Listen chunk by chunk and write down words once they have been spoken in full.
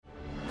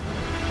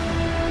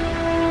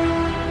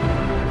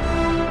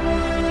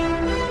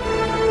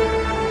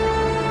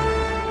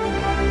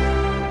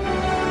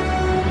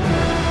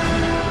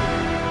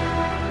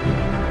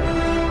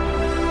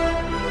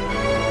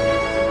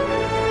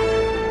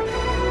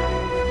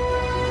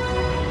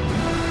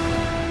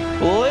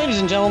Ladies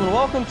and gentlemen,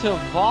 welcome to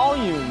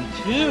Volume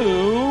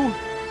 2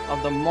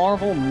 of the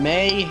Marvel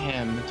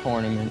Mayhem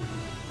Tournament.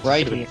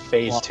 Right here.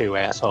 Phase 2,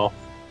 asshole.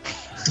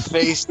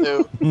 Phase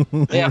 2.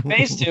 Yeah,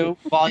 Phase 2,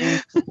 Volume,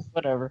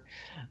 whatever,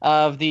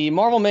 of the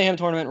Marvel Mayhem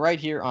Tournament right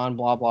here on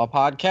Blah Blah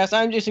Podcast.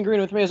 I'm Jason Green.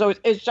 With me, as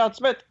always, is Sean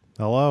Smith.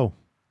 Hello.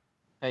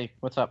 Hey,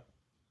 what's up?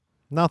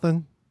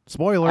 Nothing.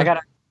 Spoiler. I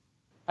gotta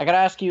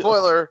ask you.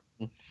 Spoiler.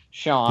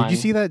 Sean. Did you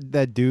see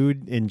that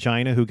dude in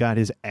China who got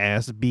his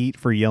ass beat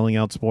for yelling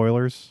out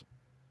spoilers?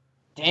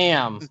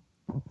 Damn.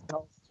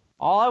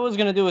 All I was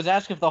gonna do was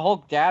ask if the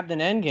Hulk dabbed an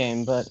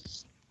Endgame, but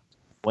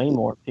way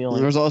more appealing.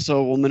 There was also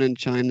a woman in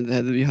China that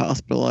had to be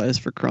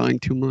hospitalized for crying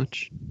too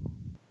much.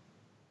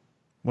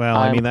 Well,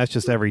 I mean, that's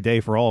just every day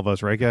for all of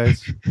us, right,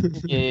 guys?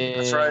 Yeah.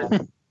 That's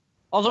right.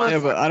 Also, Yeah,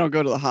 but I don't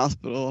go to the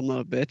hospital. I'm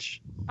not a bitch.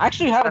 I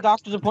actually had a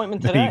doctor's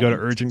appointment today. You go to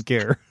urgent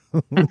care.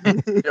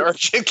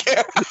 Urgent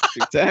care.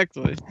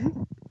 Exactly.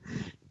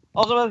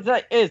 Also,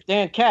 that is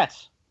Dan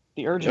Katz,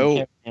 the urgent Yo.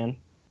 care man.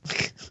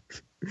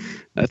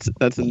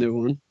 That's a new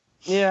one.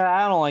 Yeah,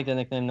 I don't like the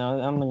nickname though.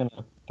 I'm gonna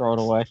throw it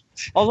away.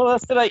 Also,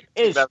 that's today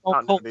is That's Stone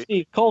not Cold to be.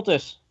 Steve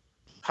Cultus.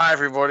 Hi,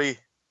 everybody.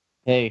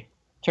 Hey,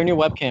 turn your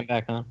webcam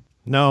back on.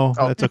 No,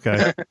 Oh. that's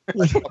okay.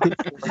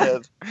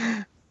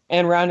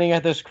 And rounding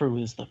out this crew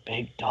is the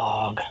big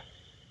dog,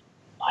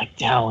 Mike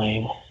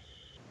Dowling.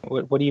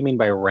 What do you mean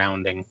by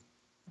rounding?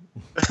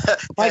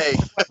 Mike, Hey,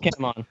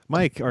 webcam on.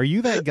 Mike, are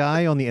you that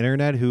guy on the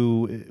internet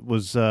who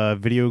was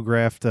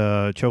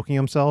videographed choking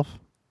himself?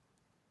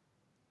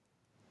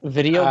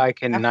 Video. I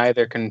can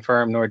neither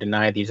confirm nor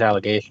deny these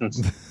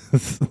allegations.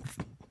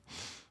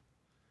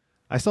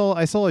 I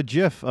saw a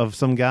GIF of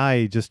some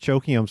guy just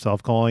choking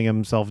himself, calling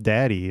himself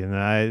daddy, and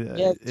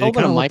Yeah, it's it over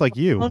kind the of looked like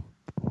you.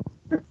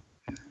 microphone.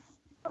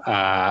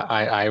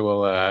 I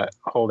will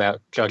hold out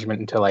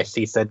judgment until I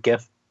see said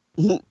GIF.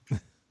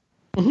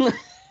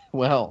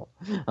 Well,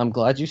 I'm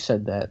glad you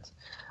said that.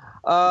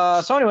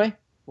 So anyway,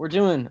 we're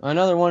doing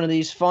another one of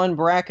these fun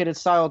bracketed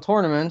style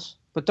tournaments,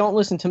 but don't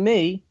listen to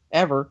me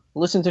ever.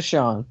 Listen to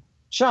Sean.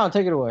 Sean,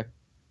 take it away.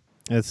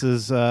 This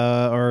is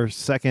our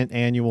second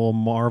annual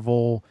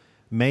Marvel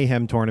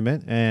Mayhem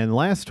tournament, and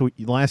last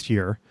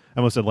year, I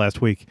almost said last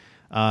week.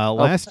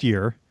 Last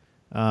year,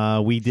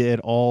 we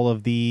did all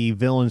of the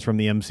villains from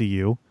the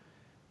MCU.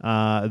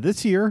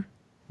 This year,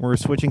 we're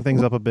switching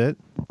things up a bit.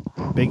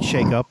 Big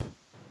shakeup,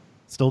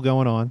 still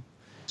going on.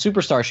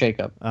 Superstar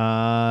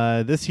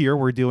shakeup. This year,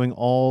 we're doing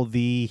all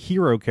the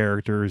hero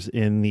characters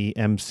in the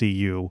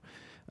MCU.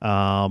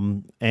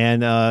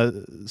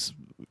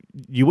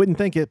 You wouldn't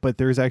think it, but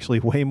there's actually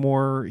way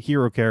more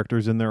hero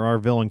characters than there are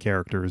villain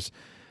characters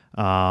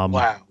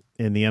wow.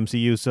 in the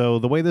MCU. So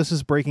the way this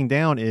is breaking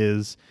down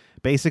is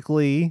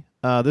basically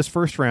this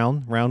first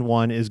round, round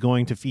one, is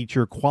going to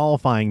feature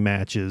qualifying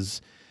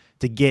matches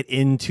to get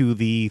into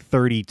the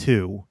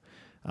 32.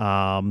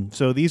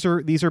 So these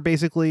are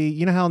basically,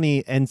 you know how in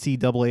the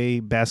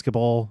NCAA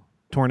basketball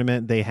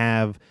tournament they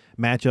have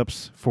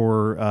matchups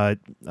for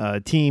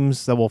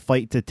teams that will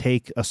fight to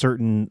take a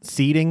certain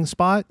seeding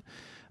spot.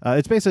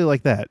 It's basically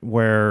like that,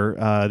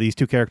 where these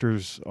two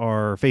characters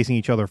are facing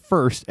each other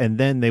first, and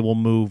then they will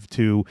move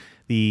to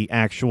the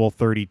actual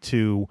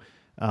 32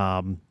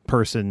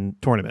 person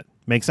tournament.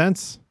 Make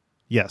sense?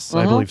 Yes,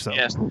 I believe so.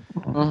 Yes.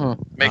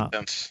 Mm-hmm. Makes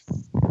sense.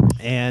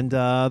 And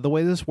the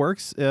way this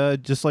works,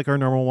 just like our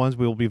normal ones,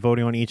 we will be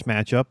voting on each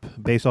matchup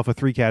based off of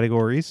 3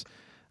 categories.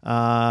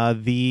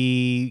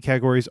 The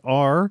categories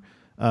are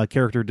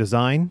character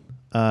design,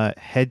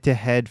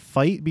 head-to-head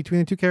fight between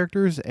the two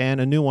characters, and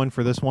a new one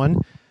for this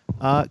one,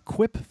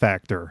 quip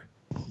factor.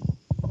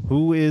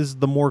 Who is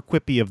the more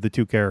quippy of the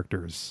two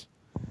characters?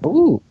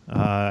 Ooh.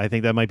 I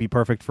think that might be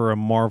perfect for a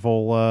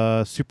Marvel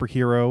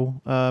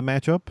superhero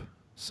matchup.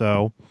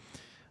 So,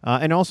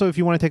 and also, if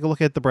you want to take a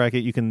look at the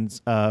bracket, you can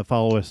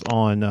follow us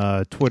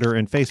on Twitter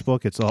and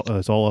Facebook.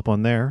 It's all up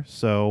on there.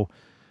 So,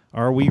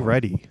 are we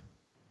ready?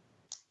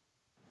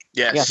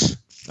 Yes.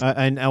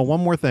 And one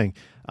more thing.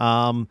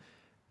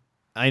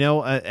 I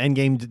know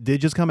Endgame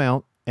did just come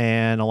out,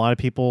 and a lot of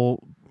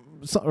people,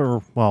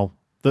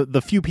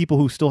 the few people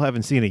who still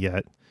haven't seen it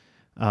yet,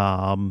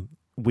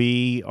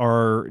 we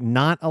are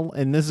not,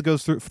 and this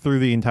goes through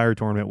the entire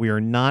tournament, we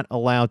are not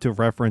allowed to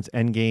reference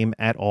Endgame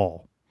at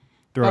all.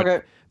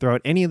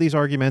 Throughout any of these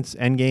arguments,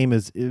 Endgame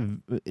is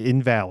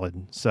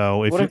invalid.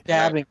 So if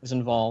dabbing is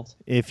involved?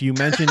 If you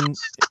mention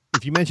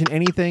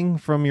anything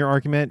from your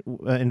argument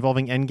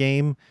involving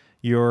Endgame,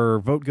 your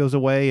vote goes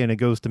away and it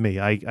goes to me.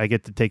 I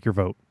get to take your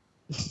vote.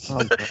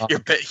 Oh,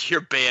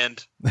 You're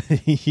banned.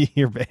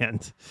 You're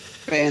banned.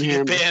 Ban You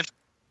him. get banned.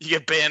 You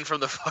get banned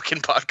from the fucking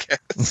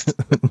podcast.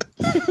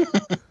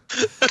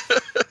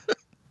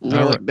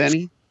 All right,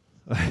 Benny.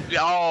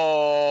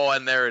 Oh,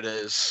 and there it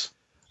is.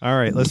 All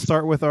right, let's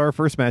start with our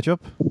first matchup.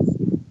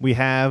 We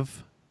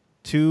have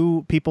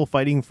 2 people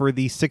fighting for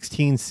the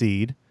 16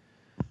 seed.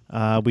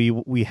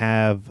 We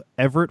have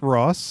Everett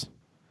Ross,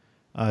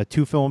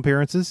 2 film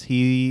appearances.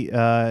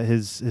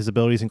 His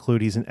abilities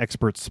include he's an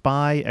expert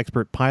spy,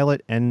 expert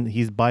pilot, and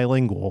he's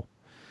bilingual.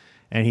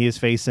 and he is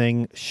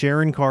facing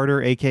Sharon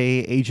Carter, aka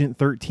Agent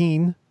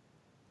 13.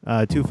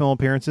 2 film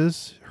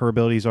appearances. Her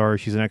abilities are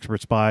she's an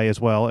expert spy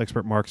as well,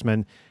 expert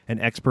marksman,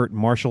 and expert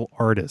martial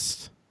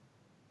artist.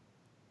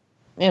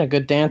 And a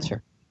good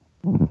dancer.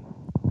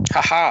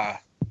 Haha.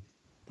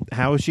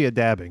 How is she at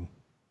dabbing?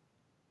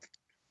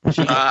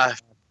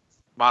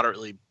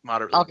 Moderately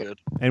Okay. good.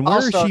 And where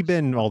has Also- she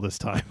been all this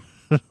time?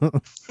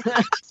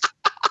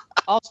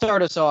 I'll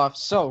start us off.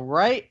 So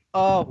right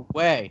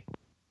away,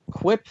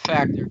 quip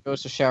factor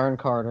goes to Sharon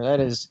Carter. That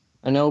is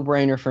a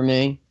no-brainer for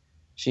me.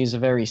 She's a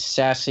very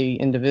sassy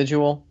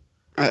individual.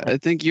 I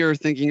think you're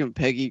thinking of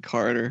Peggy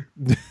Carter.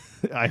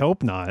 I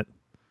hope not.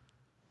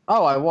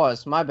 Oh, I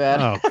was. My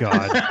bad. Oh,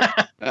 God.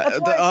 That's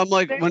why I'm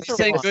like, when dancer you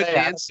say was good there.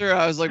 dancer,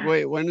 I was like,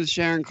 wait, when does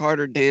Sharon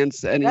Carter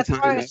dance anytime? That's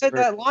why I said ever?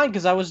 that line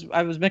because I was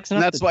mixing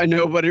And up. that's why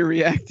nobody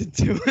reacted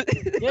to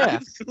it. Yeah.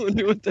 I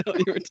knew what the hell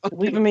you were talking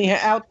leaving me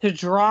out to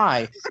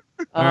dry.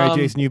 All right,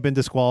 Jason, you've been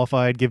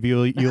disqualified. Give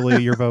Yulia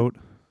your vote.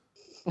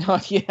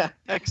 Yeah.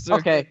 Extra.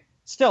 Okay.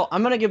 Still,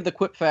 I'm going to give the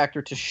quip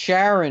factor to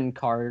Sharon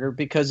Carter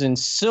because in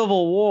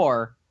Civil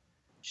War,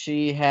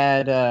 she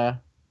had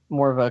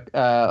more of a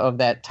of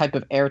that type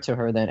of air to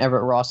her than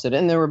Everett Ross did,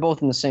 and they were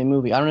both in the same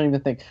movie. I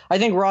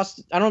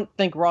don't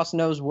think Ross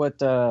knows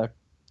what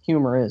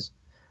humor is.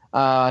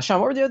 Sean,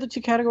 what were the other 2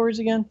 categories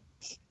again?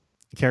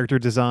 Character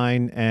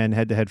design and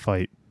head-to-head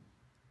fight.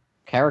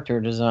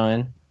 Character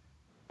design.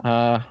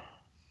 They're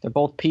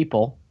both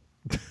people.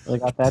 They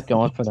got that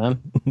going for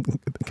them.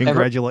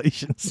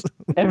 Congratulations.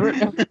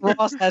 Everett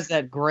Ross has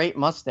that great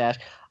mustache.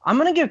 I'm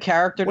gonna give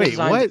character Wait,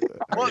 design. what?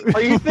 What,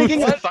 are you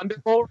thinking of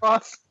Thunderbolt,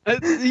 Ross?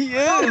 He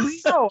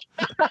is. No.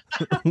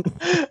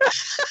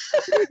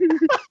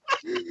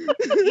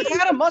 He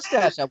had a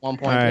mustache at one All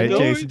point. right,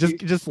 didn't he?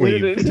 Jason, just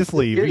leave. Just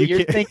leave. You're, You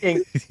you're can't-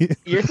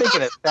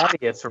 thinking of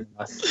Thaddeus from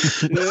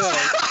us. Yeah.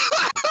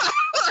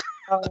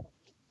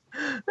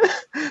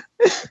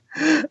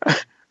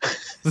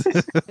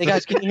 Hey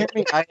guys, can you hear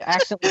me? I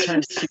accidentally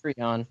turned Siri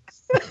on.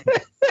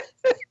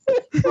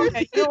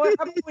 Okay, you know what?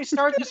 How about we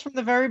start this from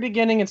the very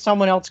beginning and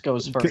someone else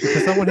goes Can first?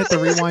 someone hit the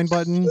rewind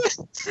button?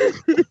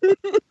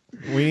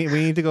 We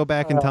need to go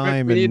back in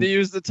time. We need and to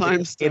use the time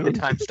Get the stone.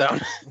 time stone.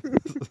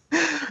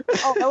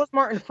 Oh, that was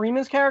Martin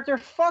Freeman's character?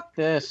 Fuck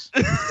this.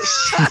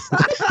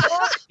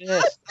 Fuck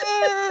this.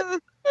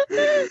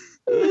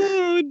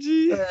 Oh,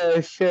 gee.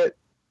 Oh shit.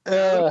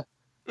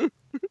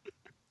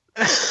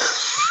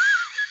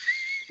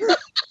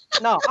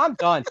 No, I'm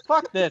done.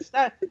 Fuck this.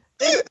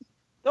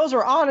 Those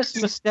were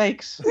honest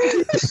mistakes.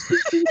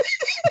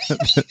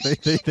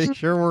 they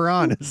sure were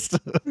honest.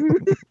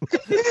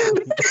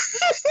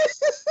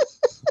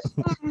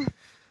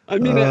 I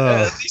mean,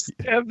 at least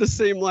they have the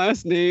same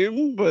last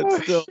name, but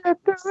still.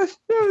 That's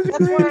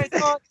why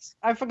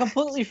I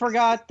completely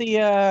forgot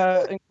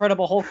the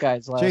Incredible Hulk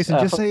guy's last. Jason,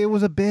 just say it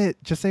was a bit.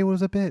 Just say it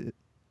was a bit.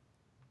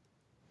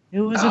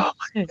 It was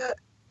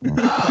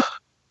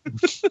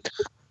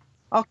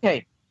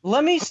Okay,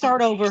 let me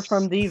start over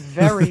from the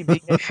very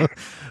beginning.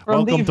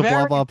 Welcome to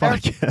Blah Blah very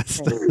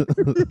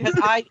Podcast.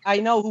 Because I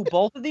know who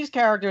both of these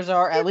characters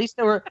are. At least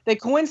they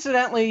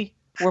coincidentally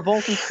were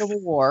both in Civil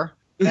War.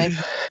 Thank you.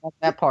 Got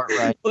that part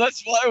right. Well,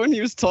 that's why when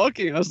he was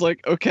talking, I was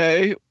like,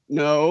 okay,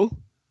 no,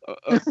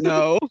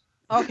 no.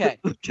 Okay,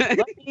 Okay.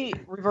 let me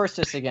reverse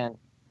this again.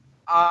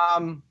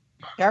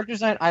 Character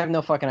design, I have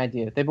no fucking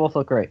idea. They both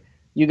look great.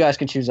 You guys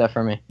can choose that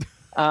for me.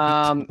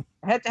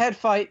 Head-to-head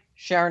fight,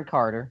 Sharon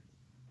Carter.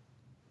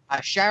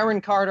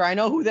 Sharon Carter, I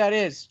know who that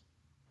is.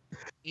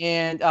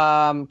 And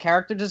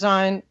character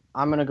design,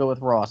 I'm going to go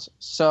with Ross.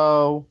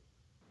 So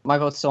my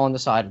vote's still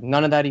undecided.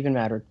 None of that even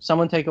mattered.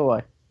 Someone take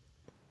away.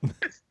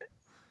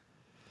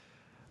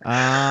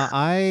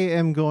 I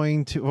am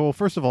going to. Well,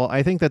 first of all,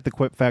 I think that the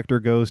quip factor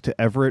goes to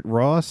Everett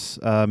Ross,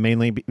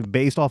 mainly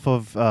based off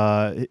of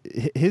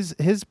his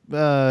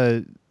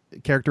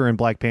character in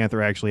Black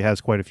Panther. Actually,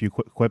 has quite a few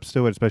quips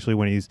to it, especially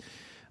when he's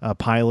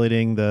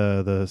piloting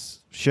the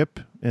ship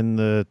in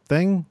the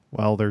thing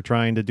while they're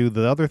trying to do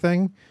the other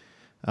thing.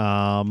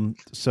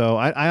 So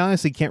I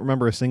honestly can't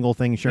remember a single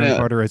thing Sharon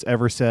Carter has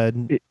ever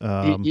said.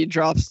 He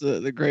drops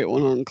the great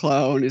one on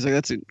Clow, and he's like,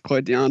 "That's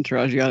quite the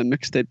entourage. You got a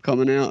mixtape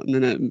coming out," and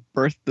then it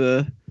birthed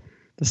the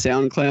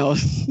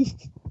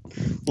SoundCloud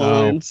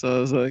line. So I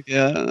was like,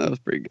 "Yeah, that was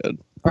pretty good."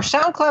 Are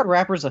SoundCloud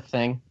rappers a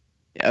thing?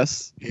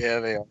 Yes. Yeah,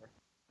 they are.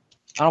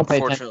 I don't pay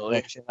attention to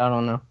Unfortunately. that shit. I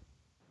don't know.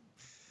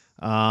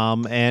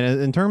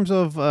 And in terms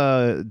of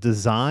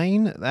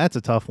design, that's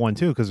a tough one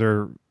too, because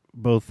they're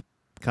both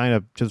kind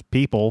of just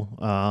people.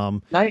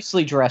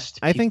 Nicely dressed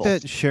I think people.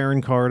 that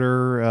Sharon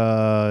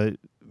Carter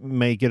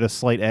may get a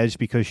slight edge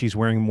because she's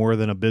wearing more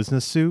than a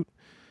business suit.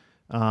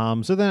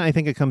 So then I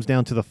think it comes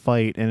down to the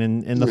fight,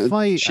 and in the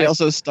fight, she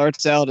also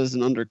starts out as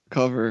an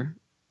undercover,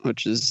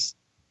 which is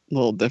a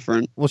little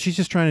different. well, she's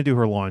just trying to do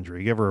her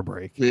laundry. Give her a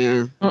break.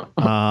 Yeah.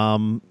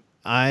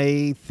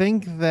 I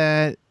think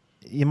that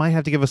you might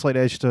have to give a slight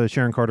edge to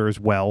Sharon Carter as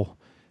well,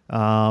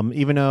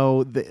 even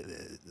though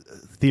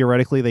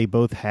theoretically they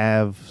both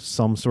have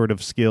some sort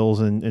of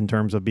skills in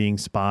terms of being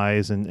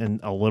spies and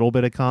a little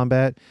bit of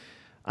combat.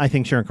 I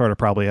think Sharon Carter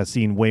probably has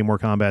seen way more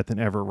combat than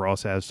Everett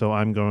Ross has, so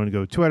I'm going to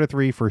go 2 out of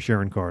 3 for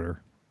Sharon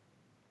Carter.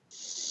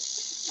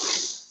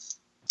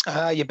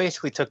 You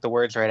basically took the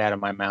words right out of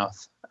my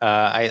mouth.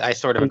 I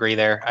sort of agree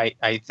there.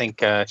 I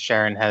think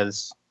Sharon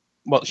has,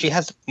 well, she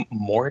has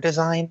more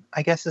design,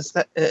 I guess is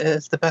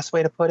the best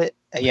way to put it.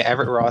 Yeah,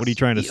 Everett Ross. What are you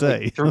trying to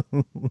say?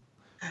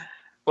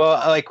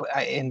 Well, like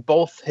in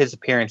both his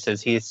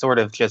appearances, he sort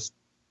of just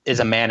is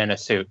a man in a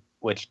suit,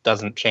 which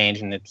doesn't change,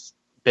 and it's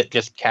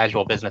just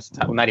casual business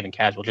attire. Well, not even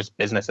casual, just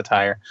business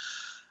attire.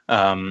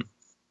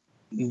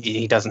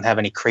 He doesn't have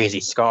any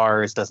crazy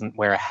scars, doesn't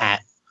wear a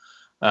hat.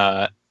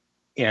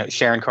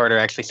 Sharon Carter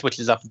actually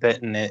switches up a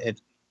bit, and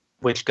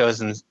which goes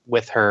in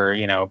with her,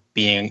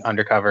 being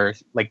undercover.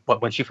 Like,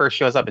 when she first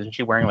shows up, isn't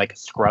she wearing like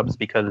scrubs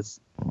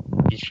because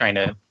he's trying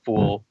to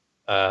fool?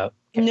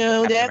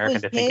 No, Captain that America was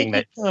into thinking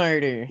Peggy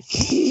Carter.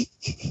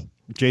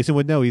 Jason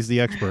would know. He's the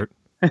expert.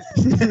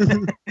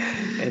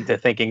 into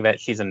thinking that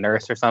she's a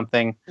nurse or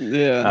something.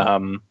 Yeah.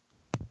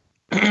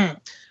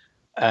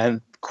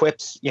 And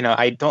quips,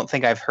 I don't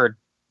think I've heard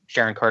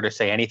Sharon Carter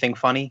say anything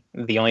funny.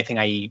 The only thing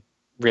I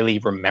really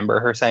remember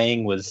her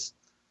saying was,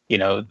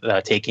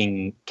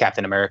 taking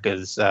Captain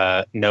America's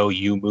 "No,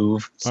 you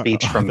move"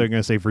 speech from. They're going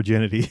to say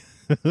virginity.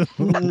 No,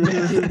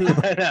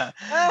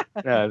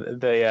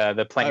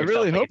 the plant I yourself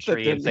really like hope a that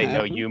tree and say didn't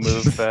 "No, happen. you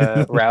move"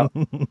 route.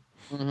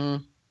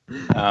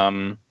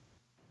 Mm-hmm.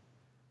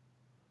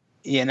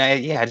 Yeah, and I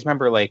just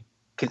remember like,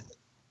 'cause,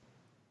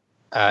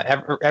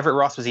 Everett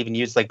Ross was even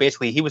used, like,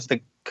 basically he was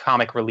the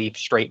comic relief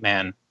straight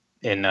man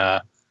in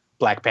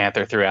Black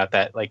Panther throughout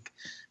that, like,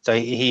 so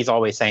he's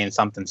always saying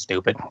something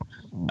stupid.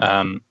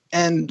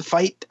 And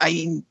fight,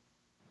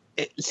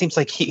 it seems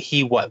like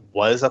he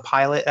was a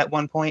pilot at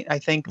one point. I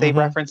think they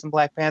referenced in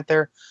Black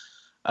Panther,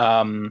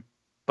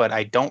 but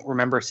I don't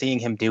remember seeing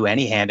him do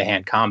any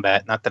hand-to-hand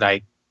combat. Not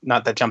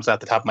that jumps out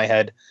the top of my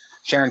head.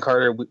 Sharon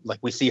Carter,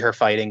 we see her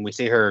fighting, we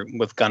see her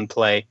with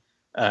gunplay.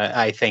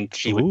 I think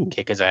she would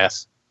kick his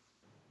ass.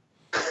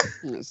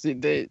 See,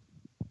 they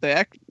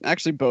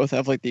actually both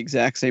have like the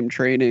exact same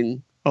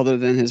training, other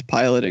than his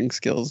piloting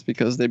skills,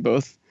 because they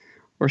both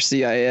were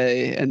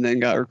CIA and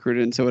then got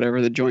recruited into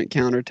whatever the joint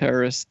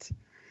counter-terrorist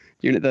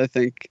unit that I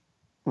think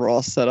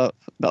Ross set up.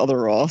 The other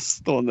Ross,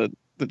 the one that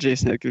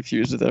Jason had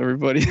confused with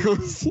everybody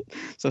else.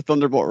 So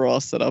Thunderbolt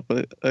Ross set up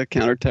a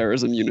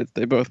counter-terrorism unit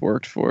they both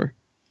worked for.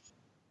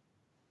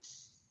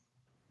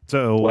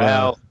 So,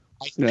 I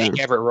think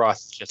Everett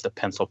Ross is just a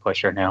pencil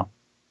pusher now.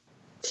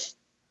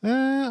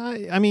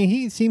 I mean,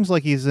 he seems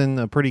like he's in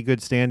a pretty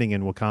good standing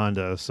in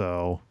Wakanda,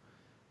 so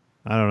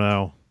I don't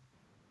know.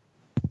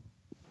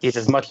 He's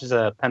as much as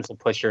a pencil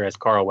pusher as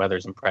Carl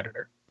Weathers in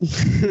Predator.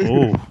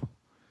 Oh,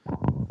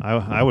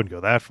 I wouldn't go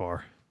that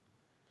far.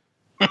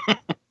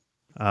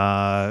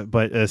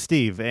 But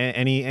Steve,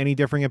 any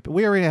differing?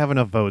 We already have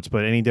enough votes,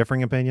 but any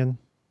differing opinion?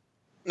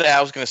 Yeah,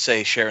 I was gonna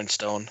say Sharon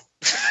Stone.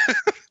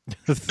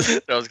 I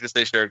was gonna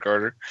say Sharon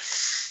Carter.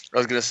 I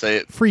was gonna say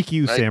it. Freak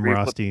you, I Sam agree with-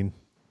 Rothstein.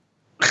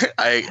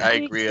 I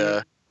agree.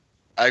 I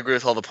agree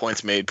with all the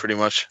points made, pretty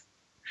much.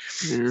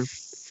 Yeah.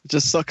 It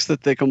just sucks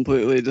that they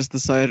completely just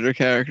decided her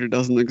character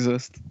doesn't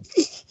exist.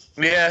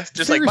 Yeah, just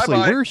Seriously, like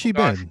bye-bye. where's she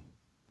Gone.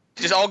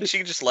 been?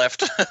 She just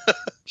left.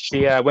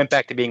 She went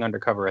back to being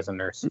undercover as a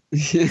nurse.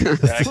 Yeah.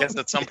 Yeah, I guess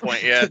at some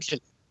point, yeah.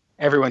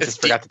 Everyone It's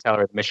just forgot to tell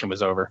her the mission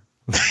was over.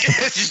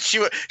 she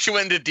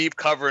went into deep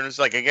cover and was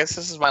like, I guess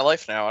this is my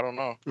life now. I don't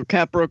know.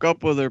 Cap broke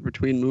up with her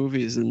between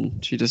movies,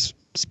 and she just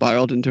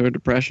spiraled into a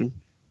depression.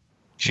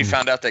 She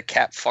found out that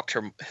Cap fucked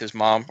his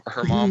mom or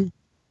her mom.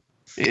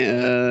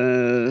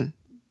 Yeah,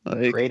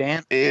 like Great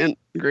aunt.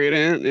 great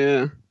aunt,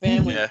 yeah.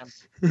 Family.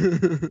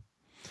 Yeah.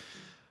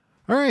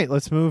 All right,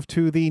 let's move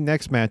to the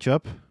next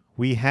matchup.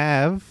 We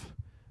have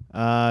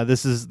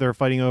they're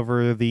fighting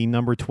over the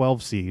number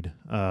 12 seed.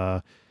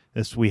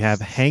 We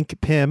have Hank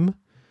Pym,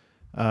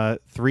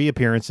 3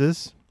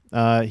 appearances.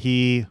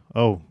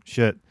 Oh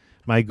shit,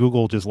 my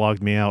Google just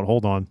logged me out.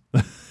 Hold on.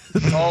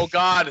 Oh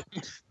God,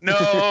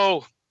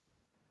 no.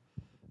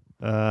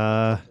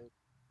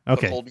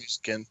 Okay. Hold me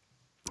skin.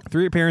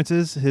 3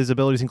 appearances. His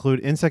abilities include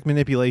insect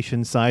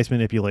manipulation, size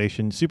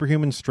manipulation,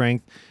 superhuman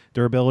strength,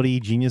 durability,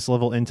 genius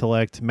level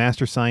intellect,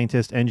 master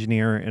scientist,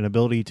 engineer, and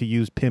ability to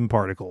use Pym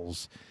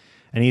particles.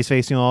 And he's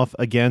facing off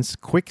against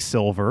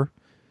Quicksilver.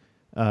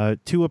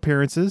 2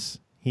 appearances.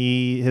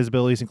 His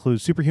abilities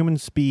include superhuman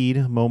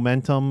speed,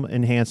 momentum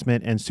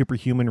enhancement, and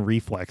superhuman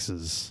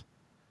reflexes.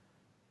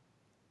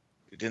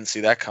 You didn't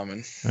see that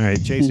coming. All right,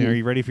 Jason, are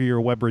you ready for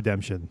your web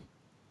redemption?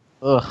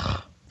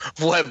 Ugh.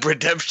 Web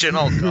redemption.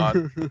 Oh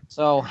God.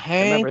 So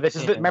Hank.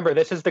 Remember,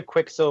 this is the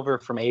Quicksilver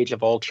from Age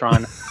of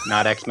Ultron,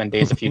 not X-Men: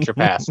 Days of Future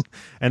Past.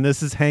 And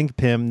this is Hank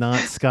Pym, not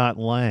Scott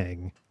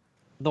Lang.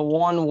 The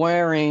one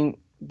wearing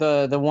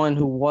the one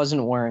who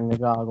wasn't wearing the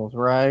goggles,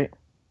 right?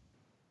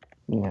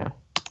 Yeah.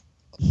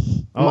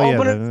 Oh, I'm yeah.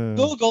 opening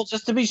Google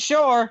just to be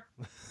sure.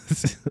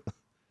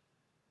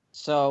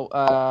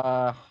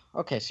 So,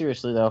 okay,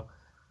 seriously though.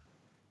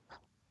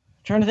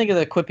 Trying to think of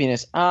the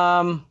quippiness.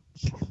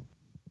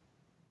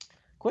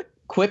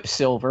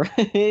 Quipsilver.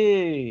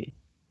 Hey.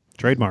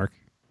 Trademark.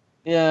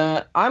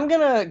 Yeah, I'm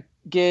gonna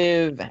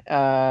give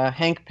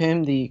Hank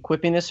Pym the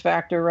quippiness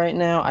factor right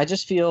now. I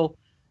just feel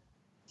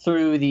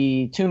through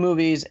the two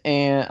movies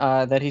and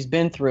that he's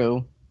been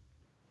through,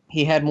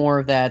 he had more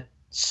of that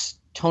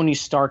Tony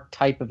Stark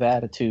type of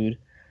attitude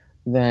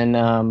than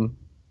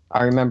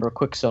I remember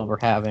Quicksilver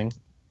having.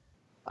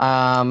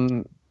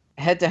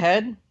 Head to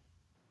head.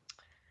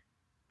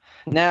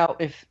 Now,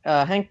 if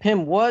Hank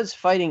Pym was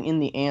fighting in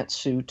the ant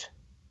suit,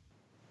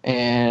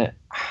 and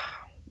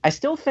I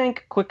still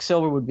think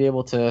Quicksilver would be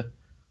able to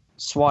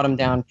swat him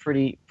down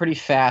pretty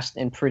fast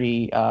and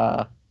pretty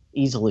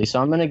easily. So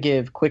I'm going to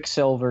give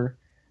Quicksilver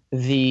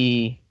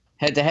the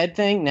head-to-head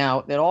thing.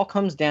 Now, it all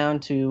comes down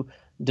to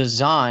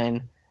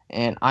design,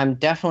 and I'm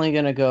definitely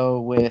going to go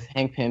with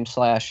Hank Pym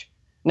slash.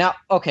 Now,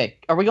 okay,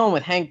 are we going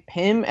with Hank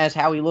Pym as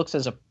how he looks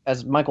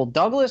as Michael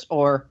Douglas,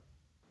 or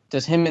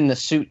does him in the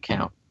suit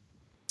count?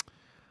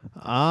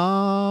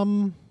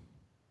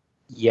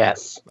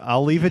 Yes.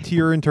 I'll leave it to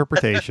your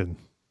interpretation.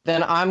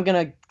 Then I'm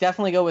gonna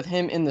definitely go with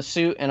him in the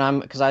suit,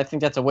 and because I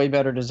think that's a way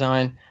better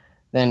design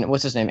than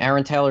what's his name,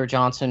 Aaron Taylor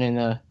Johnson in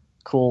a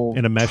cool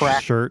In a mesh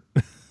shirt.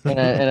 in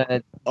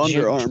a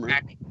Under Armour.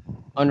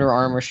 Under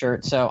Armour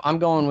shirt. So I'm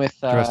going with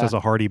Dressed as a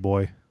Hardy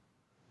Boy.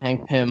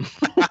 Hank Pym.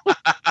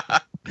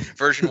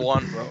 Version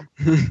 1, bro.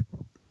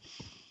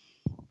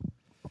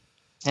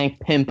 Hank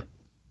Pimp.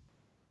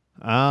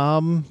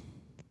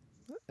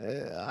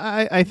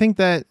 I think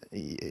that,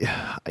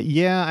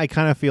 yeah, I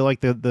kind of feel like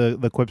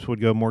the quips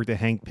would go more to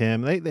Hank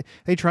Pym.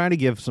 They try to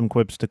give some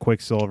quips to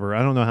Quicksilver.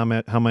 I don't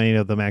know how many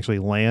of them actually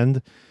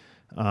land.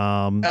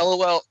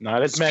 LOL.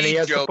 Not as many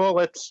as the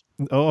bullets.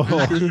 Oh,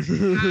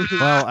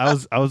 well,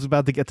 I was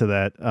about to get to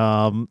that.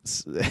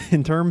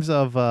 In terms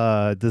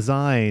of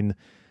design,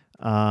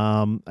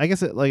 I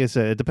guess like I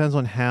said, it depends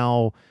on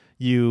how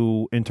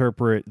you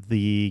interpret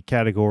the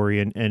category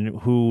and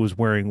who's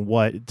wearing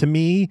what. To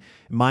me,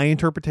 my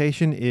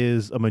interpretation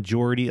is a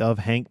majority of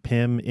Hank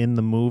Pym in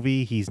the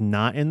movie. He's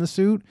not in the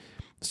suit.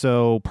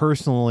 So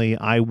personally,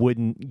 I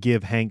wouldn't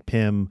give Hank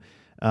Pym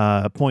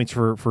points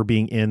for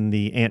being in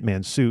the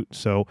Ant-Man suit.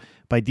 So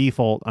by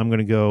default, I'm going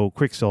to go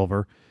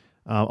Quicksilver.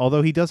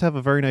 Although he does have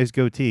a very nice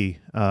goatee,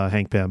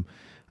 Hank Pym.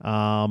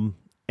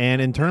 And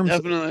in terms,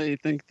 Definitely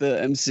think the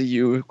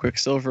MCU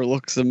Quicksilver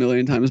looks a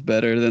million times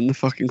better than the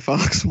fucking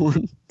Fox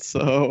one.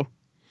 So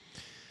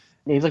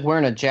He's like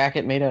wearing a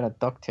jacket made out of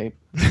duct tape.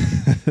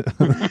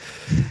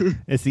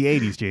 it's the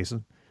 80s,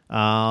 Jason.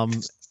 And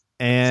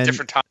It's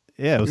different time.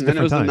 yeah, it was a and then it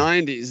different was time.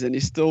 the 90s, and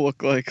he still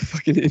looked like a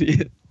fucking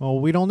idiot.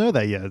 Well, we don't know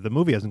that yet. The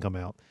movie hasn't come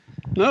out.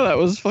 No, that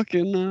was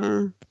fucking.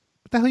 What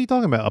the hell are you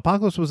talking about?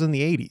 Apocalypse was in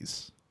the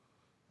 80s.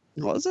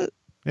 Was it?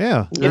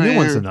 Yeah, the Oh, new yeah.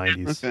 one's the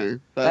 90s. Okay,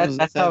 that was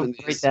That's the how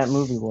 70s. great that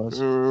movie was.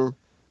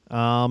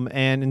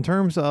 And in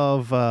terms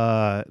of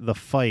the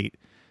fight,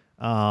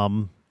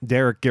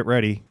 Derek, get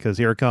ready because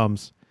here it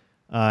comes.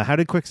 How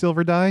did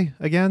Quicksilver die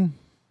again?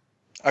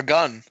 A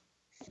gun.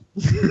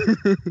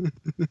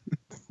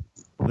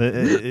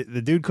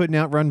 The dude couldn't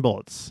outrun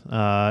bullets,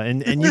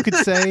 and you could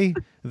say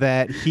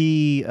that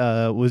he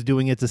was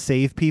doing it to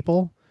save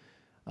people.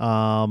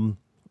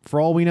 For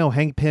all we know,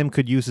 Hank Pym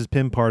could use his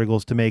Pym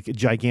particles to make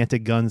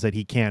gigantic guns that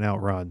he can't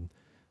outrun.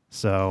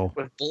 So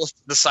With bullets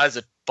the size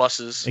of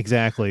buses.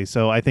 exactly.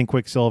 So I think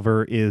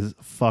Quicksilver is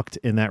fucked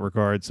in that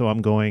regard. So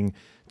I'm going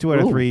 2 out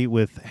of Ooh. 3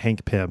 with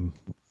Hank Pym.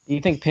 Do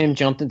you think Pym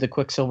jumped into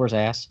Quicksilver's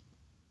ass?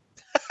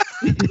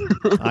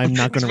 I'm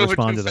not going to He's moving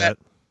respond too to that.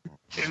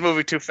 He's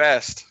moving too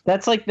fast.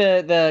 That's like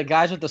the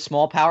guys with the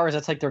small powers.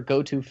 That's like their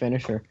go-to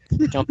finisher.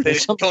 Jump They in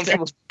just kill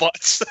people's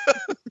butts.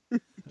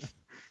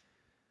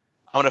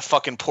 I'm gonna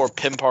fucking pour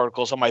Pym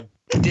particles on my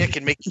dick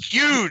and make it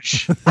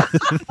huge.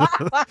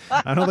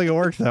 I don't think it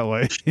works that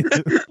way.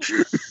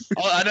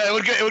 Oh, I know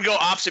it would go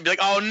opposite. Be like,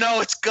 oh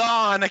no, it's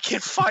gone. I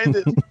can't find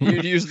it.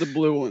 You'd use the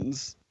blue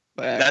ones.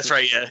 by That's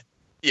accident. right.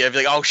 Yeah. Yeah. Be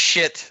like, oh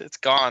shit, it's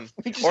gone.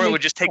 Or it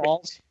would just take.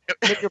 balls.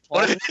 Make your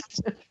What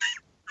balls.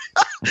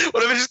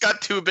 What if it just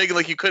got too big?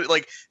 Like you could,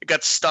 like it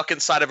got stuck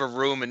inside of a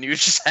room, and you were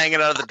just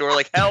hanging out of the door,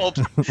 like help!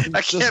 I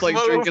can't Just like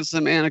move. drinking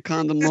some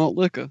Anaconda malt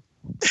liquor.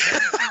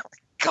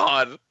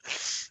 God.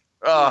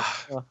 But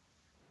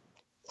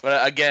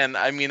again,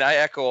 I mean, I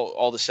echo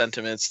all the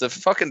sentiments. The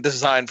fucking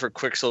design for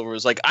Quicksilver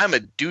is like, I'm a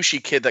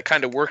douchey kid that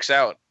kind of works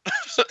out.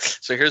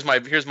 So here's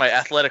my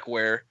athletic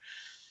wear.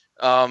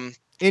 In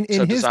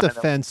So his design-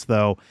 defense,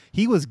 though,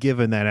 he was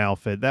given that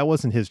outfit. That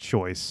wasn't his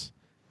choice.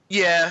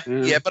 Yeah,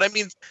 Yeah. yeah, but I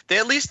mean,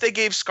 at least they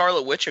gave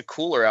Scarlet Witch a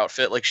cooler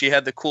outfit. Like she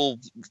had the cool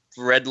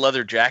red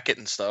leather jacket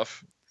and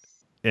stuff.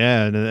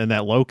 Yeah, and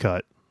that low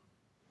cut.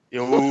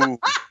 Ooh.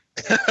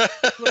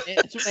 That's what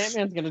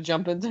Ant-Man's gonna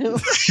jump into.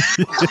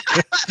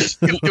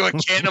 Gonna do a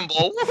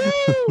cannonball.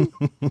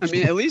 Woohoo! I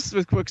mean, at least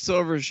with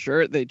Quicksilver's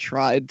shirt, they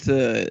tried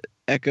to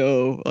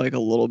echo like a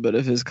little bit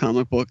of his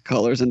comic book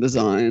colors and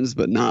designs,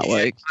 but not Yeah,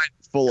 like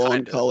full on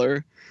kinda.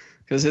 color,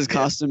 because his Yeah.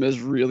 costume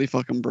is really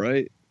fucking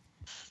bright.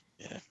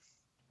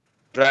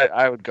 But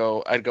I'd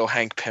go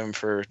Hank Pym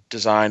for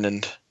design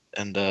and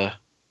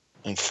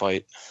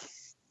fight.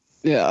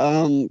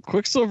 Yeah,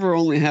 Quicksilver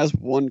only has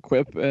one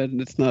quip, and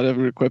it's not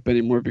even a quip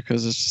anymore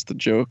because it's just a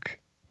joke.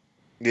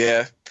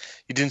 Yeah,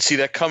 you didn't see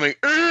that coming,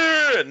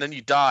 and then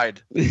you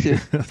died.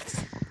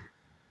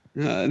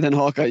 And then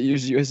Hawkeye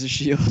used you as a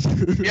shield.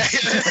 Yeah.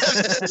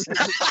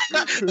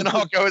 Then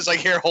Hawkeye was like,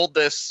 "Here, hold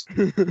this,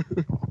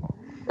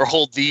 or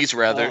hold these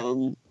rather."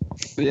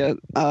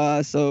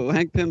 So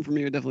Hank Pym for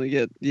me would definitely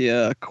get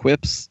the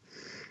quips.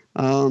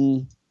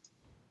 I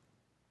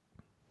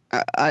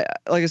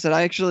like I said,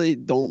 I actually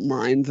don't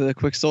mind the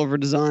Quicksilver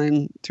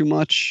design too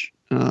much.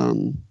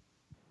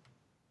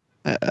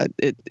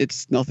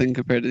 It's nothing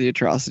compared to the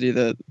atrocity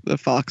that the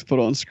Fox put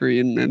on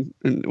screen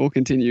and will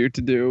continue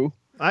to do.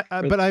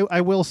 But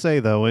I will say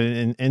though,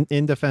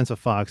 in defense of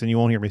Fox, and you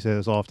won't hear me say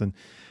this often,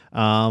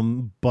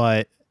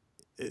 but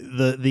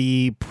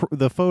the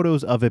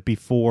photos of it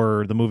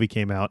before the movie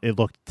came out, it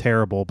looked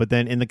terrible. But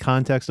then in the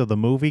context of the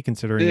movie,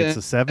 considering it's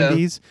the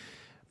 70s,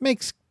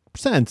 makes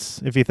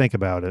sense if you think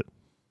about it.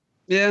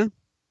 Yeah.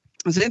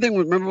 The same thing.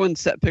 Remember when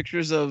set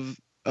pictures of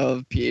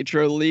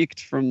Pietro leaked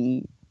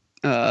from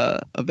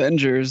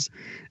Avengers,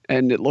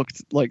 and it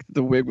looked like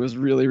the wig was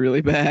really,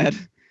 really bad.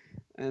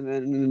 And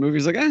then in the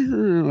movie's like,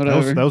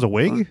 whatever. That was a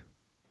wig?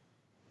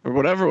 Or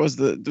whatever was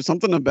there's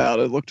something about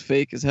it looked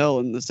fake as hell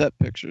in the set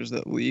pictures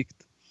that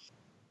leaked.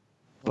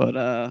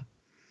 But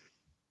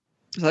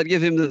so I'd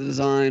give him the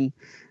design,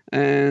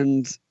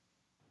 and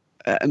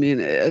I mean,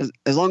 as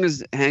long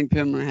as Hank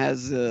Pym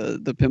has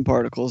the Pym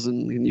particles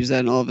and can use that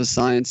in all of his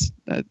science,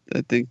 I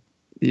think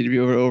he'd be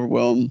able to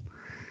overwhelm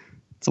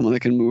someone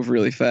that can move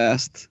really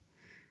fast.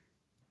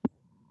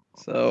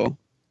 So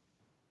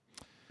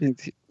I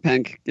think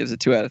Hank gives it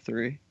 2 out of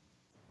 3.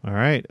 All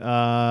right.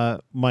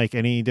 Mike,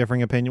 any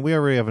differing opinion? We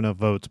already have enough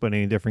votes, but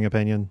any differing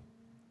opinion?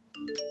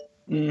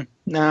 No,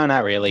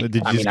 not really. Did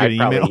you I just mean,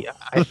 get an email?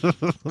 Is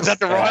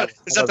that the Raw?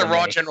 Is that the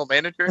Raw general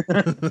manager?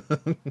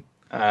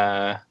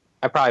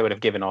 I probably would have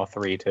given all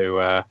 3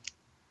 to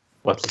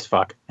what's his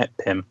fuck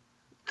Pym.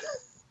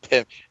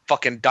 Pym,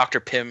 fucking Dr.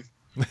 Pym.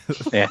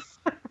 Yeah,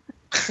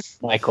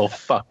 Michael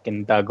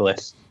fucking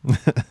Douglas.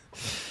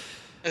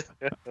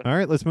 All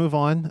right, let's move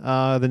on.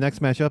 The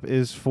next matchup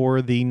is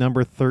for the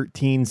number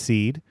 13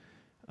 seed.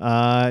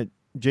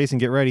 Jason,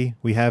 get ready.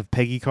 We have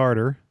Peggy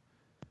Carter.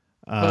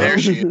 There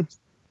she is.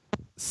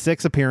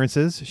 6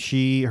 appearances.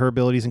 Her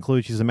abilities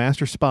include she's a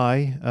master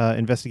spy,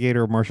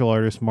 investigator, martial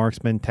artist,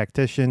 marksman,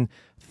 tactician,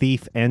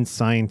 thief, and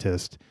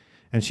scientist.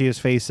 And she is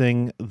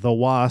facing the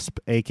Wasp,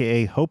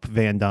 a.k.a. Hope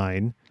Van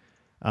Dyne.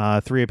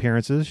 3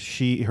 appearances.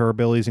 Her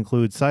abilities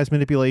include size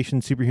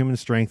manipulation, superhuman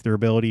strength,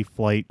 durability,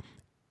 flight,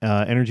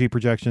 energy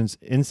projections,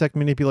 insect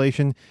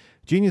manipulation,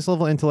 genius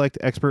level intellect,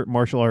 expert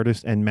martial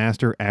artist, and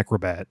master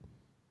acrobat.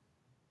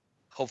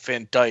 Hope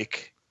Van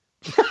Dyke.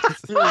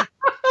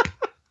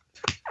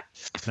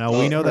 Now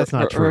we know that's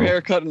not true. Her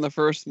haircut in the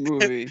first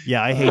movie.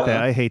 Yeah, I hate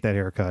that. I hate that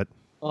haircut.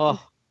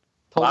 Oh,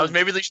 Well,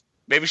 maybe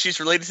she's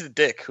related to the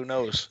Dick. Who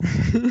knows?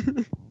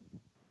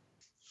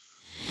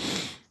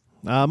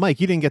 Mike,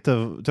 you didn't get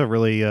to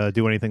really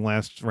do anything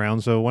last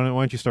round, so why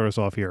don't you start us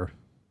off here?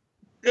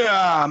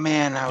 Oh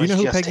man, Do you know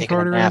who Peggy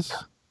Carter is?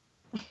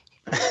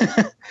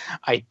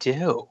 I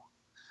do.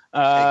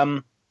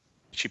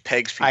 She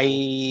pegs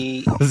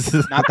people.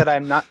 Not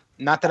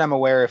that I'm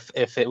aware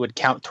if it would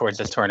count towards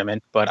this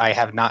tournament, but I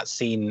have not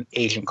seen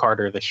Agent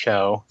Carter the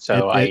show,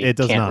 so it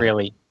does can't not.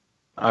 really.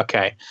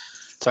 Okay,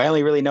 so I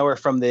only really know her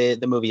from the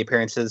movie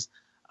appearances.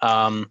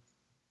 I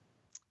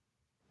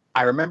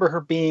remember her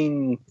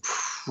being.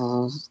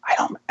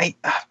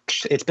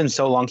 It's been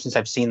so long since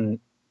I've seen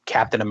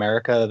Captain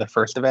America: The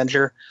First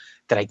Avenger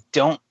that I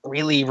don't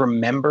really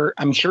remember.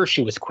 I'm sure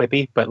she was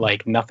quippy, but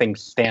like nothing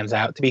stands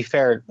out. To be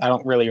fair, I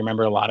don't really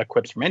remember a lot of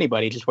quips from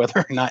anybody, just whether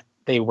or not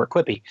they were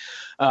quippy.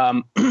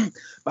 I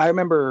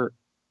remember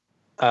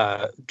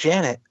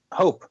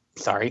Hope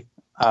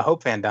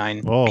Van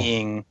Dyne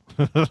being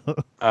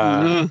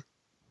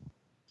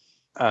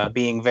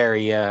being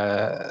very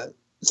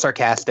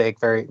sarcastic,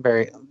 very,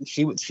 very.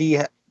 She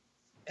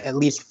at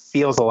least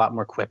feels a lot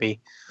more quippy.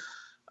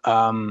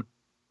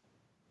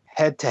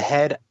 Head to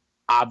head,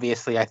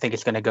 obviously, I think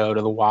it's going to go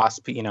to the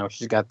Wasp. You know,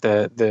 she's got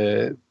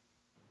the.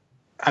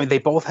 I mean, they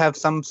both have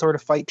some sort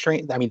of fight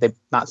training. I mean, they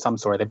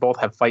both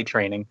have fight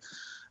training,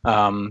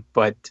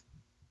 but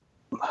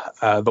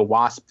the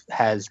Wasp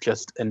has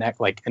just an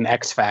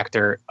X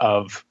factor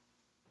of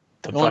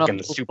the fucking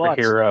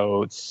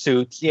superhero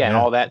suits, and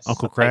all that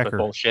Uncle type Cracker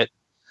of bullshit.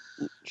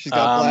 She's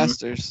got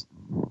blasters.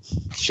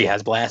 She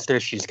has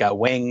blasters. She's got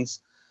wings,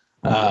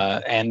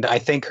 and I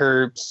think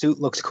her suit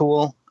looks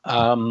cool.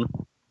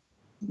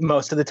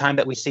 Most of the time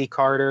that we see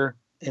Carter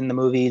in the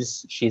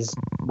movies, she's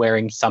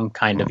wearing some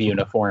kind of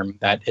uniform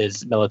that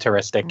is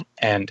militaristic,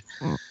 and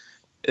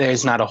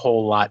there's not a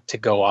whole lot to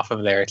go off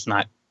of there. It's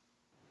not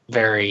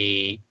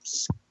very,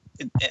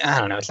 I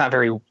don't know, it's not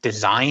very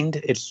designed.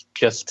 It's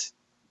just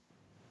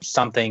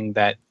something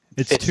that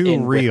fits too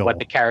in real. with what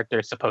the character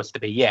is supposed to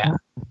be. Yeah,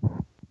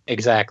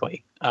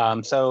 exactly.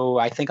 So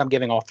I think I'm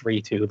giving all 3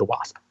 to the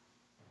Wasp.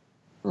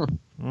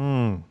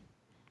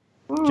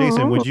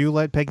 Jason, would you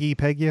let Peggy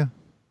peg you?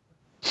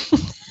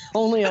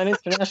 Only on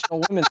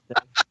International Women's Day.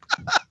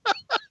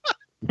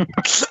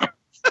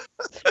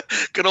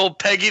 Good old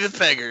Peggy the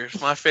Pegger,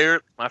 my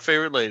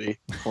favorite lady.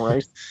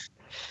 Right.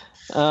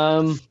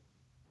 I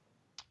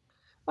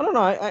don't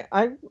know.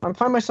 I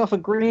find myself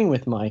agreeing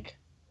with Mike.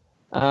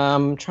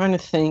 I'm trying to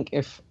think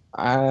if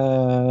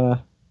I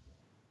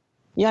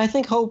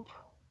think Hope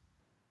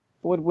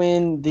would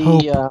win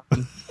the.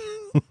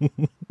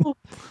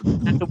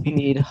 That's what we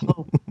need.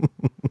 Hope.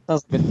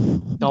 Sounds like a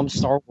dumb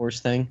Star Wars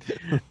thing.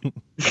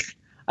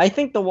 I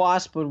think the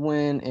Wasp would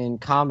win in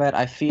combat.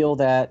 I feel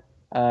that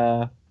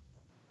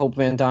Hope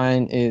Van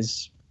Dyne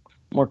is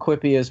more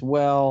quippy as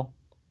well.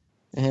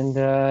 And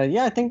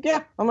I think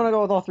I'm gonna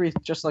go with all three,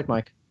 just like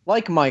Mike.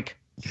 Like Mike.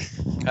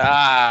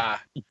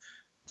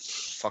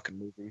 Fucking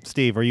movie.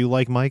 Steve, are you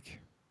like Mike?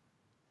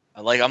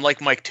 I'm like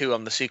Mike too.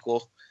 I'm the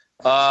sequel.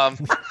 But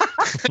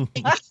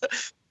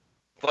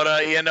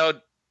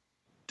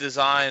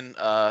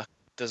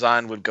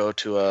design would go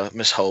to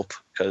Miss Hope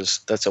because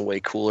that's a way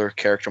cooler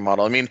character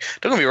model. I mean,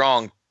 don't get me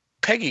wrong,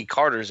 Peggy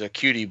Carter's a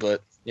cutie,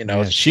 but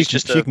she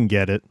can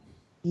get it.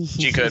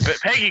 She could, but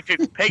Peggy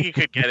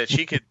could get it.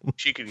 She could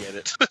get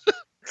it.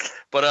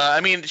 But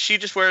I mean, she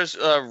just wears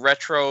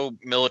retro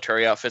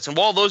military outfits, and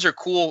while those are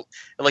cool,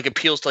 it like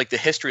appeals to like the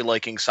history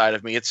liking side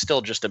of me. It's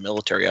still just a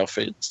military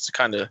outfit. It's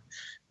kind of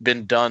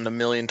been done a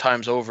million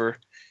times over.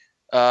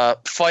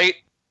 Fight,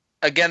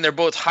 again, they're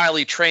both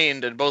highly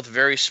trained and both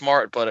very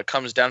smart, but it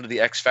comes down to the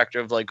X factor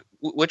of like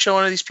which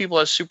one of these people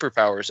has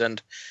superpowers,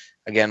 and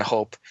again,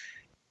 Hope.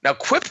 Now,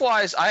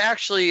 quip-wise,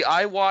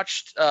 I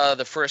watched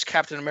the first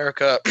Captain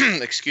America.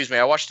 Excuse me,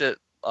 I watched it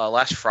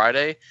last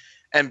Friday,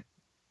 and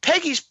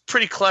Peggy's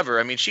pretty clever.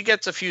 I mean, she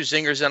gets a few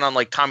zingers in on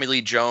like Tommy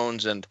Lee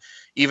Jones and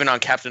even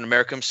on Captain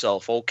America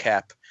himself, old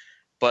Cap.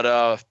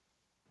 But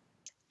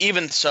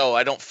even so,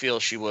 I don't feel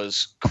she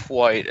was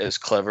quite as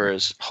clever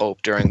as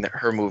Hope during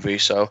her movie.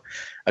 So,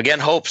 again,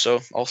 Hope.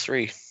 So, all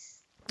three.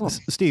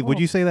 Steve, would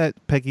you say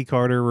that Peggy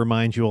Carter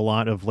reminds you a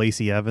lot of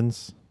Lacey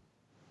Evans?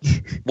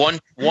 1,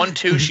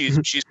 2,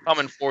 she's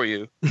coming for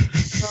you.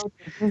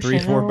 3,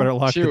 4, better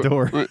lock the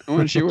door.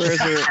 When she wears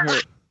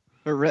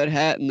her red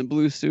hat and the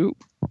blue suit.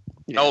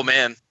 Yeah. Oh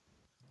man,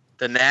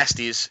 the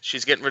nasties.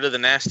 She's getting rid of the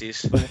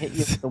nasties. Hit you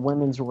with the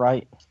women's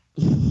right.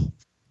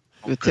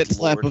 The tit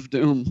slap of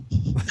doom.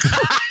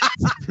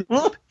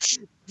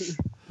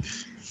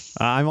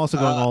 I'm also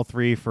going all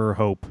three for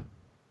Hope.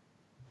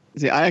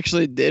 See, I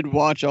actually did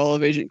watch all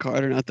of Agent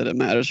Carter. Not that it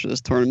matters for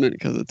this tournament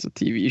because it's a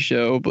TV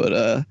show,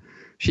 but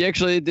she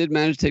actually did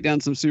manage to take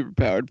down some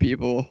superpowered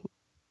people,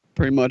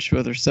 pretty much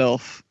with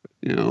herself.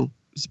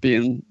 Just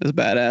being as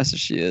badass as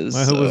she is.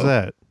 Who was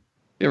that?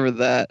 Give her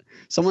that.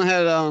 Someone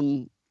had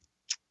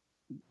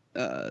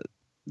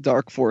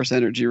dark force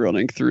energy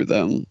running through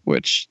them,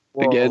 which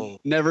again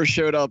never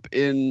showed up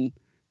in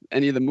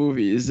any of the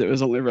movies. It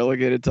was only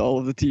relegated to all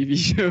of the TV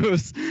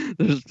shows.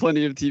 There's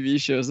plenty of TV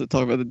shows that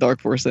talk about the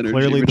dark force energy.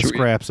 Clearly the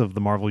scraps of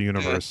the Marvel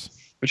Universe.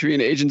 Between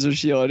Agents of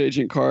S.H.I.E.L.D.,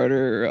 Agent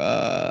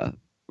Carter,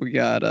 we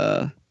got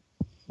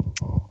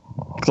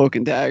Cloak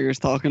and Daggers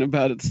talking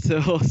about it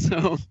still.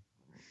 So,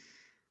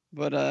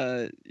 but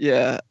I'd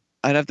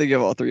have to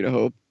give all three to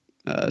Hope.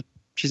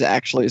 She's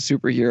actually a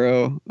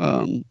superhero.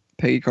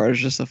 Peggy Carter's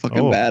just a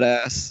fucking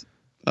badass.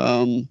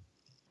 That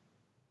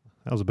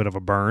was a bit of a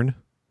burn.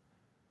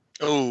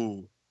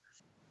 Oh,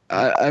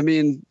 I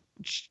mean,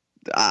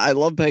 I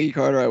love Peggy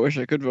Carter. I wish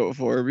I could vote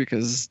for her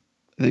because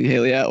I think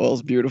Haley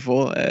Atwell's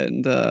beautiful,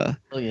 and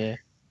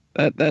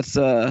that's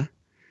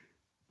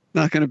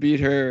not going to beat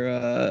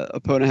her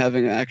opponent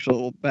having an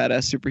actual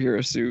badass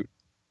superhero suit.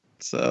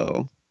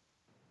 So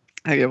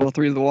I give all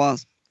three to the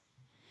Wasp.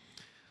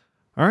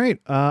 All right,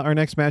 our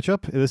next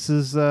matchup. This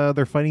is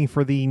they're fighting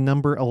for the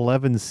number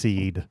 11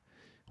 seed.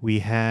 We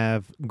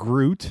have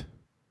Groot,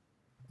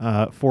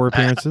 4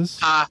 appearances.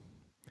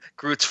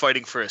 Groot's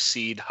fighting for a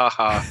seed.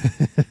 Haha.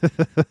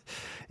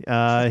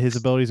 His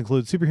abilities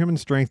include superhuman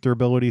strength,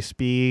 durability,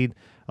 speed,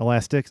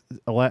 elastics.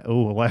 Oh my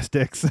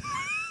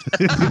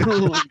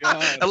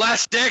god.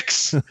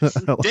 Elastics.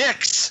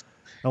 Dicks.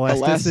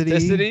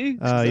 Elasticity.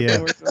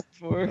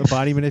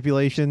 Body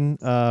manipulation,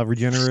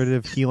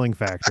 regenerative healing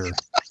factor.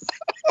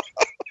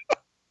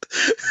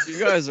 You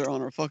guys are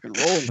on a fucking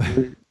roll.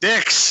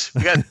 Dicks.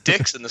 We got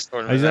dicks in this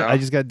tournament. I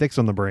just got dicks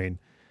on the brain.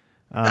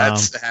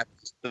 That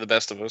happens to the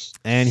best of us.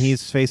 And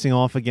he's facing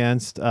off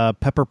against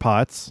Pepper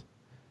Potts,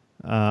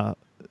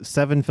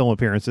 7 film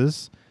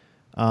appearances.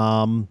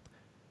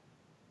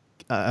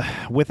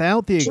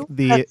 Without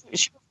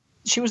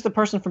she was the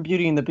person from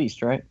Beauty and the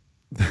Beast, right?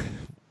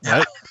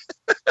 What?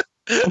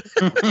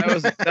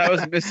 that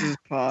was Mrs.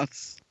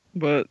 Potts,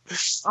 but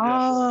It's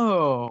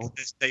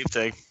the same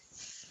thing.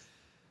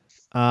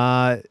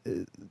 I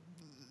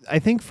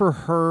think for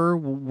her,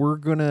 we're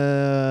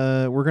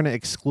gonna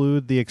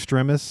exclude the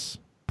extremis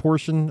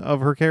portion of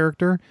her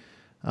character,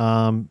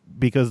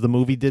 because the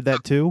movie did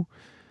that too.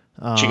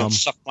 She can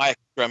suck my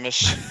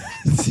extremis.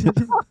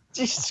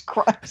 Jesus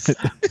Christ.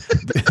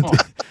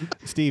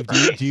 Steve,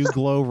 do you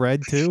glow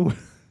red too?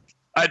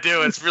 I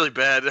do. It's really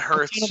bad. It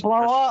hurts. It's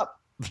gonna blow up.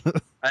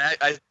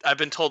 I've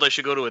been told I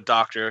should go to a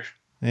doctor.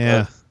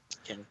 Yeah.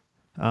 Can't-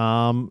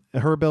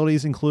 Her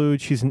abilities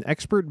include she's an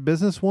expert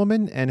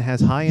businesswoman and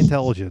has high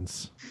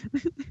intelligence.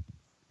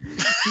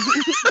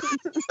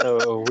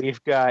 So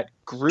we've got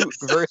Groot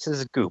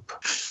versus Goop.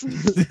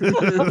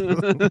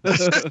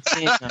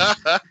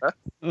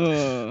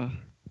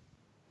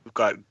 We've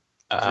got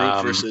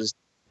Groot versus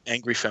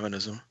angry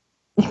feminism.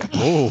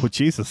 Oh,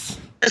 Jesus.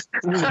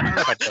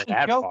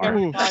 That Joke, far.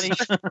 everybody.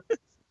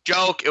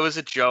 Joke. It was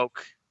a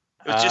joke.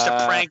 It was just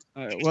a prank.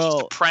 All right, It was just well,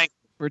 a prank.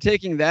 we're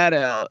taking that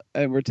out,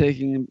 and we're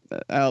taking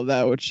out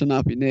that which shall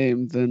not be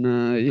named. Then,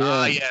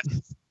 yeah.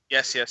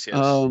 Yes.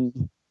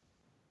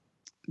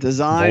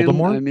 Design.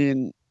 Voldemort? I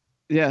mean,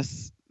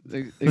 yes,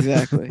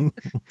 exactly.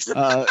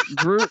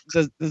 Groot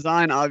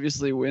design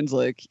obviously wins.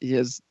 Like he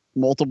has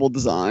multiple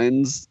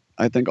designs.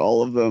 I think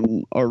all of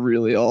them are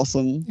really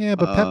awesome. Yeah,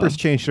 but Pepper's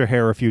changed her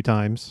hair a few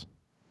times.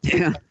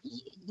 Yeah,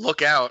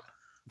 Look out.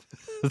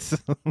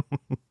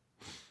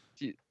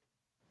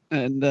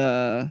 and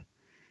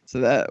so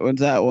that one's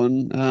that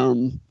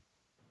one.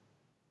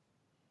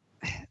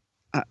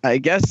 I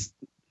guess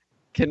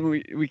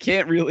we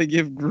can't really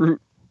give Groot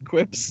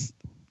quips.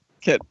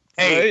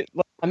 Hey. Right?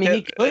 Like, I mean,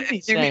 he could be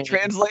it saying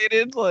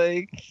translated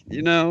like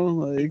he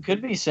like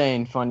could be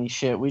saying funny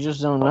shit. We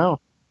just don't know.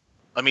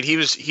 I mean, he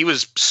was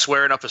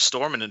swearing up a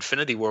storm in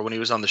Infinity War when he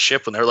was on the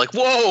ship when they were like,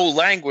 "Whoa,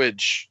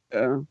 language!"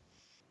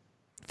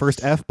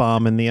 First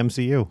F-bomb in the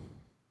MCU.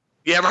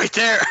 Yeah, right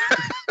there.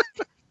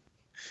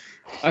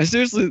 I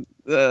seriously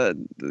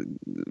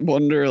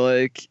wonder,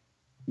 like,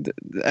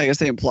 I guess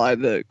they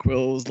implied that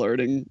Quill was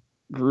learning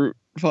Groot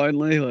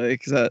finally.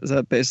 Like, is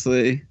that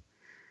basically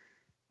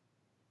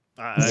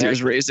he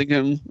was raising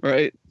him,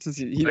 right? Since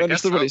he I guess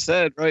understood what so. he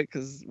said, right?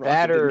 Because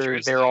That or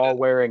they're all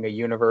wearing a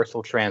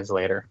universal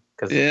translator.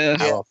 Because Yeah.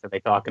 how else are they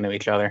talking to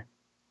each other?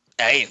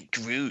 I am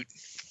Groot.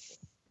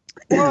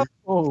 Whoa,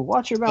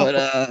 watch your mouth.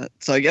 But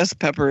so I guess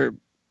Pepper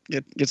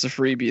gets a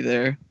freebie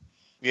there.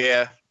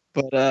 Yeah.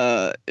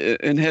 But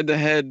in head to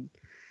head,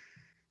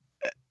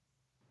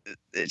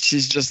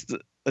 she's just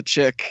a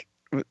chick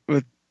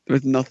with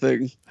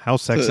nothing How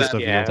sexist to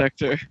of Yeah. you. protect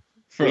her.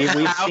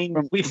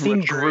 We've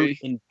seen Groot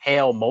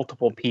impale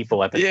multiple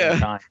people at the Yeah. same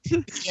time.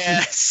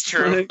 Yeah, it's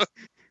true. Like,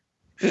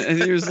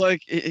 and he was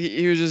like,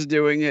 he was just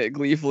doing it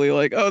gleefully,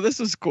 like, oh, this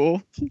is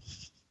cool.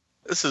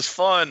 This is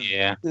fun.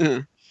 Yeah.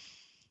 Yeah.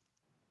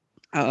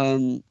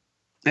 And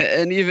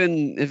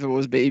even if it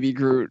was Baby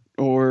Groot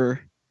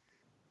or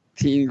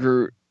Teen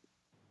Groot,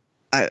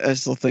 I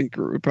still think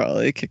Groot would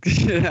probably kick the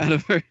shit out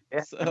of her.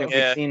 Yeah. So, I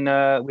mean,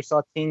 Yeah. we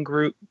saw Teen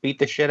Groot beat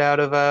the shit out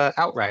of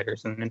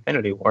Outriders in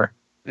Infinity War.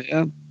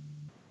 yeah.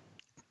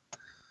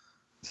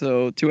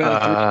 So 2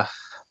 out of 3.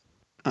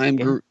 I'm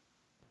yeah. Groot.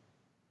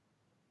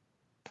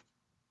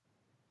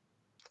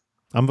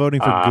 I'm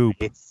voting for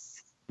Goop.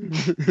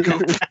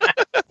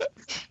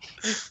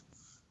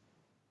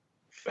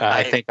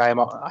 I think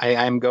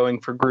I'm going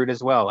for Groot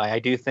as well. I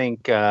do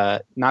think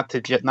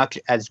not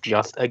as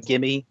just a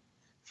gimme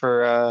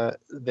for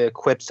the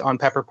quips on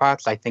Pepper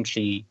Potts. I think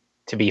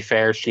to be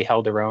fair, she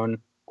held her own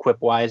quip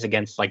wise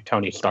against like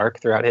Tony Stark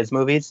throughout his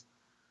movies.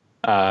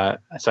 So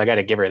I got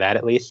to give her that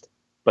at least.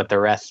 But the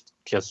rest,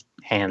 just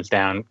hands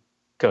down,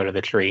 go to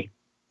the tree.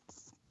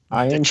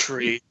 I The am.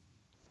 tree.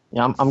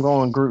 Yeah, I'm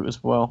going Groot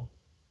as well.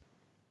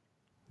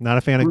 Not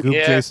a fan of Goop,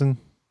 Yeah. Jason?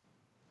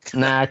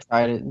 Nah, I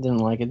tried it. Didn't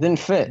like it. Didn't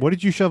fit. What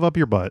did you shove up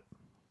your butt?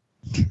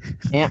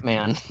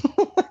 Ant-Man.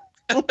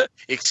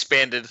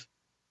 Expanded.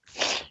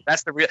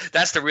 That's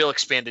the real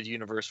expanded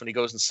universe when he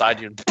goes inside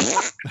you.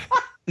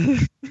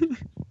 Steve,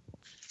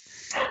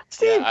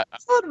 Yeah,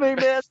 listen to me,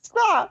 man.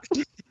 Stop.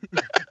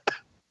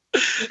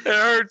 It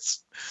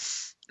hurts.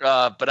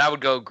 But I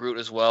would go Groot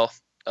as well.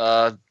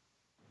 I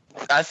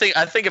think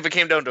if it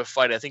came down to a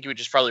fight, I think he would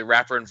just probably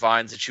wrap her in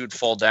vines and she would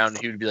fall down and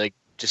he would be like,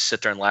 just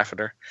sit there and laugh at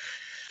her.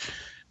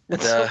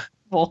 And,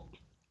 Well,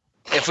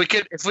 if we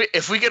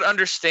could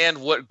understand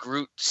what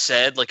Groot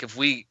said, like if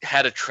we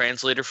had a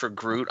translator for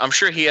Groot, I'm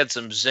sure he had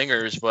some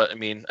zingers, but I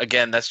mean,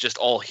 again, that's just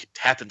all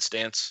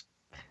happenstance.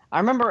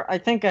 I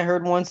think I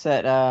heard once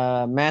that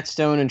Matt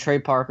Stone and Trey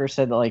Parker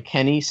said that like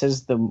Kenny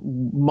says the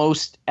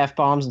most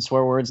F-bombs and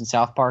swear words in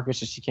South Park, it's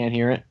just you can't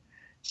hear it.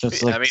 So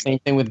it's like I mean- the same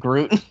thing with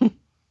Groot.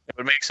 It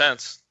would make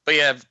sense. But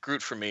yeah,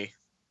 Groot for me.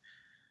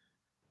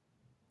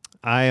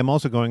 I am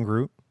also going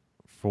Groot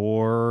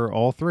for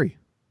all three.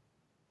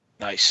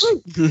 Nice.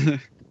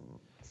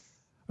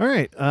 All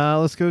right,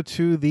 let's go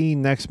to the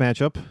next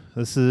matchup.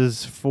 This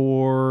is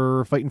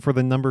for fighting for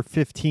the number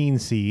 15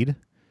 seed.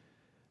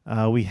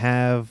 We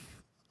have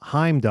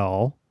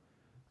Heimdall,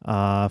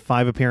 5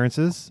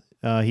 appearances.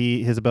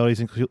 His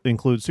abilities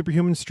include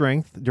superhuman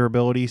strength,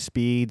 durability,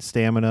 speed,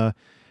 stamina,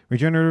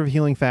 regenerative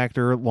healing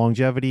factor,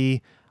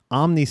 longevity,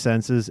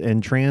 omnisenses,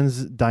 and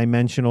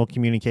trans-dimensional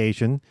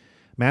communication,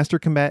 master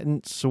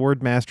combatant,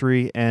 sword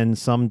mastery, and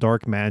some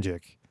dark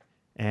magic.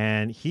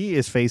 And he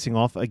is facing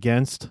off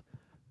against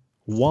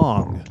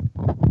Wong.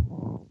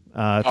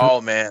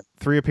 Oh man,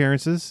 3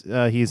 appearances.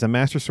 He's a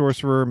master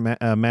sorcerer,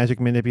 magic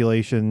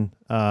manipulation,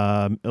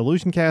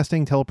 illusion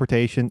casting,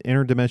 teleportation,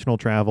 interdimensional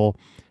travel,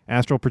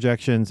 astral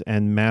projections,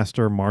 and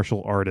master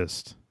martial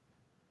artist.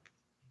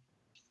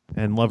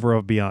 And lover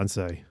of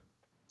Beyonce.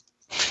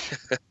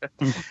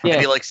 And Yeah,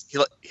 he likes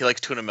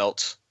tuna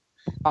melts.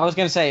 I was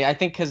gonna say, I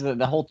think because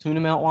the whole tuna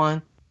melt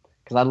line,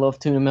 because I love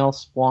tuna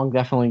melts. Wong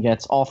definitely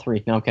gets all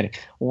 3. No, I'm kidding.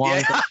 Wong,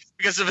 Yeah,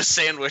 because of a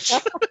sandwich.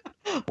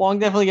 Wong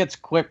definitely gets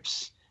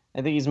quips.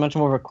 I think he's much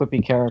more of a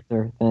quippy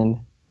character than.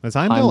 Has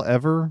Heimdall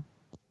ever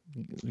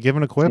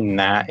given a quip?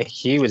 Nah,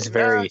 he was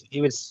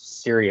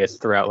serious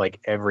throughout like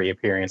every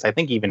appearance. I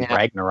think even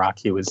Ragnarok,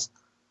 he was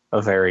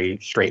a very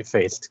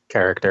straight-faced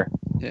character.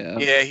 Yeah.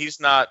 Yeah, he's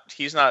not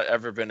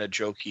ever been a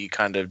jokey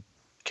kind of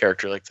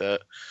character like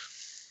that.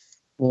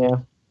 Yeah.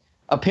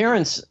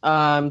 Appearance,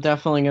 I'm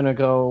definitely gonna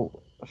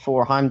go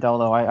for Heimdall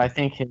though. I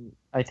think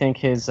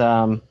his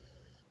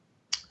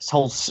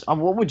whole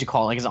what would you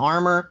call it? Like his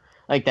armor,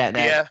 like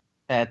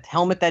that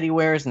helmet that he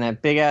wears and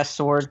that big ass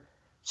sword,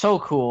 so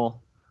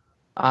cool.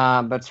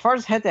 But as far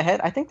as head to head,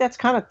 I think that's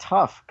kind of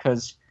tough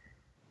because,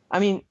 I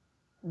mean,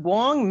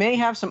 Wong may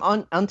have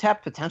some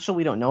untapped potential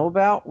we don't know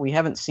about. We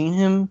haven't seen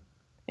him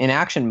in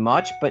action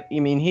much, but I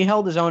mean, he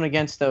held his own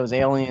against those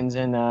aliens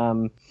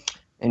in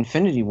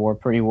Infinity War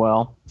pretty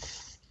well.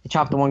 He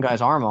chopped the one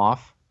guy's arm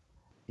off.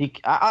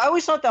 I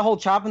always thought that whole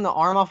chopping the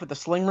arm off with the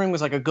sling ring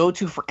was like a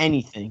go-to for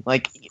anything,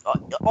 like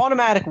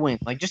automatic win,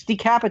 like just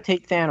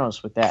decapitate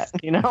Thanos with that,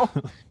 you know.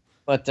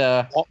 But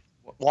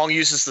Wong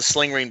uses the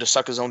sling ring to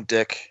suck his own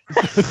dick.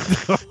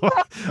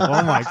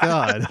 Oh my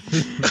god!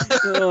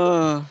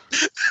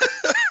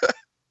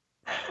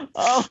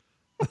 Oh,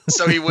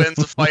 So he wins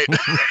the fight.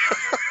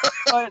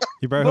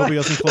 You better hope he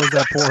doesn't close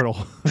that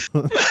portal.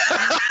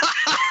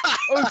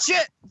 oh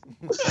shit!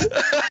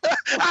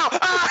 Ow!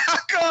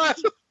 God!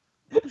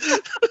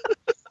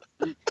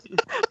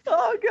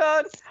 Oh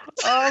god!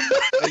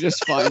 I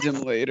just find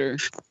him later,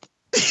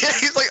 Yeah,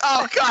 he's like,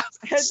 oh God!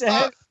 Head to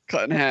head,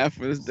 cut in half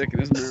with his dick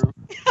in his mouth.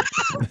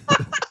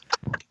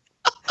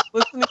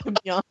 listening to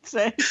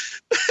Beyonce.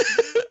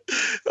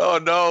 Oh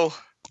no!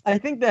 I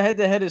think the head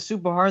to head is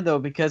super hard though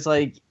because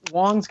like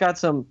Wong's got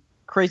some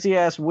crazy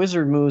ass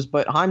wizard moves,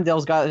 but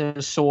Heimdall's got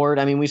his sword.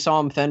 I mean, we saw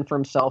him fend for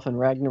himself in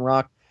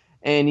Ragnarok,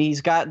 and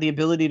he's got the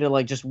ability to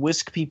like just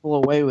whisk people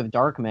away with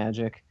dark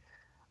magic.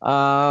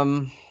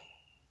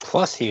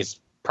 Plus,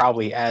 he's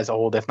probably as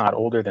old, if not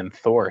older, than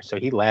Thor, so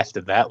he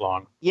lasted that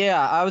long.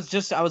 Yeah, I was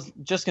just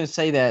gonna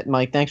say that,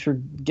 Mike. Thanks for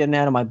getting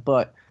out of my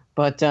butt.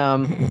 But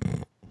on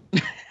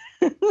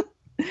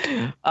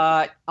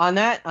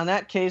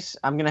that case,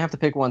 I'm gonna have to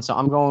pick one. So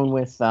I'm going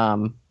with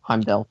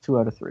Heimdall, 2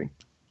 out of 3.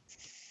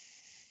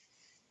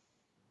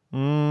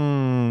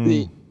 I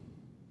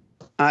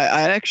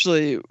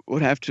actually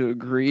would have to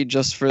agree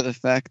just for the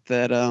fact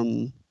that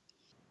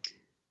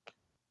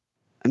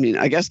I mean,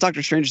 I guess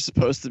Doctor Strange is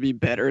supposed to be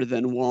better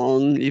than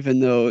Wong, even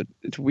though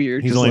it's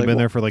weird. He's only been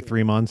there for like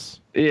 3 months.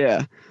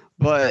 Yeah,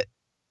 but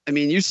I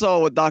mean, you saw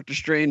what Doctor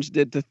Strange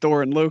did to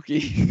Thor and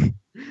Loki.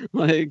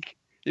 Like,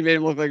 he made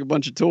him look like a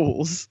bunch of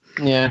tools.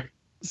 Yeah.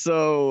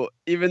 So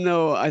even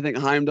though I think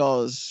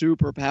Heimdall is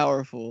super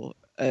powerful,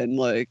 and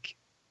like,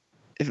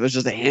 if it was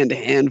just a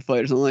hand-to-hand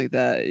fight or something like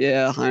that,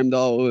 yeah,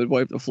 Heimdall would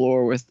wipe the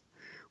floor with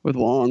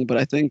Wong. But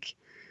I think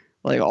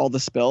like all the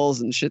spells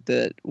and shit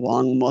that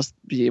Wong must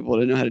be able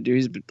to know how to do.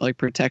 He's like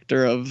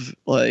protector of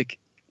like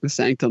the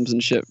sanctums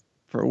and shit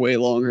for way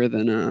longer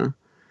than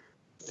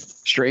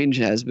Strange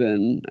has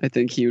been. I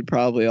think he would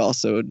probably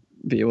also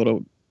be able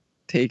to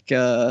take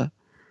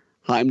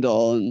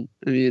Heimdall, and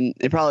I mean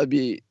it'd probably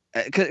be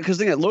because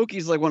think that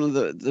Loki's like one of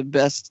the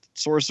best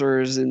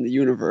sorcerers in the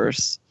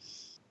universe,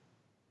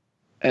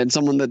 and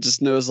someone that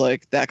just knows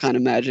like that kind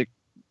of magic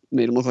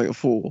made him look like a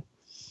fool.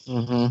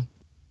 Mm-hmm.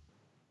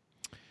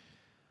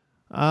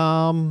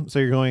 So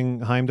you're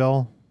going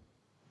Heimdall?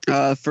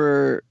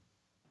 For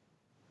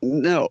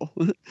no.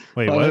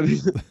 Wait, what?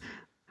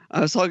 I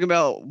was talking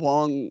about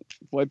Wong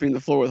wiping the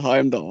floor with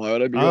Heimdall. Why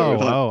would I be going with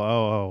Heimdall?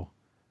 Oh.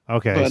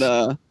 Okay.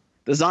 But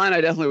design,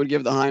 I definitely would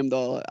give the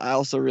Heimdall. I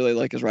also really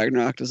like his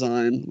Ragnarok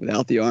design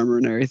without the armor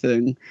and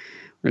everything.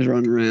 Where he's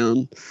running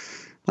around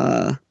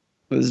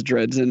with his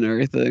dreads and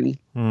everything.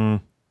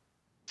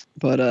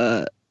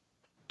 But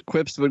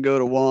quips would go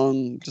to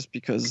Wong just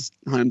because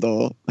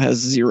Heimdall has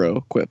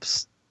 0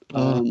 quips.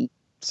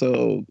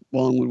 So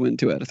Wong would win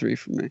 2 out of 3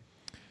 for me.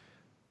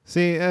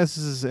 See, this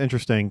is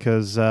interesting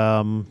because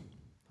I'm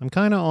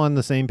kind of on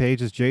the same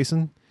page as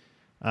Jason.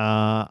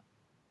 I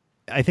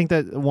think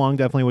that Wong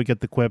definitely would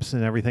get the quips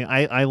and everything.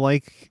 I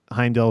like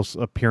Heimdall's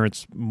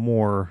appearance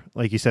more,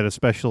 like you said,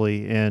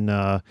 especially in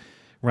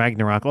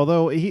Ragnarok.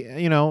 Although he,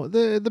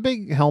 the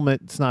big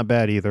helmet's not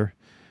bad either.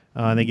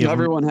 They give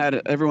everyone had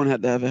to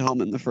have a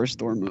helmet in the first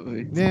Thor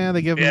movie. Yeah,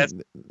 they give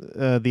him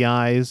the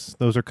eyes.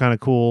 Those are kind of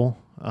cool.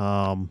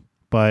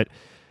 But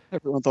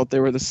everyone thought they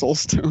were the Soul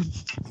Stone.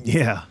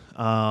 Yeah.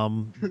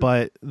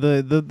 But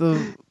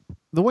the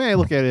way I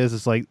look at it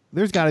is like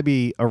there's got to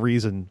be a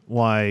reason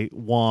why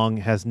Wong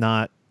has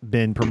not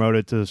been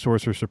promoted to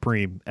Sorcerer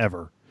Supreme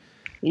ever.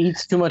 He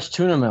eats too much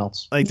tuna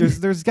melts. Like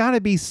there's got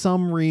to be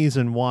some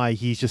reason why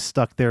he's just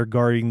stuck there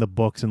guarding the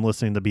books and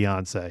listening to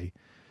Beyonce.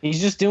 He's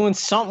just doing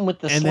something with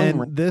the And sling then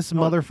ring. this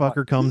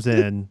motherfucker comes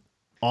in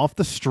off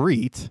the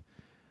street,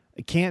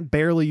 can't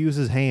barely use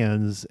his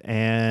hands,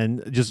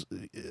 and just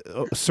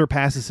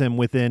surpasses him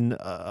within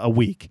a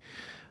week.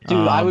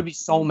 Dude, I would be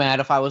so mad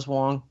if I was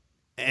Wong.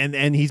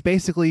 And he's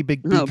basically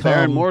No, become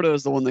Baron Mordo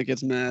is the one that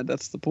gets mad.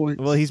 That's the point.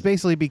 well, he's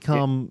basically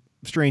become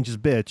Strange's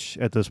bitch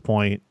at this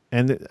point.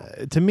 And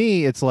to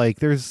me, it's like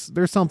there's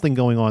something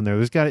going on there.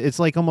 It's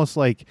like almost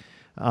like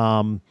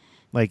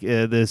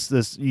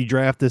this you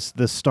draft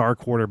this star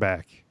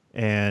quarterback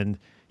and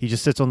he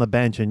just sits on the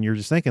bench and you're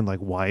just thinking like,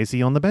 why is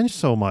he on the bench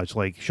so much?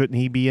 Like, shouldn't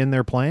he be in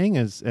there playing?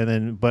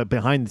 But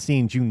behind the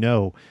scenes,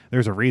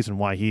 there's a reason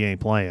why he ain't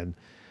playing.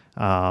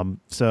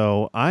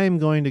 So I'm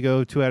going to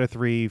go 2 out of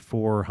 3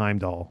 for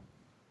Heimdall.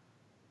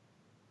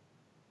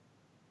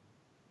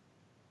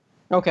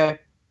 Okay.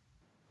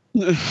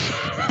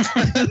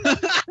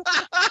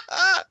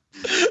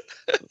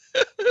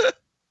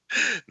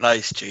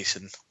 Nice,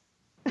 Jason.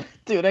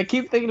 Dude, I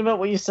keep thinking about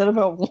what you said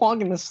about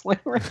Wong and the sling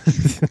ring.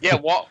 Yeah,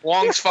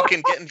 Wong's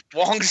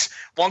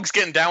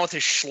getting down with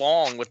his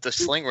schlong with the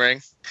sling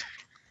ring.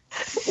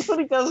 That's what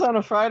he does on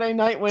a Friday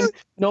night when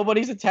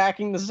nobody's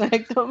attacking the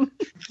sanctum.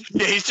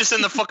 Yeah, he's just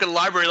in the fucking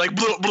library like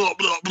blah blah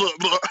blah blah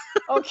blah.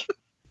 Okay.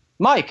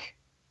 Mike,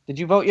 did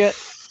you vote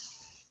yet?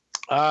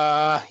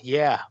 Yeah,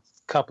 a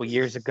couple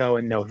years ago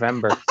in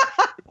November.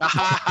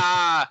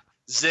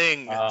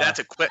 Zing! That's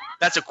a quip.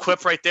 That's a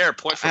quip right there.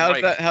 Point for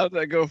Mike. How did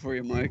that go for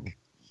you, Mike?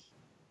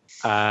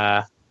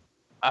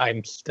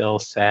 I'm still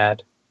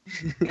sad.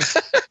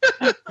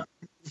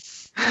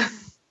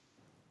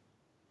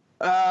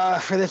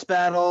 For this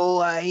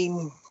battle,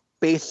 I'm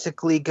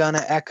basically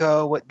gonna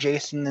echo what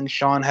Jason and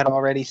Sean had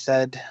already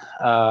said.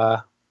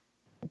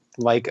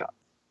 Like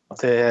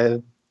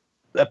the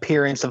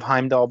appearance of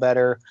Heimdall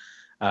better.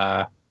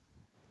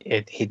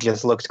 He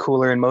just looks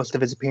cooler in most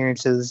of his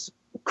appearances.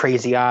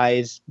 Crazy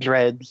eyes,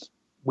 dreads,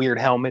 weird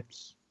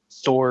helmets,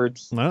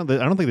 swords. I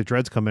don't think the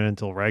dreads come in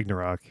until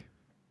Ragnarok.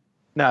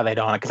 No, they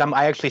don't. Because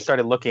I actually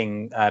started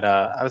looking at.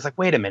 I was like,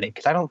 wait a minute,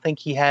 because I don't think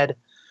he had.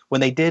 When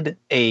they did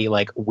a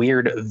like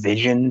weird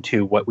vision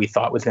to what we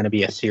thought was going to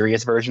be a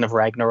serious version of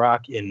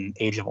Ragnarok in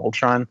Age of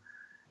Ultron,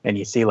 and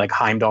you see like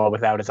Heimdall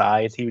without his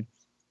eyes, he was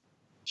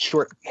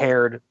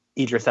short-haired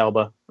Idris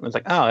Elba. I was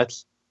like, oh,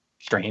 that's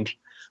strange.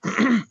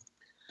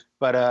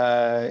 But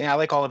yeah, I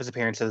like all of his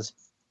appearances.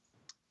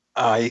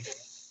 I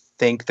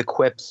think the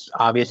quips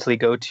obviously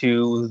go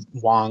to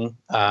Wong.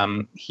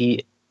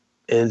 He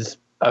is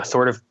a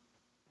sort of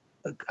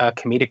a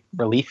comedic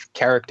relief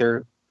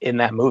character in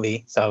that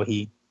movie, so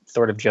he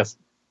sort of just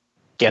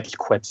gets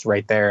quips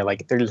right there,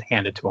 like they're just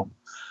handed to him.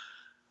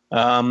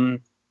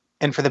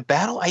 And for the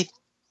battle,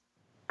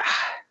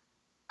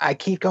 I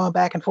keep going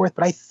back and forth,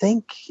 but I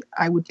think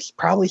I would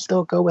probably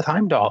still go with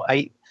Heimdall.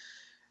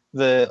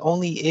 The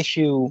only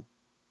issue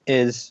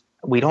is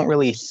we don't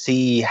really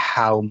see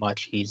how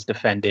much he's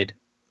defended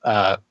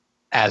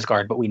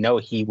Asgard, but we know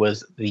he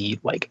was the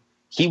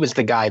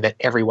guy that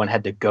everyone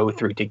had to go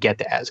through to get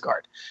to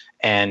Asgard.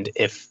 And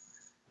if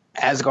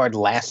Asgard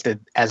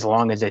lasted as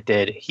long as it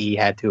did, he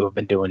had to have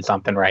been doing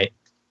something right.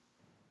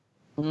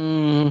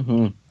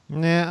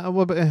 Mm-hmm. Yeah,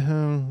 well, but,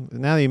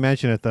 now that you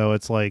mention it, though,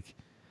 it's like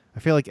I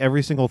feel like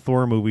every single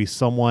Thor movie,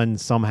 someone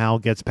somehow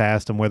gets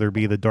past him, whether it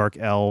be the Dark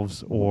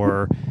Elves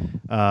or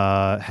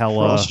Hela,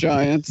 Frost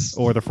Giants,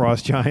 or the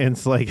Frost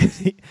Giants. Like,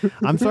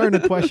 I'm starting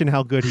to question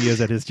how good he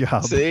is at his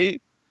job. See?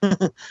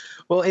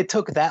 Well, it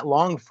took that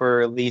long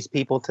for these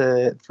people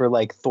for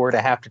like Thor to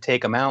have to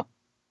take him out.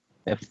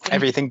 If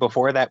everything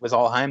before that was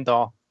all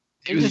Heimdall.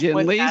 He was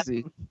getting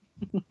lazy.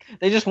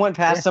 They just went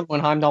past him when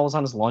Heimdall was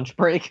on his lunch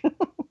break.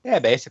 Yeah,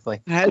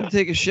 basically. I had to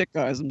take a shit,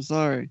 guys. I'm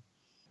sorry.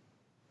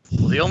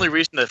 Well, the only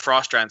reason that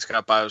Frost Giants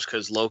got by was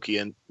because Loki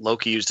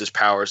used his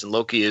powers, and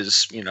Loki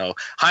is,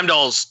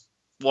 Heimdall's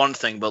one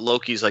thing, but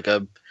Loki's like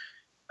a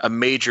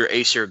major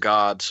Aesir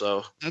god,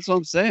 so. That's what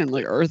I'm saying.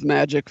 Like, Earth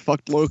magic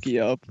fucked Loki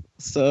up,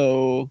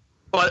 so.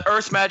 But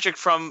Earth magic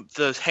from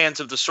the hands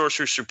of the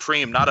Sorcerer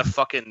Supreme, not a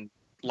fucking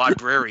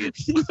librarian.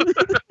 He's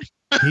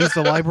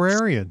the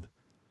librarian.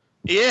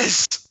 He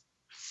is.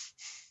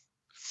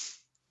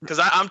 Because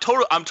I'm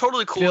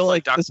totally cool. I feel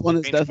with, like this one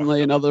is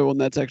definitely another one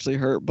that's actually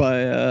hurt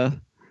by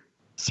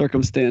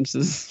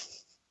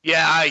circumstances.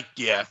 Yeah,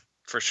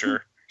 for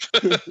sure.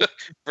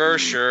 For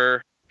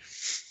sure.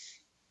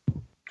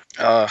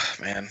 Oh,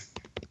 man.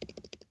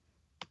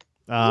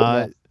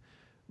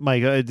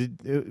 Mike,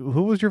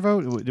 who was your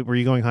vote? Were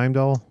you going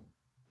Heimdall?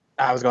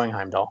 I was going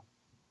Heimdall.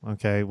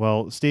 Okay,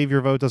 well, Steve,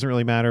 your vote doesn't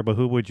really matter, but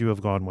who would you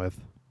have gone with?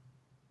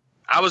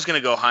 I was going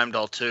to go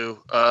Heimdall, too.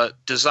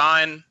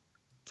 Design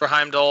for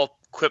Heimdall,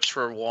 quips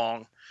for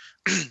Wong.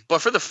 But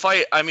for the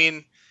fight, I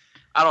mean,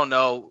 I don't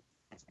know.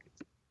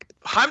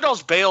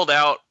 Heimdall's bailed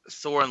out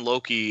Thor and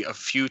Loki a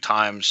few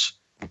times,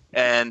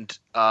 and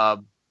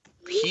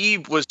he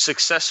was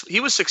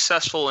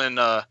successful in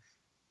at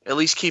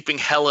least keeping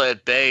Hela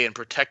at bay and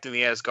protecting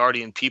the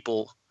Asgardian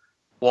people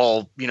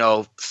while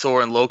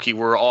Thor and Loki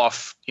were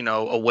off,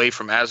 away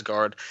from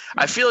Asgard.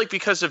 I feel like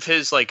because of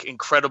his like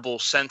incredible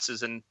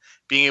senses and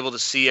being able to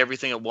see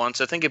everything at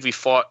once, I think if he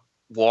fought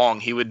Wong,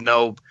 he would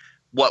know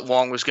what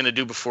Wong was going to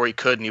do before he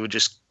could, and he would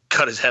just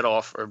cut his head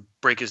off or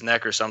break his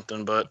neck or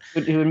something. But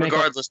He would make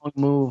regardless, a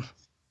move.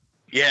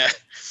 yeah.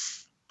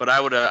 But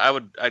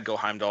I'd go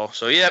Heimdall.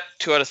 So yep,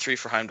 2 out of 3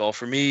 for Heimdall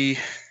for me.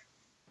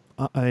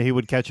 He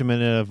would catch him in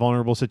a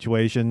vulnerable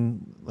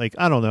situation, like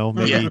I don't know,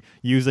 maybe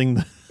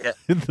using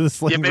the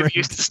sling maybe ring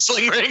use the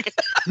sling ring.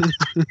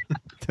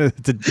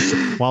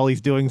 while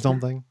he's doing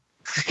something.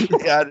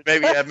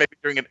 maybe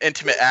during an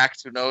intimate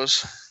act. Who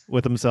knows?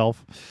 With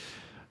himself.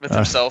 With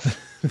himself.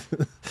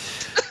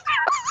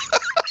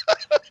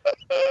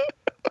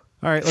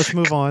 All right, let's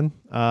move on.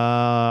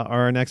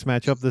 Our next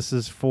matchup. This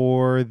is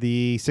for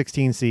the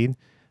 16 seed.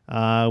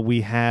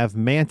 We have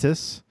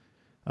Mantis.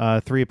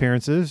 3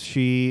 appearances.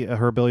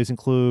 Her abilities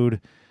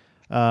include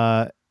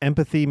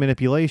empathy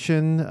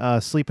manipulation,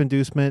 sleep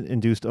inducement,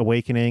 induced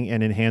awakening,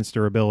 and enhanced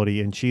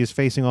durability. And she is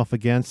facing off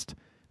against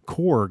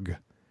Korg.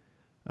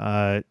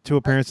 2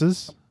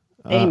 appearances.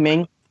 Hey,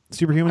 Ming.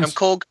 Superhuman. I'm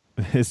Korg.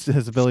 His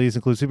abilities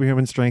include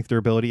superhuman strength,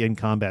 durability, and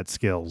combat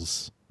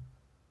skills.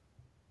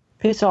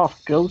 Piss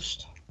off,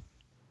 Ghost.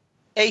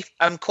 Hey,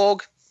 I'm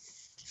Korg.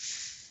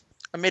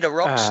 I made a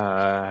rocks.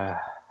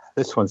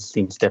 This one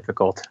seems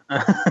difficult.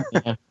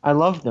 Yeah, I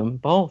love them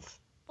both.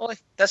 Boy,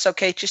 that's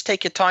okay. Just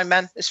take your time,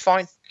 man. It's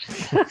fine.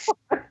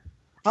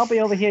 I'll be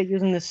over here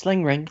using this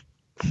sling ring.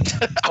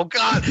 Oh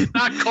God,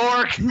 not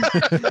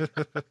Korg.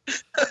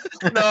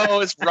 No,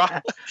 it's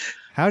rock.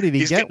 How did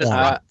he get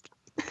one?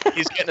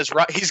 He's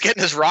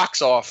getting his rocks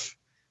off.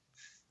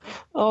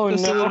 Oh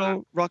Just a no!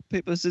 little rock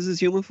paper scissors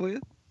humor for you.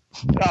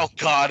 Oh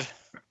God.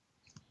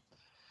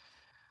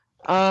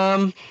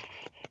 Well,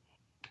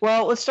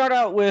 let's start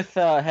out with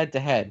head to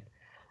head.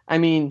 I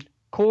mean,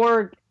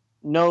 Korg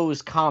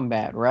knows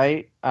combat,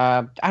 right?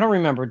 I don't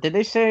remember. Did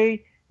they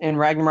say in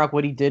Ragnarok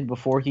what he did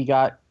before he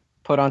got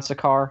put on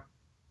Sakaar?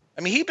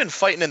 I mean, he'd been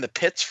fighting in the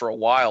pits for a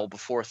while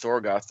before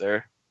Thor got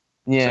there.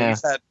 Yeah.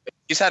 So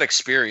he's had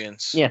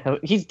experience. Yeah, so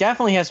he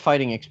definitely has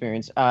fighting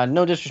experience.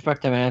 No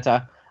disrespect to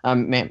Mantis.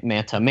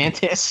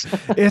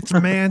 It's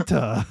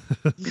Manta.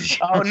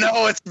 Oh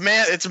no,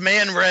 it's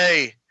Man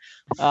Ray.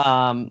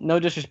 No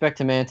disrespect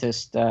to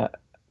Mantis.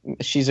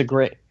 She's a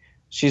great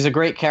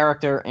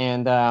character,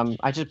 and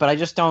I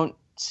just don't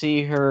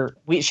see her.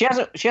 She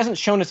hasn't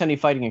shown us any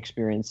fighting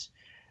experience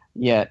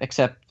yet,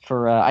 except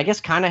for I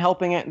guess kind of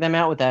helping them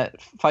out with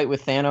that fight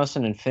with Thanos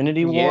in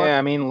Infinity War. Yeah,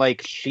 I mean,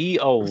 like she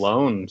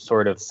alone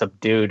sort of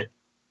subdued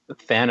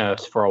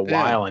Thanos for a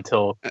while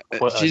until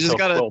She just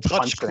got to Quill touch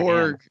punched her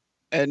Korg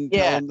hand. and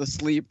tell him to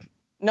sleep.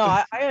 No,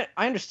 I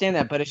understand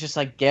that, but it's just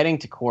like getting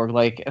to Korg.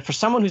 Like for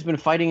someone who's been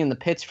fighting in the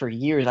pits for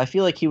years, I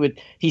feel like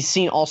he's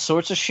seen all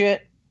sorts of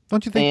shit.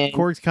 Don't you think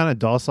Korg's kind of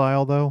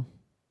docile though?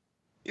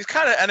 He's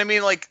kind of, and I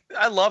mean, like,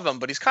 I love him,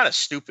 but he's kind of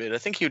stupid. I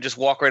think he would just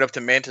walk right up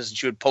to Mantis and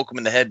she would poke him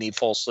in the head and he'd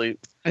fall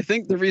asleep. I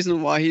think the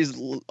reason why he's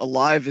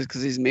alive is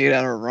because he's made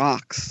out of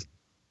rocks.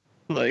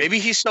 Like, Maybe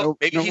he's so.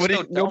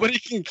 Nobody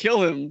can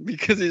kill him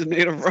because he's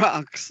made of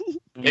rocks.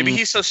 Maybe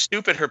he's so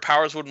stupid her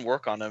powers wouldn't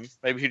work on him.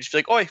 Maybe he'd just be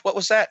like, "Oi, what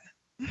was that?"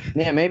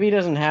 Yeah, maybe he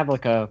doesn't have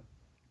like a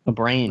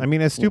brain. I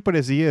mean, as stupid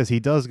as he is, he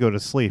does go to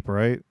sleep,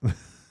 right?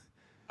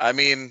 I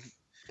mean,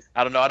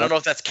 I don't know. I don't know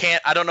if that's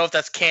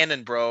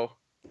canon, bro.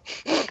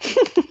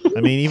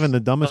 I mean, even the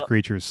dumbest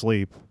creatures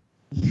sleep.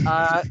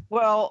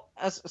 Well,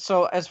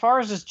 as far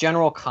as just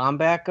general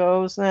combat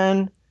goes,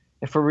 then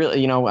if we're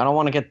really, I don't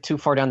want to get too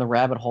far down the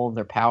rabbit hole of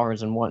their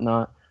powers and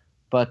whatnot,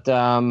 but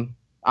I'm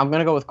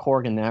gonna go with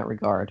Korg in that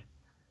regard.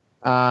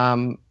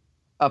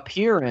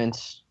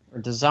 Appearance or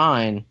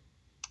design,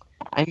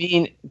 I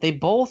mean, they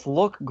both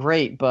look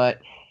great,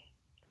 but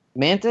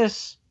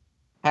Mantis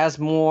has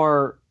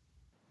more.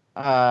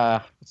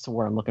 What's the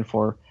word I'm looking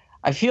for?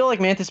 I feel like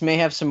Mantis may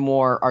have some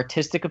more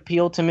artistic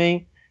appeal to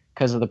me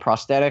because of the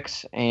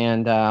prosthetics,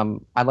 and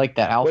I like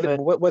that outfit.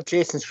 What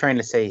Jason's trying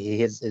to say he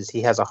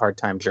has a hard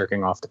time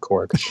jerking off the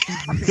Korg.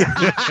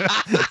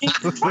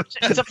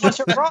 It's a bunch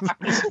of rocks.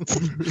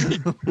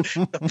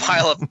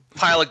 The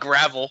pile of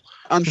gravel.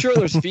 I'm sure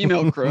there's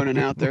female Cronin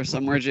out there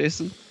somewhere,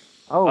 Jason.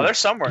 Oh, there's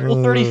somewhere.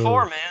 Rule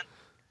 34, man.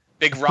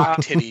 Big rock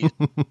titties.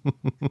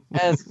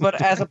 As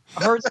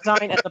her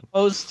design, as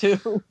opposed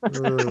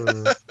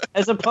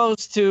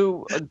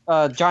to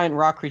a giant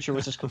rock creature,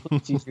 which is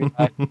completely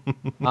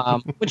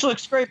CGI, which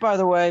looks great, by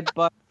the way.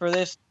 But for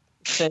this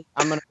sake,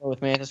 I'm gonna go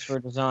with Mantis for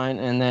design,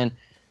 and then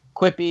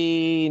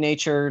quippy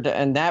nature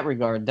in that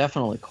regard,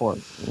 definitely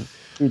Korg.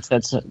 Dude,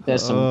 there's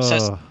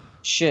some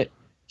shit.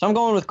 So I'm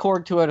going with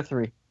Korg 2 out of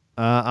 3.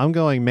 I'm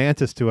going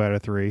Mantis 2 out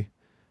of 3.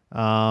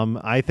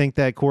 I think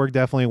that Korg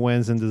definitely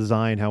wins in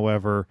design.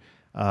 However,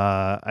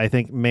 I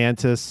think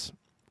Mantis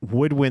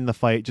would win the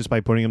fight just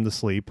by putting him to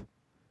sleep,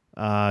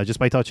 just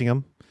by touching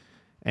him.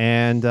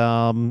 And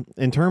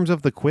in terms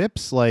of the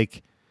quips,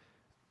 like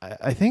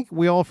I think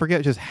we all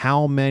forget just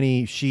how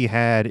many she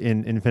had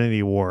in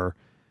Infinity War,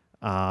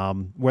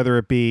 whether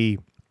it be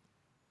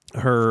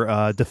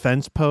her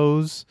defense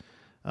pose,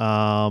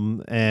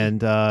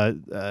 and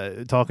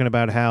talking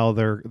about how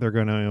they're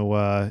going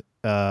to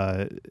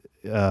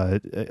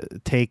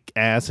take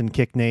ass and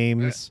kick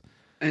names.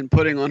 And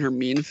putting on her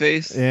mean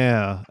face.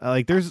 Yeah,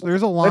 like there's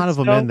a lot of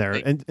them in there,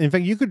 and in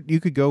fact, you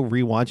could go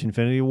rewatch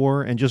Infinity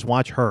War and just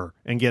watch her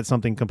and get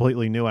something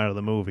completely new out of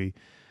the movie.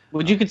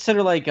 Would you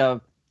consider like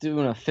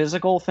doing a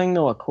physical thing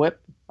though? A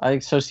quip? I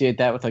associate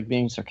that with like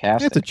being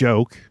sarcastic. It's a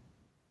joke.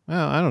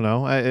 Well, I don't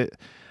know.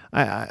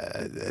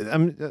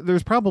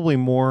 There's probably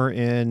more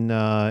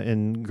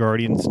in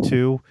Guardians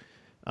 2.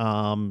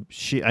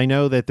 I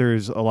know that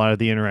there's a lot of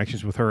the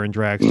interactions with her and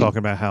Drax talking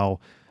about how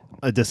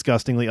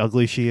disgustingly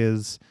ugly she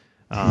is.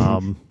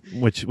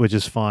 Which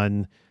is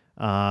fun.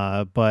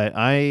 But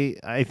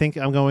I think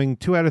I'm going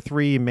 2 out of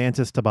 3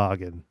 Mantis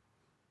Toboggan.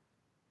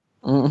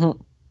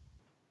 Mm-hmm.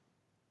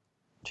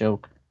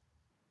 Joke.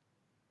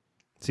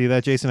 See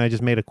that, Jason? I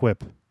just made a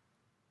quip.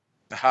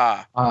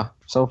 Ha.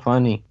 So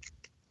funny.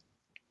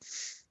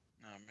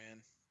 Oh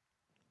man.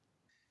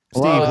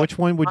 Steve, which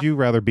one would you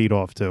rather beat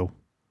off to?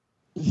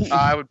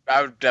 I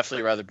would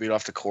definitely rather beat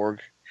off the Korg.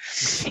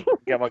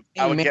 I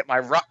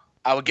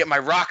would get my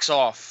rocks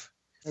off.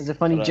 It's a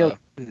funny joke.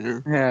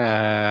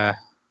 Yeah.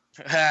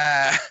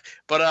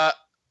 But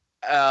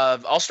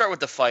I'll start with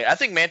the fight. I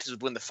think Mantis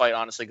would win the fight,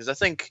 honestly, because I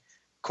think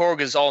Korg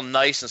is all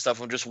nice and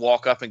stuff and just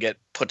walk up and get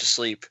put to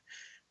sleep.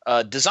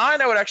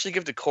 Design, I would actually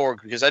give to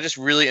Korg because I just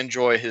really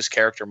enjoy his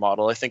character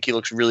model. I think he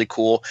looks really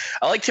cool.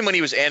 I liked him when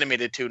he was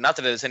animated too. Not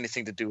that it has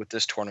anything to do with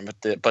this tournament,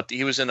 but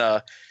he was in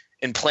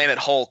Planet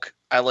Hulk.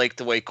 I liked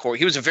the way Korg.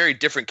 He was a very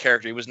different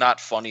character. He was not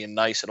funny and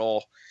nice at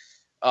all.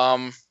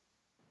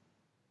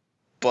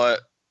 But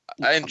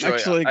I'm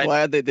actually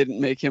glad they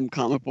didn't make him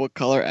comic book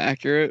color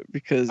accurate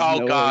because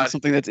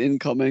something that's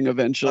incoming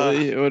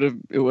eventually. It would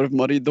have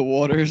muddied the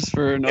waters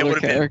for another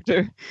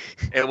character.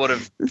 It would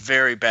have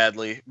very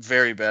badly.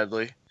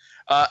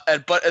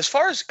 But as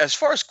far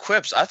as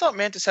quips, I thought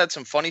Mantis had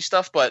some funny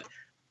stuff. But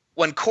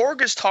when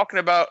Korg is talking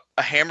about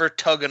a hammer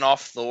tugging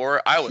off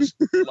Thor, I was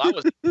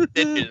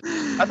stitches.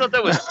 I thought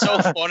that was so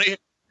funny.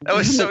 That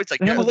was so. It's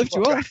like hammer lift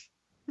you off.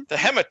 The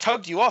hammer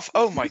tugged you off.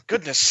 Oh my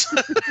goodness,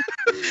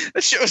 that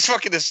shit was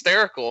fucking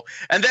hysterical.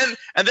 And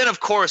then of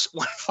course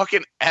when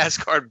fucking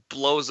Asgard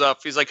blows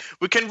up, he's like,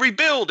 "We can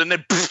rebuild," and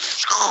then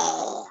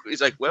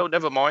he's like, "Well,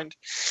 never mind."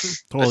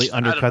 Totally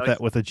undercut that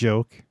with a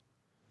joke.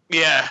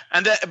 Yeah,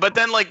 but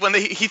then like when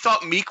he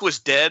thought Meek was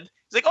dead,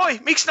 he's like, "Oh,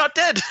 Meek's not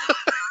dead."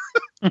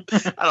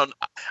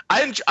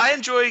 I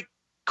enjoy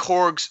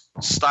Korg's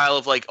style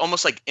of like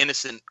almost like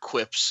innocent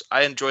quips.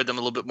 I enjoyed them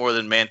a little bit more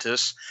than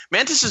Mantis.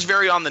 Mantis is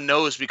very on the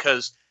nose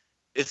because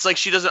it's like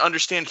she doesn't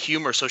understand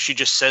humor, so she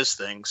just says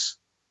things,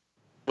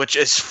 which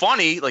is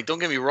funny. Like, don't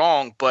get me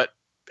wrong, but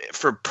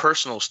for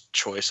personal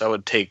choice, I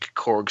would take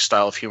Korg's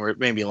style of humor. It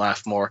made me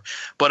laugh more.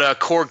 But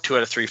Korg 2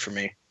 out of 3 for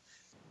me.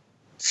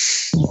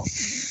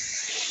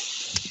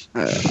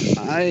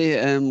 I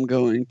am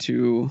going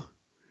to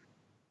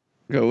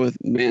go with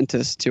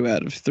Mantis 2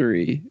 out of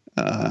 3.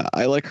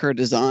 I like her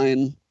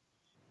design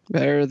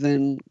better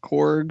than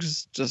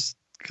Korg's just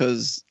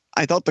because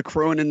I thought the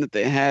Cronin that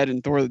they had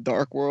in Thor: The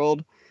Dark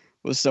World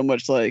was so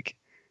much like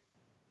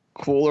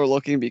cooler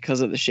looking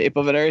because of the shape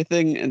of it and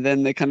everything. And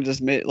then they kind of just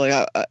made like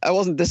I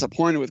wasn't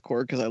disappointed with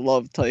Korg because I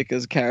love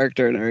Taika's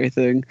character and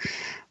everything,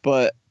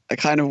 but I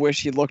kind of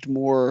wish he looked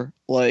more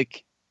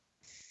like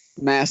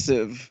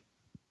massive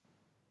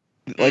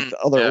like the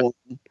other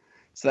one.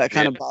 So that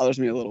kind of bothers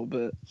me a little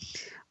bit.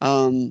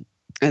 And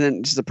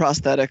then just the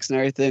prosthetics and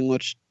everything,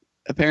 which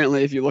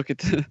apparently if you look at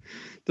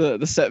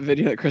the set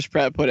video that Chris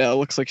Pratt put out, it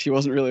looks like she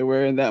wasn't really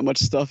wearing that much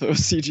stuff. It was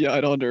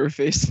CGI'd onto her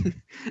face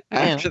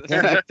after the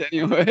fact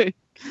anyway.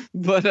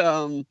 But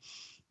I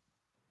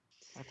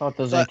thought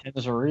those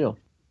antennas were real.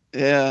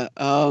 Yeah.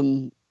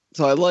 So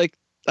I like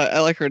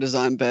her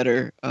design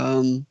better.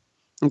 I'm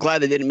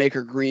glad they didn't make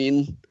her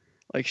green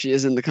like she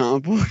is in the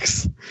comic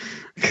books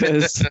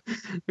because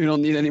we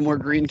don't need any more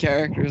green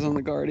characters on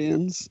the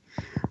Guardians.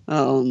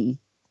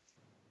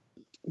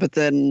 But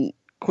then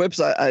quips,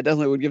 I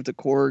definitely would give to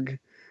Korg,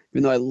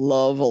 even though I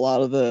love a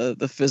lot of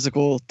the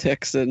physical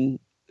ticks and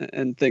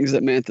things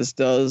that Mantis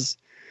does.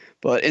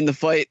 But in the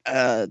fight,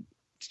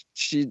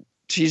 she's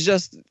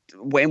just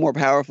way more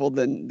powerful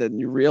than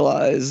you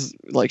realize.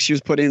 Like she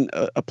was putting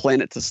a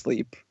planet to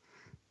sleep.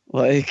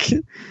 Like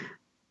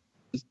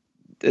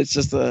it's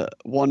just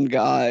one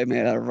guy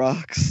made out of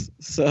rocks.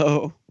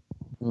 So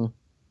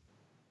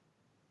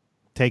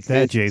take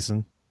that,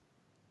 Jason.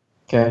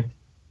 Okay.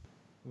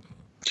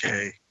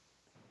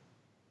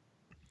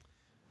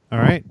 All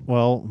right.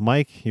 Well,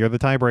 Mike, you're the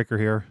tiebreaker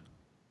here.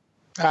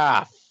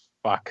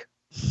 Fuck.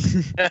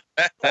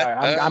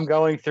 I'm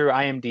going through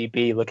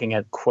IMDb, looking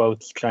at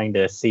quotes, trying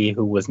to see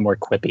who was more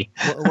quippy.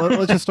 Well,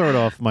 let's just start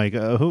off, Mike.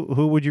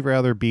 Who would you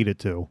rather beat it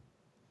to?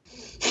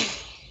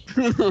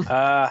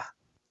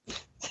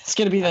 It's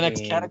going to be the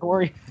next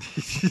category. I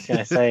was going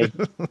to say,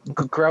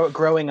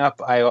 growing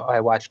up, I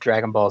watched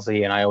Dragon Ball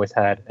Z, and I always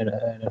had an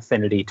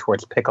affinity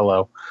towards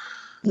Piccolo.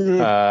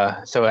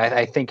 So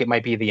I think it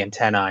might be the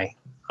antennae.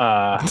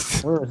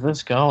 Where is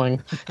this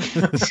going?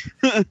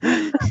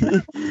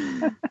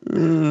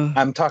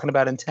 I'm talking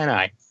about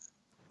antennae.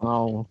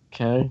 Oh,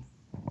 okay.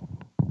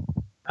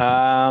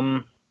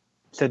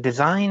 So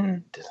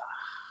design.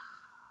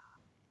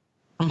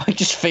 I might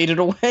just faded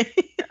away.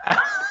 He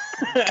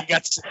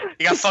got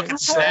fucking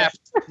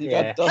snapped. You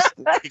Yeah. got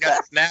dusted. He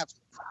got snapped.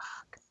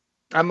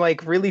 I'm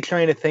like really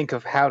trying to think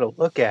of how to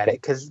look at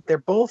it because they're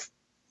both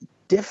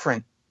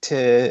different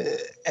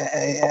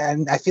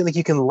and I feel like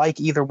you can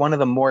like either one of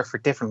them more for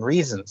different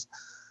reasons.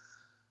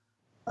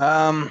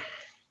 I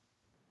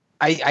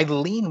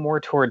lean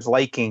more towards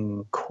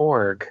liking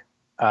Korg,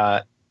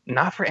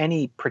 not for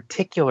any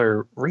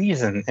particular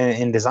reason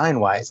in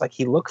design wise. Like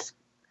he looks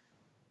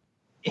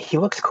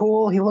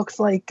cool. He looks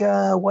like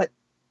what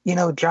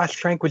Josh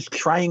Trank was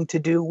trying to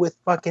do with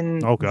fucking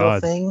The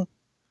Thing.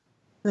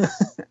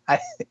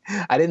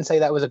 I didn't say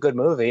that was a good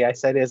movie. I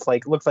said it's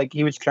like looks like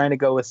he was trying to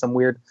go with some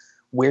weird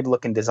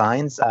looking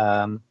designs.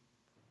 I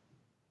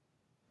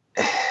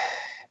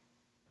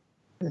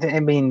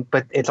mean,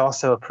 but it's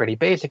also a pretty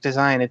basic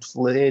design. It's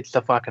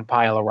a fucking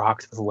pile of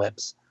rocks with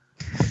lips.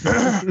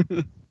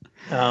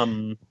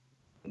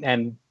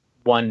 And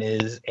one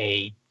is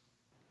a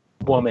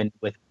woman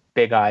with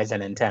big eyes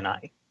and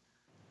antennae.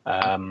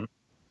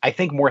 I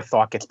think more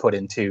thought gets put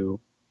into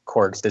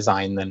Korg's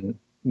design than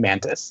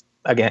Mantis.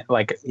 Again,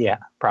 like, yeah,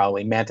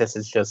 probably. Mantis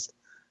is just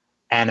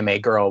anime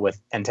girl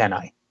with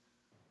antennae.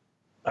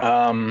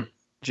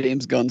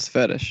 James Gunn's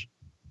fetish.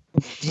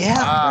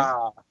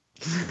 Yeah.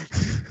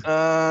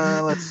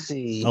 Let's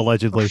see.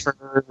 Allegedly.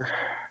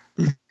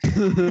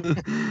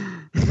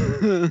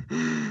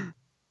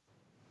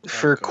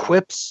 For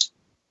quips,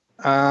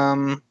 I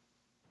mean,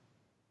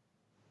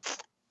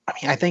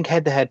 I think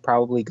head-to-head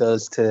probably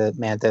goes to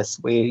Mantis.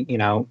 We,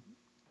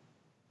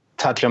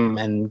 touch him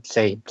and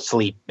say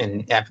sleep,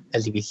 and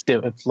as he's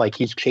still like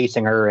he's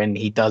chasing her, and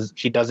she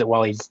does it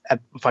while he's at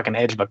the fucking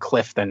edge of a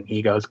cliff. Then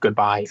he goes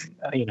goodbye.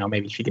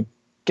 Maybe she could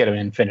get an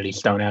Infinity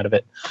Stone out of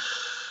it.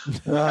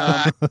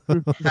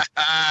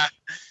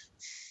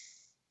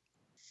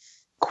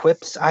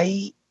 Quips,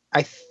 I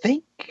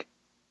think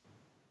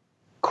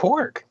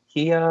Korg.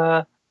 He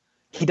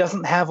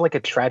doesn't have like a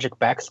tragic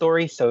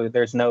backstory, so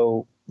there's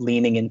no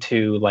leaning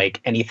into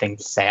like anything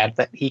sad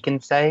that he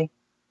can say.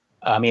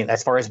 I mean,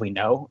 as far as we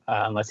know,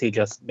 unless he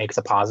just makes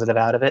a positive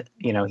out of it.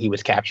 He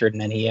was captured and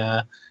then he,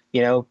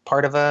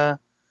 part of a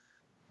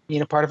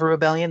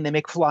rebellion. They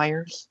make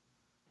flyers.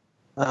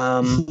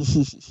 I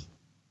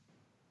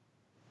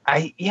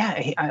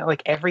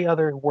like every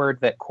other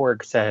word that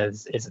Korg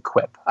says is a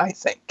quip. I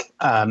think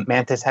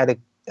Mantis had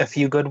a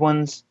few good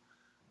ones,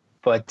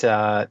 but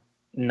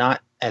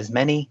not as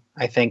many.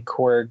 I think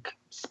Korg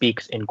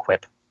speaks in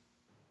quip,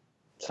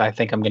 so I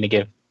think I'm going to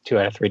give 2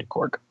 out of 3 to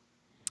Korg.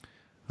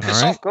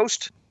 Piss off,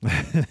 Ghost.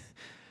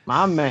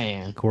 My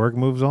man. Korg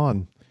moves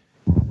on.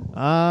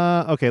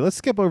 Okay, let's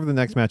skip over the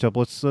next matchup.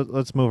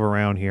 Let's move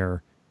around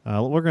here.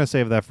 We're going to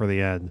save that for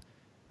the end.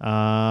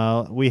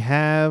 We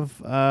have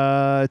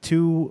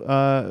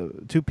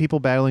two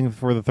people battling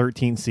for the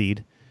 13th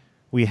seed.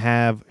 We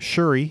have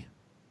Shuri.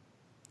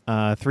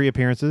 3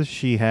 appearances.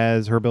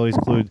 Her abilities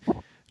include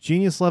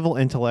Genius Level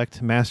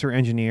Intellect, Master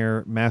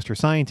Engineer, Master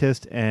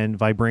Scientist, and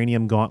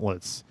Vibranium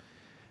Gauntlets.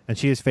 And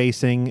she is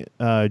facing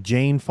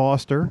Jane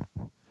Foster,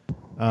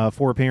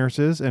 4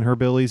 appearances, and her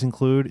abilities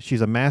include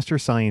she's a Master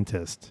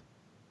Scientist.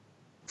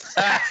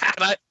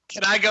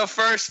 Can I go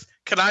first?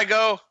 Can I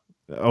go?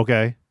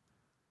 Okay.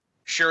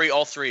 Shuri,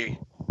 all 3.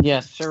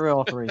 Yes, Shuri,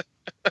 all 3.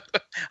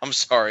 I'm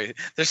sorry.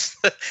 There's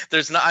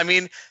not. I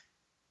mean,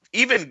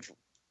 even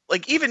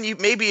you.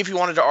 Maybe if you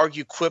wanted to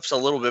argue quips a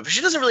little bit, but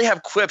she doesn't really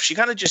have quips. She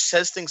kind of just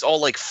says things all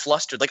like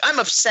flustered. Like, I'm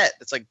upset.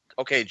 It's like,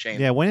 okay,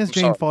 Jane. Yeah. When has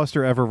Jane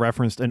Foster ever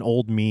referenced an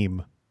old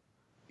meme?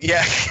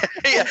 Yeah.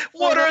 Yeah.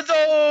 What are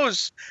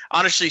those?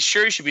 Honestly,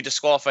 Shuri should be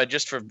disqualified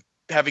just for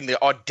having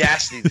the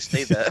audacity to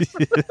say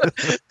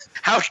that.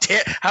 How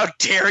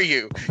dare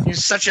you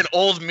use such an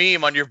old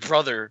meme on your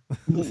brother?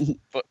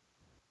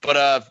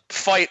 But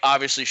fight,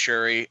 obviously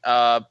Shuri.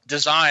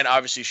 Design,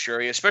 obviously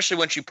Shuri, especially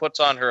when she puts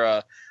on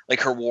her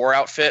her war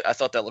outfit. I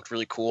thought that looked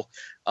really cool.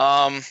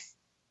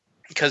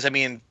 Because I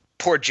mean,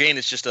 poor Jane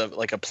is just a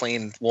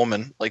plain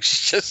woman. Like,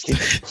 she's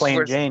just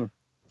plain Jane.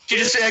 She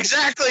just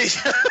exactly.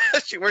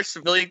 She wears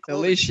civilian clothes.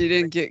 At least she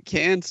didn't get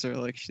cancer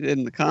like she did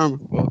in the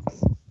comic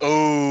books.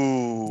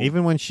 Oh.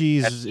 Even when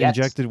she's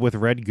injected with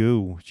red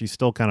goo, she's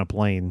still kind of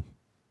plain.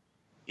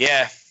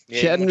 Yeah.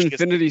 She had an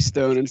Infinity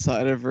Stone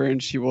inside of her,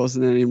 and she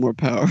wasn't any more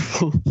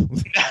powerful.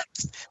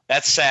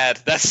 That's sad.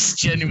 That's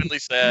genuinely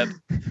sad.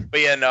 But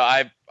yeah, no,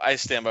 I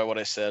stand by what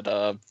I said.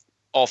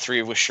 All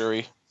 3 with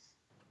Shuri.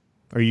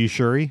 Are you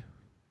Shuri?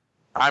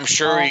 I'm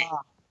Shuri.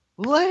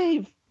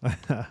 Leave.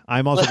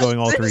 I'm also going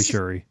all 3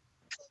 Shuri.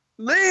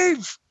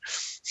 Leave.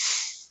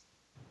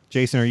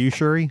 Jason, are you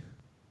Shuri?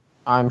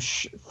 I'm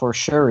for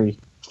Shuri.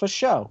 For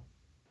show.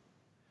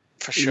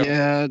 For sure.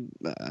 Yeah,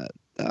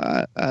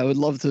 I would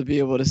love to be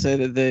able to say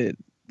that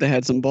they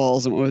had some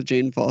balls and went with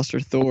Jane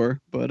Foster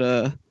Thor,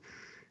 but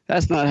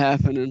that's not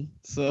happening.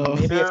 So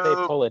maybe if they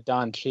pull a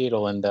Don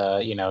Cheadle and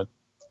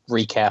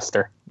recast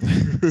her.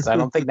 So I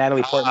don't think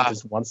Natalie Portman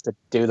just wants to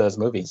do those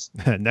movies.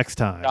 Next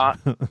time.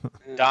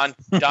 Don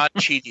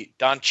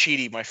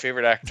Cheadle, my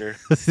favorite actor.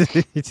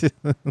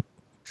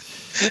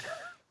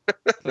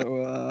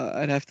 So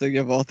I'd have to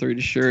give all three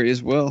to Shuri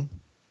as well.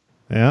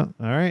 Yeah.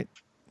 All right.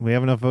 We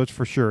have enough votes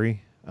for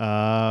Shuri.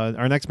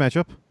 Our next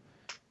matchup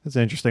is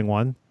an interesting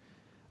one.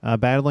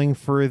 Battling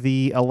for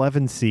the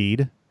 11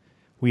 seed,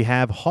 we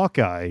have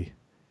Hawkeye.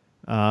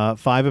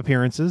 5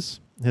 appearances.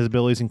 His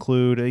abilities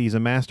include he's a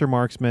master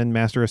marksman,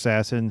 master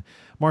assassin,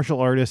 martial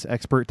artist,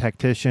 expert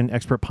tactician,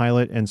 expert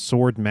pilot, and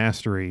sword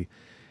mastery.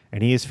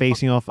 And he is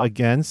facing off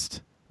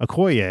against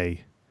Okoye.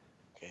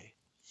 Okay.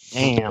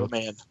 Damn. Oh,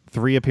 man.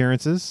 3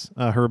 appearances.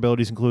 Her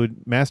abilities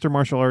include master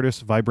martial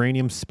artist,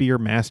 vibranium spear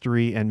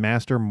mastery, and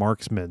master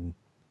marksman.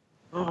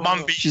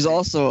 She's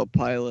also a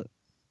pilot.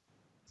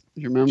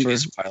 You remember?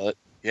 She's a pilot.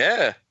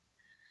 Yeah.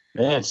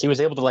 Man, she was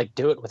able to like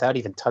do it without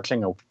even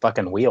touching a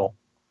fucking wheel.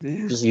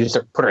 Yeah. Just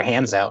put her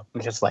hands out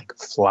and just like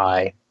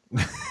fly.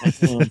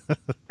 And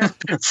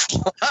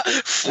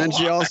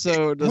she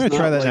also I'm does going to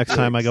try not that like next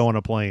time I wigs. go on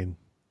a plane.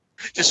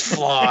 Just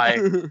fly.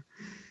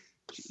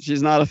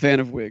 She's not a fan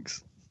of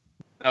wigs.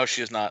 No,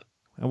 she is not.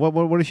 And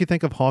what did you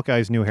think of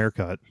Hawkeye's new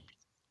haircut?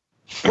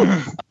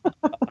 I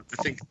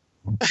think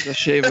Just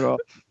shave it off.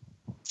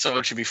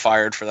 someone should be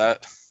fired for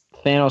that.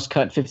 Thanos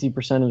cut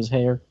 50% of his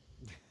hair.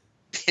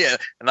 Yeah,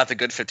 and not the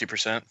good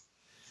 50%.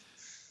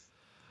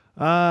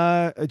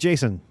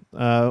 Jason,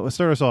 let's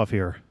start us off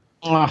here.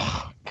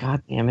 Oh,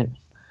 God damn it.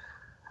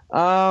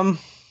 I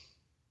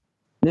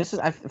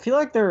feel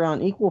like they're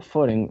on equal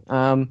footing.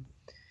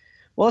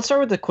 Well, let's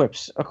start with the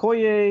quips.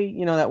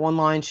 Okoye, that one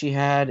line she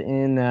had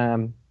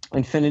in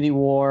Infinity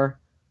War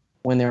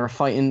when they were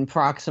fighting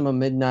Proxima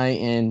Midnight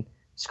and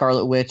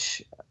Scarlet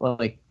Witch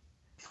like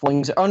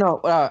flings. Oh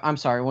no, I'm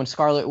sorry. When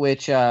Scarlet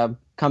Witch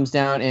comes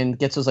down and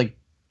gets those like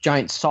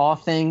giant saw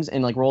things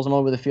and like rolls them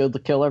over the field to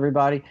kill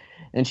everybody,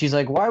 and she's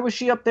like, "Why was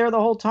she up there the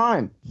whole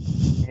time?"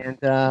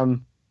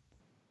 And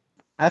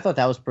I thought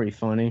that was pretty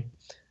funny.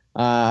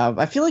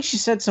 I feel like she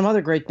said some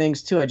other great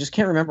things too. I just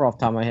can't remember off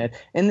the top of my head.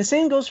 And the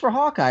same goes for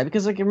Hawkeye,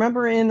 because like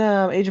remember in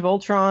Age of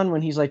Ultron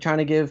when he's like trying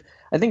to give,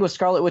 I think it was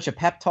Scarlet Witch, a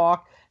pep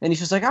talk, and he's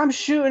just like, "I'm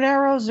shooting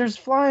arrows. There's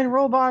flying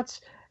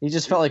robots." He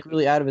just felt like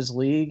really out of his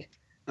league.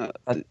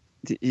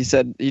 He just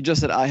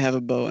said, "I have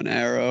a bow and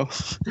arrow."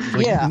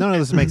 Like, Yeah. none of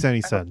this makes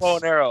any sense. Bow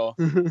and arrow.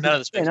 None of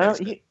this makes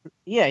sense.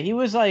 He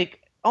was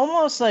like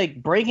almost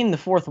like breaking the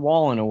fourth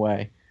wall in a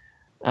way.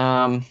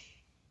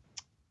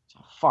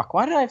 Fuck,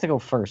 why did I have to go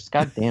first?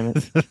 God damn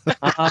it.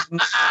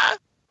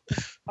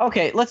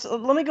 Okay, let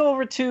me go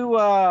over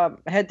to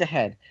head to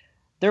head.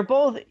 They're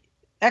both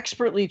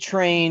expertly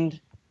trained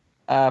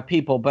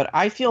people, but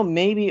I feel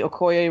maybe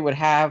Okoye would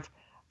have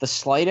the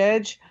slight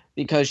edge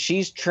because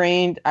she's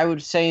trained, I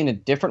would say, in a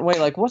different way.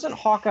 Like, wasn't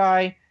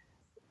Hawkeye?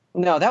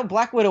 No, that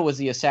Black Widow was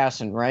the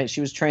assassin, right? She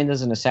was trained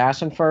as an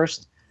assassin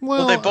first.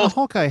 Well, they both-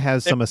 Hawkeye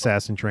has some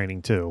assassin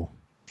training too.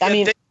 Yeah, I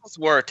mean, they both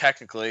were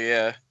technically,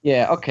 yeah.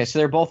 yeah, okay, so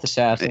they're both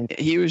assassins.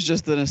 He was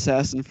just an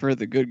assassin for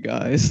the good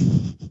guys.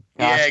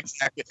 Yeah,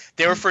 exactly.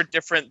 They were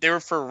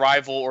for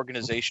rival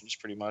organizations,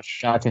 pretty much.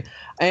 Gotcha.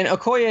 And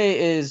Okoye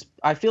is,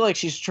 I feel like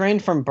she's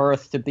trained from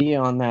birth to be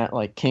on that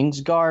like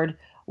King's Guard,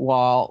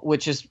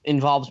 which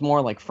involves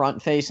more like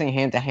front-facing,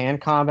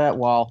 hand-to-hand combat,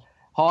 while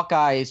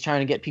Hawkeye is trying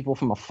to get people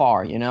from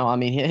afar. I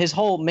mean, his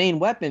whole main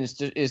weapon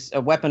is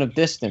a weapon of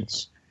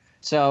distance.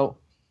 So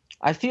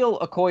I feel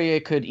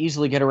Okoye could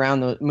easily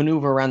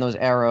maneuver around those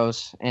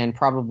arrows and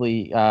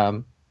probably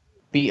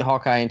beat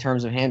Hawkeye in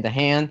terms of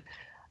hand-to-hand.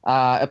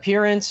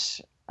 Appearance,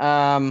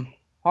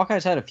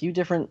 Hawkeye's had a few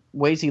different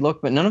ways he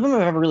looked, but none of them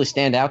have ever really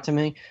stand out to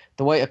me.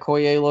 The way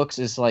Okoye looks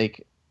is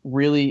like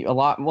really a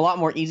lot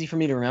more easy for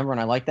me to remember, and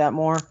I like that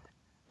more. So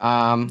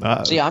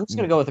yeah, I'm just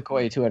gonna go with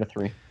Okoye 2 out of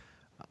 3.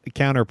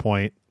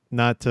 Counterpoint,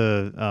 not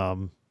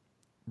to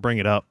bring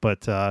it up,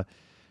 but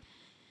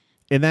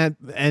in that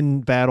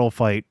end battle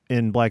fight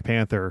in Black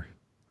Panther,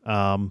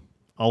 a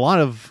lot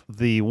of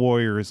the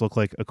warriors look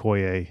like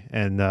Okoye,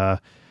 and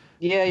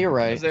Yeah, you're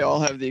right. They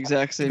all have the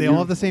exact same. they all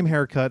have the same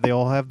haircut. They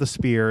all have the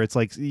spear. It's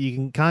like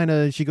you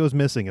can she goes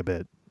missing a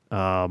bit.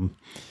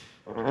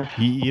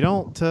 You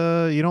don't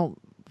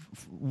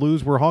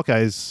lose where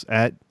Hawkeye's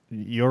at.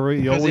 You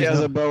Because always he has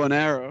know. a bow and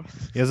arrow.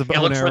 He has a bow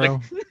Yeah, and look for the-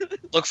 arrow.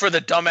 Look for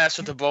the dumbass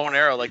with the bow and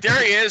arrow. Like,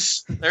 there he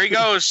is. There he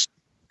goes.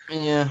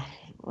 Yeah,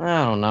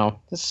 I don't know.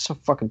 This is so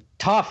fucking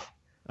tough.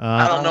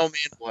 I don't know, man.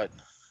 What?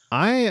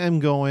 I am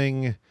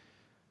going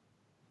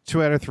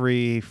 2 out of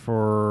 3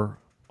 for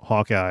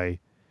Hawkeye.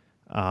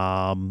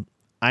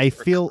 I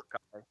feel.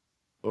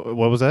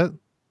 What was that?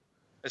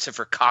 I said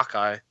for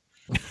cockeye.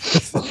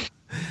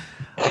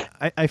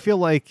 I feel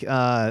like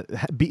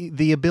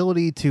the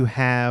ability to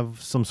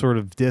have some sort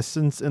of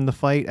distance in the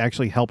fight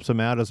actually helps him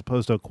out, as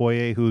opposed to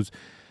Okoye, who's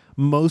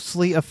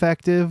mostly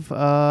effective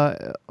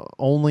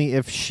only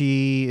if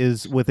she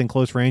is within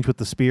close range with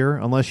the spear,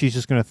 unless she's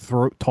just going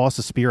to toss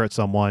a spear at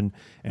someone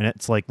and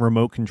it's like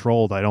remote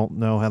controlled. I don't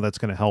know how that's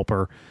going to help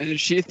her. And if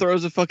she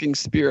throws a fucking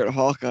spear at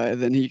Hawkeye,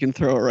 then he can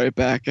throw it right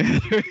back at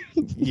her.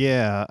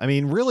 Yeah, I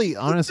mean, really,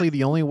 honestly,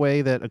 the only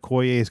way that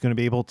Okoye is going to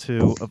be able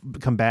to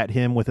combat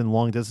him within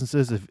long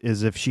distances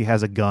is if she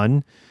has a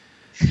gun.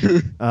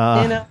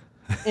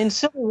 In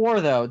Civil War,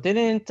 though,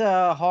 didn't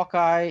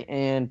Hawkeye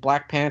and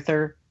Black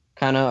Panther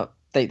kind of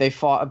they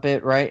fought a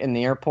bit, right, in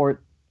the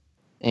airport?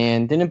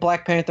 And didn't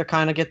Black Panther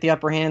kind of get the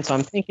upper hand? So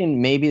I'm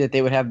thinking maybe that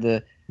they would have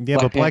the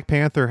Black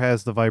Panther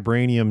has the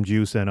vibranium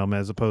juice in him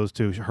as opposed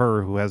to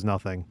her, who has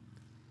nothing.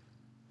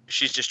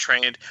 She's just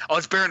trained. Oh,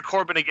 it's Baron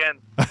Corbin again.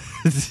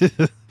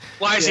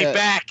 Why is he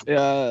back?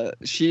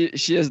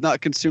 She has not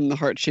consumed the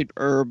heart-shaped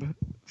herb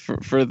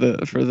for the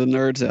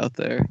nerds out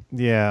there.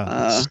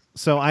 Yeah.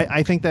 So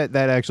I think that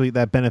actually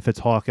that benefits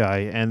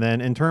Hawkeye. And then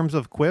in terms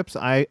of quips,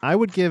 I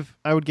would give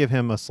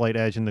him a slight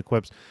edge in the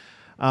quips.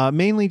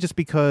 Mainly just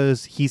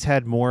because he's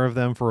had more of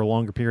them for a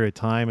longer period of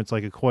time. It's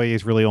like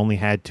Okoye's really only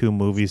had 2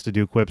 movies to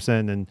do quips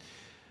in, and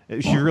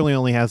she really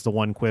only has the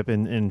one quip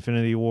in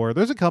Infinity War.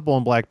 There's a couple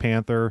in Black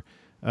Panther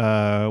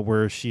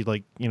where she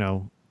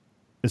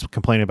is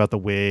complaining about the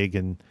wig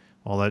and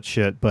all that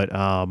shit. But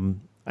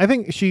I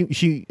think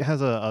she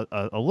has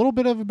a little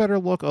bit of a better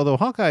look, although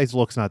Hawkeye's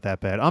look's not that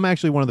bad. I'm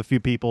actually one of the few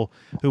people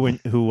who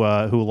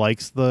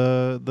likes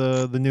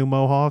the new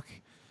Mohawk.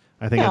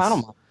 I think I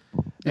don't mind.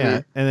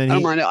 Yeah, and then I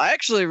don't mind it. I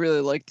actually really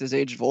liked his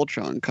Age of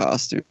Ultron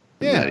costume.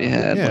 Yeah, that he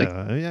had.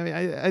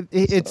 Yeah.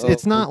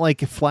 It's not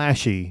like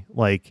flashy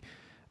like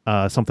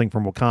something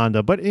from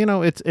Wakanda, but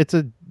it's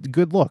a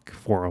good look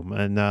for him.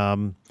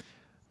 And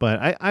but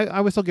I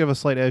would still give a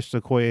slight edge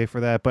to Okoye for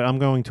that. But I'm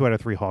going 2 out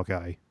of 3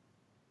 Hawkeye.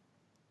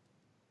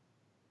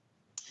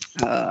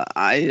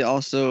 I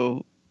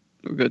also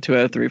go 2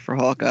 out of 3 for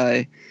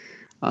Hawkeye,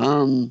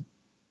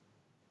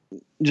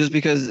 just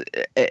because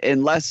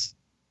unless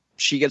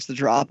she gets the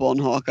drop on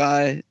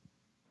Hawkeye,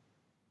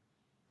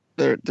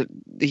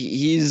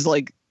 he's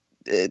like,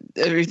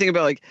 if you think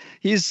about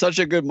he's such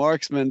a good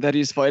marksman that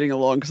he's fighting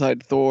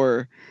alongside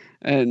Thor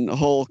and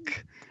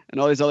Hulk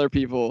and all these other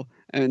people,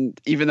 and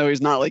even though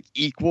he's not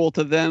equal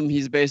to them,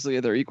 he's basically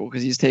their equal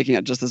because he's taking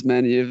out just as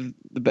many of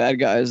the bad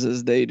guys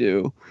as they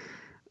do,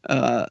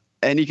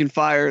 and he can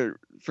fire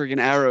freaking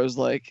arrows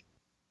like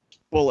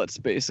bullets,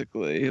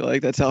 basically.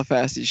 That's how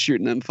fast he's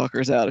shooting them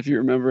fuckers out, if you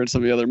remember in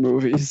some of the other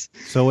movies.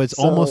 So it's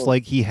almost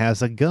like he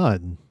has a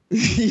gun.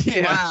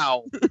 Yeah.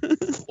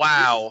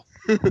 Wow.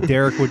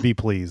 Derek would be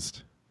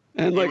pleased.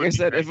 And like I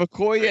said, if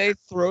Okoye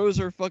throws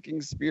her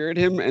fucking spear at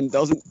him and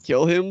doesn't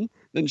kill him,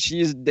 then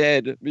she's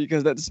dead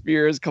because that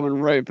spear is coming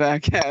right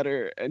back at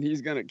her and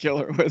he's gonna kill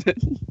her with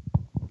it.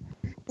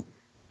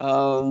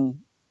 So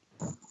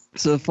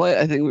the fight,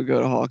 I think, would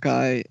go to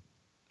Hawkeye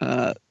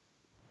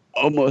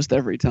almost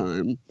every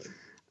time,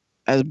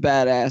 as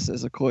badass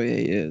as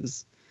Okoye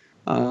is.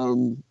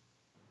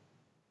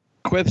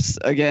 Quips,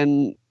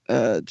 again,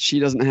 she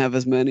doesn't have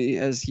as many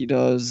as he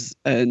does,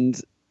 and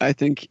I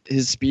think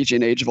his speech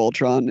in Age of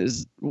Ultron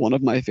is one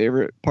of my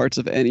favorite parts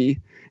of any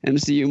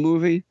MCU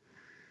movie.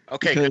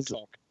 Okay, good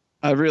talk.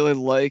 I really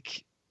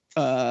like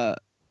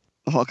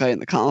Hawkeye in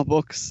the comic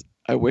books.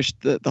 I wish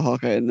that the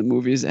Hawkeye in the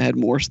movies had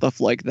more stuff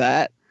like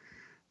that,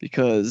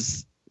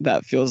 because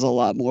that feels a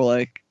lot more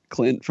like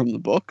Clint from the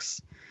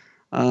books.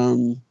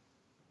 And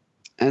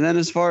then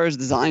as far as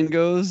design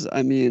goes,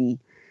 I mean,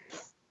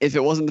 if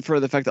it wasn't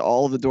for the fact that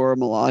all of the Dora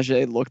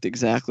Milaje looked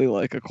exactly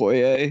like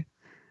Okoye,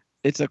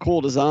 it's a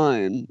cool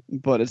design,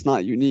 but it's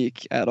not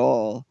unique at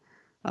all.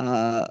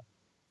 And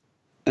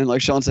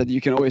like Sean said,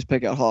 you can always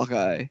pick out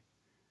Hawkeye.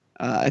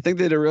 I think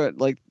they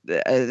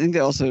I think they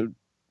also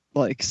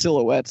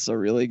silhouettes are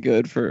really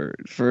good for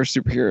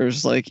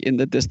superheroes in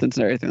the distance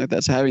and everything like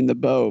that. So having the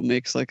bow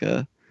makes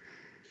a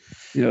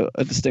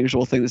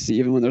distinguishable thing to see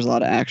even when there's a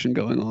lot of action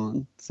going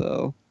on.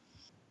 So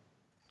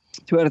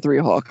 2 out of 3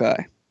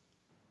 Hawkeye.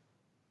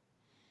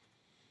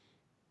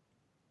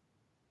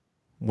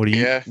 What do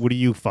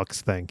you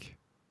fucks think?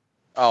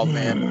 Oh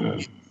man.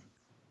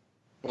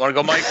 You want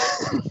to go, Mike?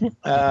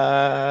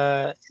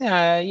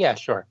 Yeah,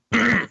 sure.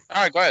 All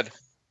right, go ahead.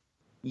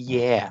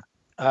 Yeah.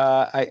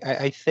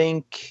 I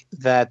think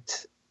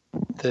that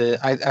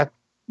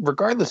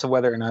regardless of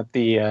whether or not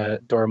the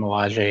Dora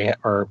Milaje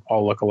are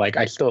all look alike,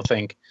 I still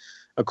think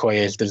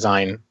Okoye's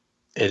design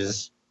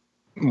is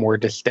more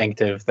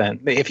distinctive than,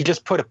 if you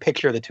just put a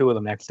picture of the two of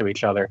them next to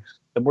each other,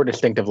 the more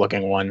distinctive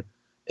looking one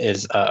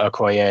is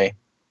Okoye.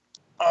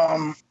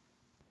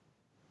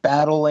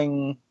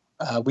 Battling,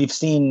 we've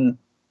seen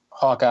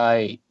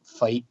Hawkeye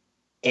fight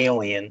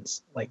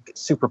aliens,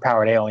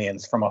 superpowered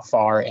aliens, from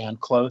afar and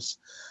close.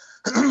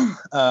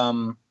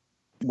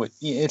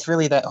 It's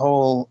really that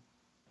whole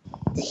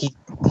he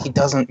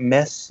doesn't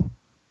miss.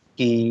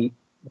 He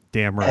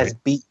damn right has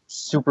beat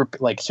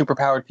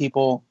superpowered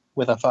people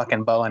with a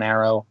fucking bow and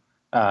arrow.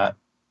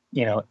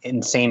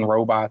 Insane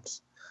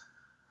robots.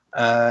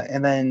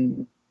 And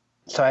then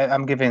so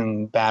I'm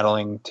giving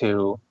battling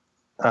to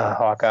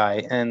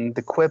Hawkeye, and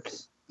the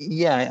quips.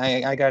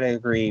 Yeah, I gotta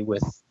agree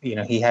with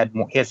he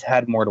has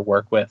had more to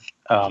work with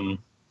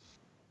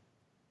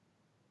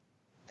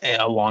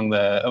along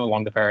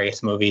the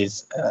various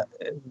movies,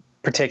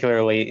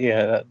 particularly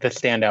the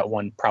standout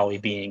one probably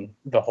being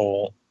the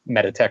whole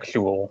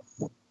metatextual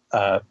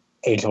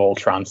Age of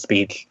Ultron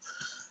speech.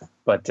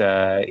 But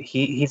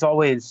he's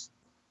always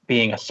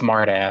being a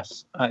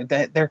smartass.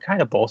 They're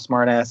kind of both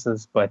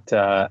smartasses, but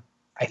I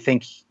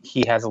think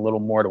he has a little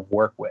more to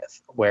work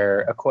with.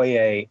 Where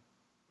Okoye,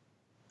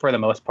 for the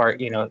most part,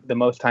 the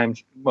most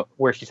times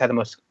where she's had the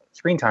most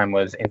screen time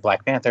was in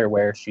Black Panther,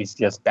 where she's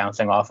just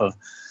bouncing off of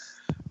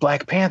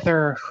Black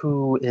Panther,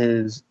 who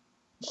is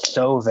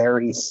so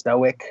very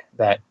stoic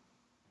that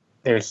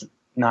there's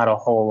not a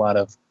whole lot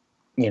of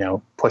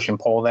push and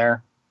pull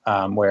there,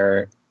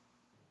 where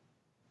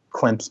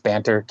Clint's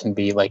banter can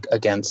be like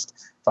against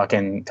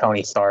fucking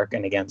Tony Stark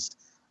and against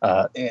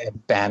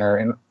Banner,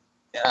 and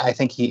I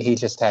think he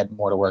just had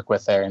more to work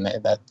with there, and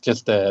that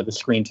just the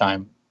screen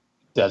time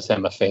does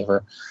him a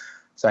favor.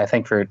 So I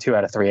think for 2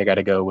 out of 3, I got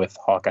to go with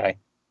Hawkeye.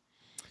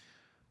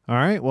 All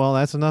right, well,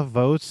 that's enough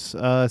votes.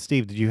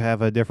 Steve, did you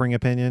have a differing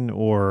opinion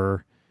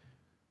or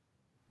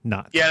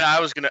not? Yeah, I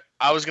was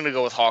gonna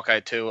go with Hawkeye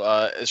too.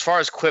 As far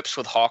as quips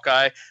with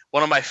Hawkeye,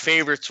 one of my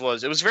favorites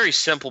it was very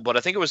simple, but I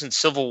think it was in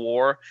Civil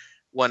War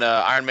when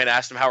Iron Man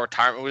asked him how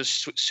retirement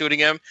was suiting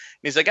him. And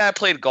he's like, I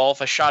played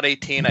golf. I shot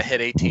 18. I hit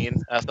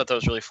 18. I thought that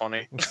was really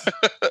funny.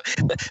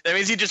 That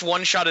means he just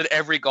one-shotted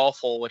every golf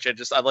hole, which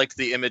I liked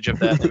the image of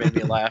that. That made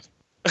me laugh.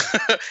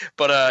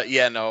 But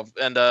yeah, no.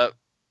 And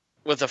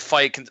with a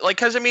fight,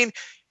 because I mean,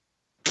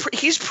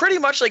 he's pretty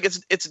much like,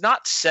 it's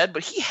not said,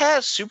 but he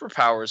has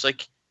superpowers.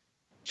 Like,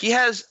 he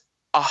has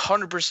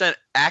 100%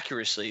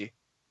 accuracy,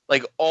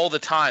 like, all the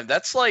time.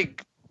 That's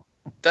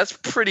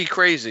pretty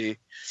crazy.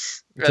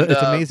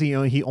 It's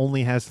amazing. He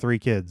only has 3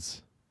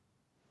 kids.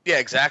 Yeah,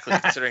 exactly.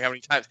 Considering how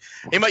many times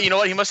he might,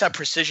 he must have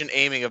precision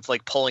aiming of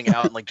like pulling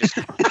out and like just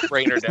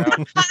spraying her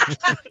down.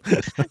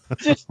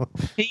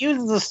 He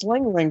uses a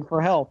sling ring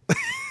for help.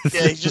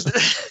 Yeah, he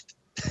just.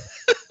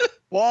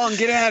 Wong,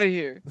 get out of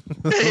here!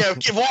 Yeah,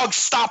 Wong,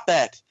 stop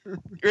that!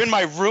 You're in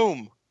my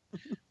room.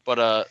 But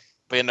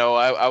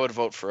I would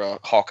vote for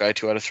Hawkeye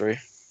 2 out of 3.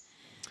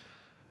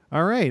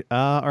 All right,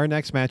 our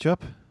next matchup,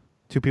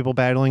 2 people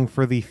battling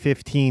for the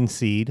 15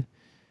 seed.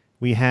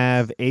 We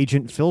have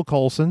Agent Phil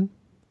Coulson,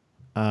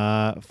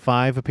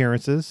 5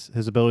 appearances.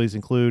 His abilities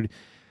include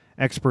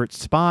Expert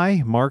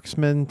Spy,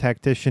 Marksman,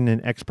 Tactician, and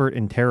Expert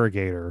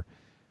Interrogator.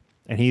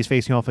 And he's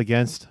facing off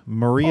against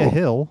Maria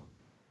Hill,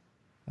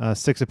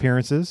 6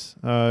 appearances.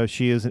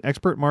 She is an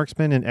Expert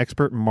Marksman and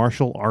Expert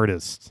Martial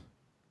Artist.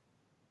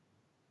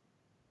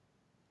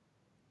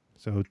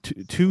 So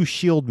 2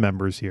 SHIELD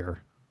members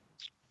here.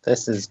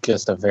 This is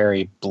just a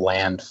very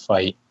bland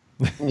fight.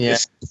 Yeah.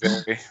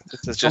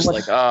 This is just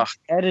like,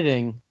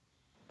 editing.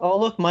 Oh,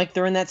 look, Mike,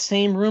 they're in that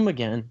same room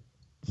again.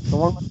 The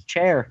one with the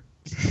chair.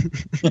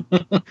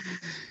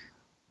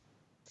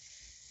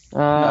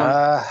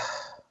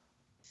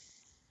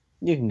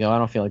 You can go. I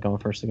don't feel like going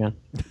first again.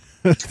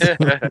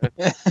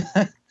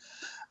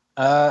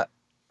 Oh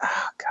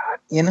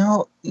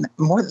God,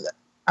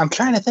 I'm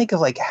trying to think of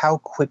like how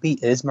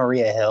quippy is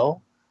Maria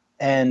Hill,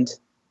 and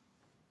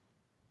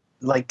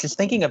like just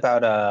thinking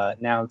about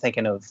now I'm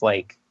thinking of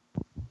like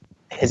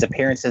his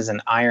appearances in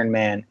Iron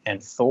Man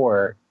and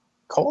Thor.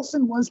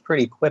 Coulson was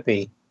pretty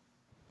quippy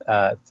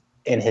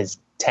in his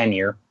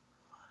tenure.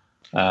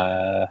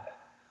 Maria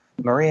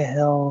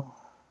Hill,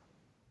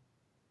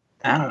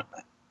 I don't know.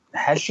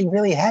 Has she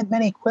really had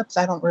many quips?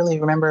 I don't really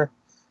remember.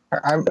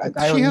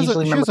 She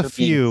has a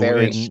few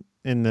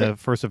in the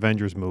first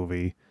Avengers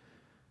movie.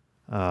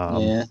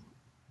 Yeah.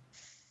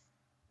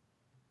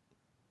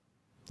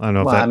 I don't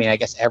know. Well, I mean, I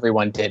guess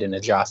everyone did in a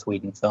Joss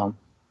Whedon film.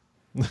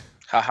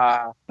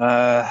 haha.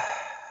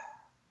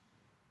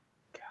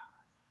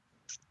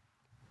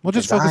 We'll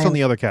just focus on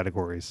the other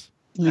categories.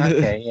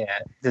 Okay, yeah.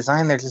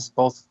 Design, they're just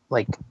both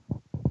like,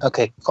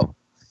 okay, cool.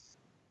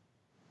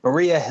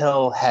 Maria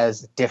Hill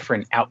has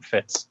different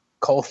outfits.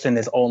 Coulson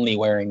is only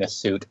wearing a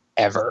suit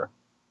ever.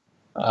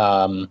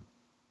 Maria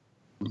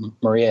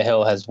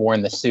Hill has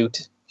worn the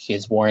suit. She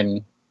has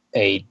worn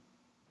it's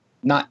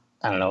not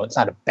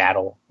a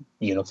battle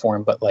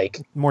uniform, but like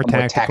more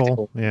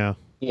tactical. Yeah.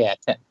 Yeah.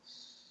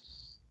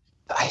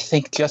 I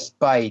think just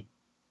by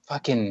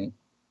fucking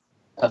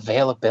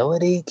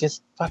availability,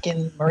 just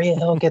fucking Maria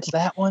Hill gets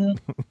that one.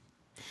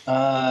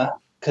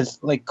 Because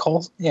like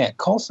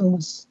Coulson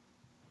was.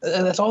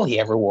 That's all he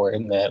ever wore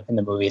in the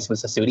movies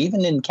was a suit.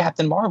 Even in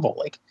Captain Marvel,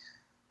 like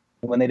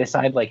when they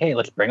decide, like, hey,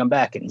 let's bring him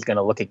back, and he's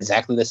gonna look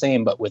exactly the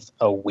same but with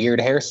a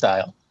weird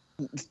hairstyle.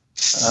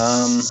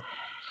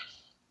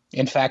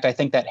 In fact, I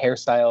think that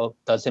hairstyle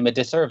does him a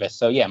disservice.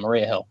 So yeah,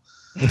 Maria Hill.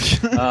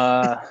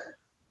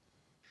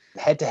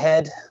 Head to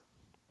head.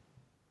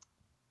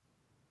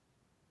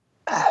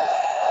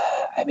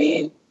 I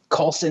mean,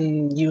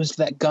 Coulson used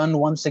that gun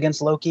once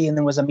against Loki and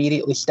then was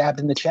immediately stabbed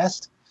in the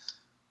chest.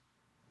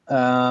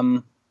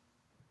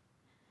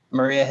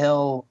 Maria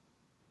Hill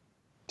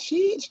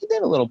She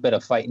did a little bit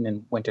of fighting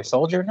in Winter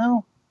Soldier.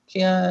 No,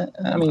 she. I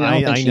mean,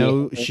 I don't think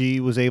know she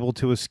was able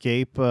to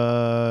escape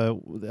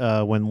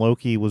when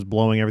Loki was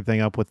blowing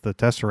everything up with the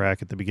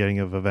Tesseract at the beginning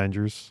of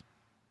Avengers.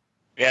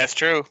 Yeah, it's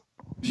true.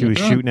 She was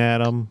shooting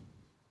at him.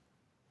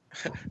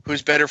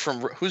 Who's better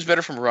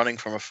from running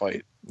from a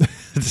fight?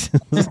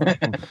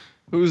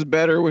 Who's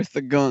better with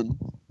the gun?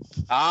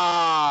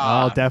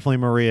 Ah. Oh, definitely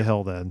Maria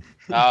Hill then.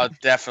 Oh,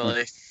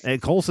 definitely. And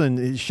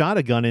Coulson shot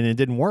a gun and it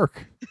didn't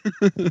work.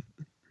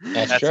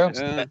 That's true.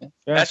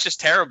 That's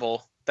just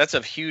terrible. That's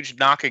a huge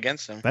knock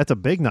against him. That's a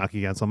big knock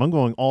against him. I'm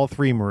going all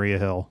 3 Maria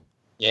Hill.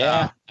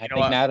 Yeah, I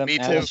think Adam. Me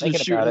too. Adam's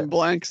thinking about Shooting it.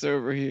 blanks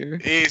over here.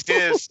 He's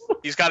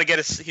got to get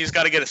a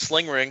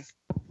sling ring.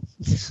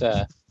 It's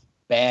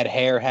bad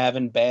hair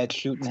having, bad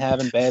shooting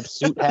having, bad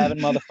suit having,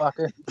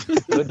 motherfucker.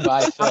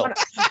 Goodbye, Phil.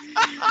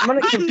 I'm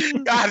gonna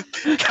give, God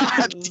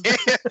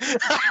damn.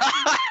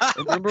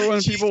 Remember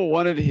when people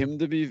wanted him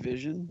to be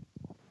Vision?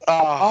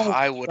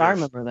 I would. I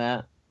remember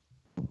that.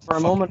 For a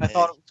moment, I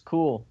thought it was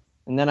cool,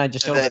 and then I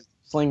just And opened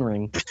Sling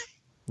Ring.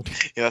 Yeah,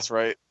 that's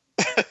right.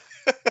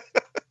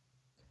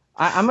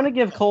 I'm gonna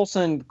give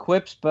Coulson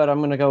quips, but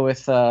I'm gonna go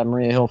with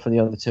Maria Hill for the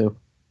other 2.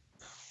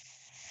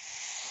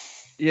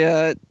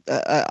 Yeah,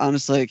 I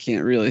honestly I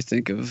can't really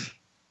think of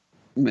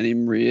many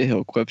Maria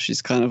Hill quips.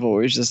 She's kind of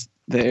always just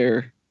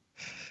there.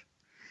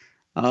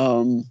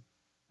 Even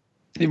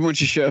when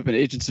she showed up in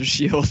Agents of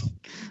S.H.I.E.L.D.,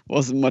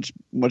 wasn't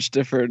much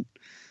different.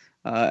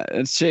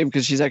 It's a shame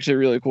because she's actually a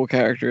really cool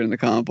character in the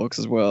comic books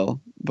as well.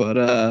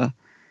 But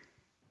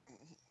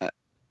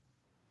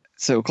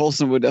so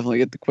Coulson would definitely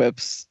get the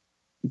quips,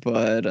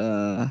 but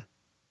I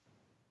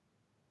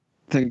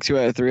think 2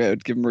 out of 3 I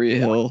would give Maria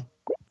Hill.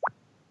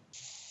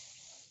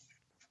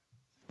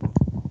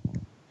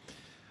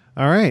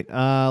 All right,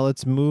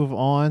 let's move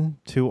on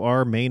to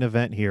our main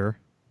event here.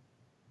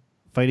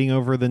 Fighting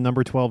over the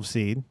number 12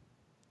 seed,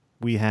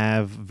 we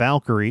have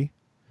Valkyrie.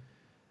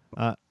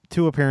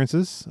 2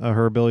 appearances.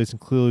 Her abilities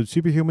include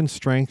superhuman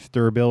strength,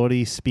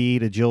 durability,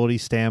 speed, agility,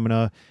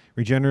 stamina,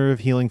 regenerative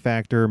healing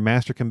factor,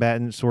 master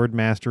combatant, sword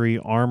mastery,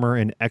 armor,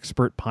 and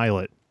expert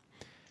pilot.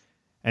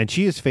 And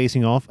she is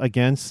facing off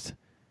against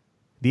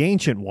the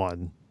Ancient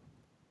One.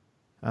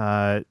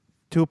 2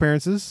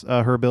 appearances.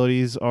 Her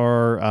abilities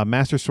are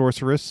Master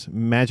Sorceress,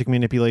 Magic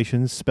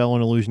Manipulation, Spell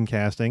and Illusion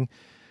Casting,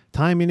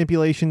 Time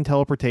Manipulation,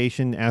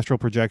 Teleportation, Astral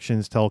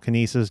Projections,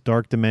 Telekinesis,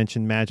 Dark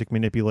Dimension, Magic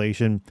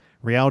Manipulation,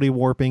 Reality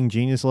Warping,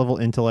 Genius Level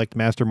Intellect,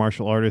 Master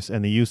Martial Artist,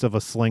 and the use of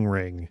a Sling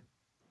Ring.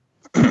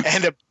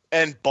 and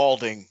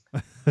balding.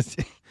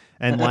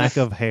 And lack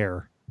of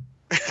hair.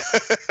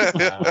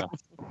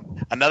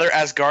 Another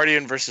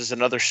Asgardian versus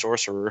another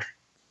sorcerer.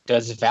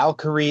 Does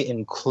Valkyrie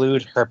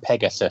include her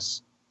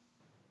Pegasus?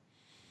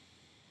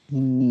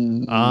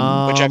 Which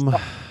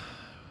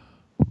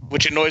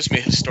annoys me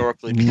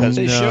historically because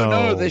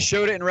They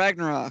showed it in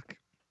Ragnarok.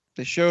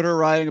 They showed her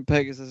riding a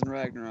Pegasus in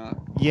Ragnarok.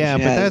 Yeah,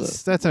 She but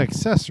has that's an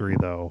accessory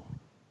though.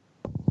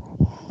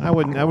 I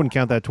wouldn't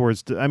count that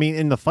towards. I mean,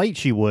 in the fight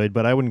she would,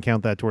 but I wouldn't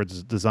count that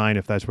towards design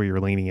if that's where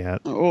you're leaning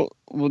at. Well,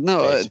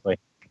 no. Basically.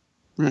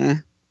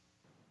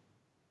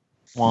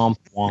 Womp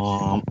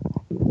womp.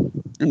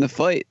 In the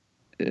fight,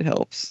 it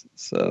helps.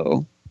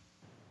 So.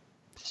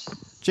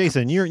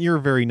 Jason, you're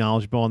very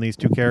knowledgeable on these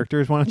 2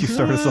 characters. Why don't you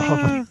start us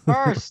off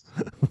first?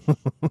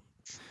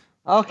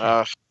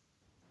 Okay.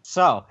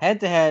 So,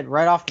 head-to-head,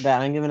 right off the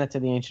bat, I'm giving it to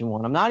the Ancient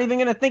One. I'm not even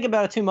going to think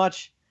about it too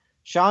much.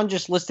 Sean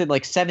just listed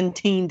like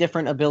 17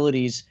 different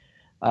abilities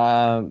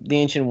the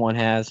Ancient One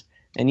has.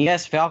 And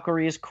yes,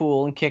 Valkyrie is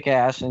cool and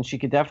kick-ass, and she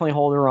could definitely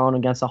hold her own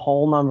against a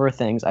whole number of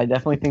things. I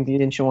definitely think the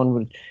Ancient One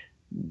would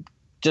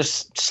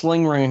just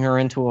sling ring her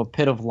into a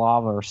pit of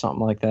lava or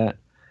something like that.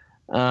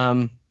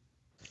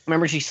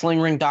 Remember she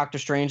sling ringed Doctor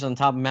Strange on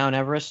top of Mount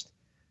Everest?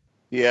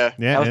 Yeah.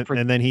 Yeah,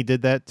 and then he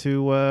did that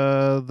to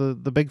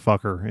the big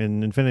fucker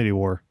in Infinity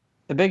War.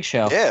 The Big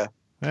Show. Yeah.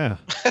 Yeah.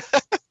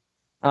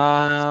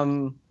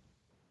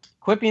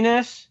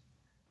 Quippiness.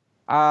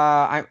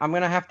 I'm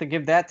gonna have to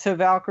give that to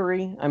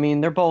Valkyrie. I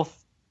mean, they're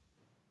both.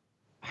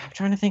 I'm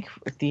trying to think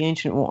what the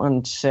Ancient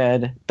One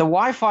said. The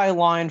Wi-Fi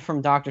line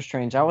from Doctor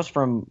Strange. That was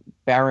from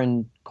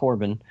Baron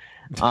Corbin.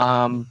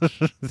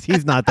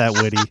 He's not that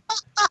witty.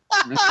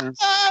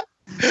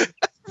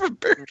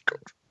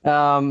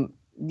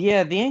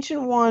 Yeah, the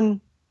Ancient One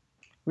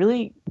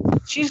really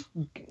she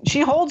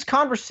holds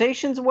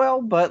conversations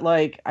well, but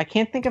like I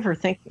can't think of her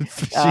thinking.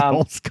 She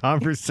holds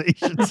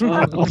conversations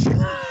well.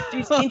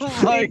 She's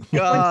Oh my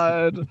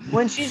god.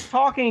 when she's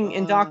talking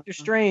in Doctor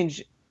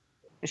Strange,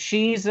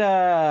 she's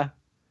I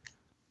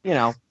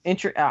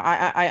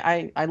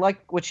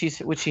like what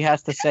she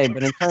has to say,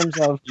 but in terms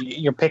of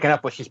You're picking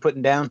up what she's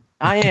putting down?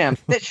 I am.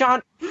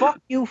 Sean,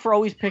 fuck you for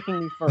always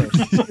picking me first.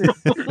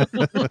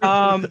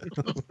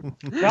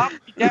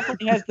 Valkyrie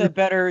definitely has the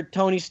better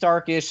Tony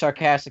Stark-ish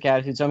sarcastic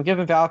attitude, so I'm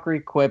giving Valkyrie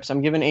quips.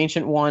 I'm giving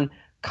Ancient One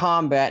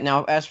combat.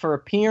 Now, as for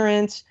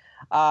appearance,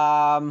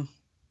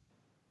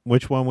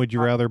 which one would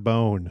you rather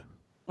bone?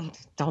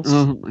 don't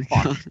Oh my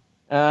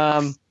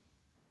god.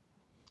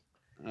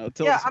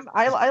 Yeah,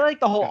 I like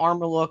the whole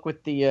armor look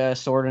with the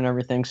sword and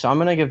everything, so I'm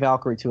gonna give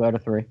Valkyrie 2 out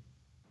of 3.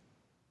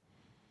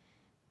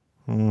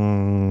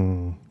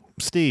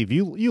 Steve,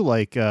 you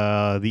like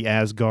the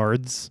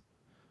Asgards?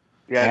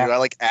 Yeah,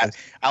 dude,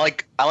 I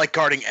like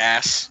guarding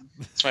ass.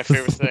 It's my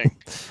favorite thing.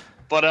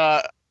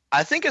 But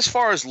I think as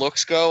far as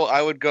looks go,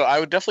 I would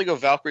definitely go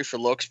Valkyrie for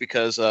looks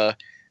because I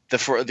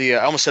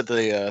almost said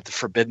the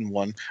forbidden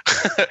one,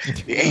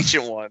 the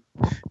ancient one.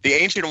 The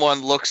ancient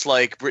one looks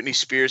like Britney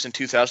Spears in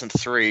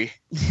 2003.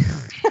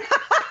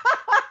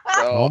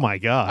 So Oh my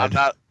God!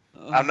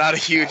 I'm not a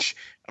huge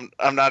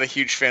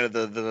fan of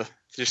the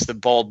just the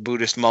bald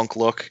Buddhist monk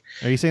look.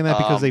 Are you saying that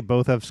because they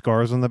both have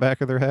scars on the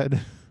back of their head?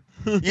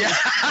 Yeah.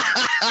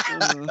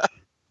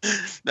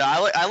 No,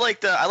 I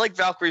like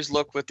Valkyrie's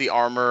look with the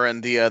armor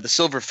and the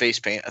silver face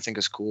paint. I think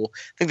is cool. I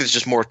think there's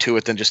just more to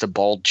it than just a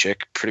bald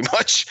chick, pretty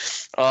much.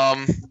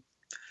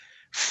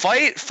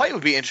 Fight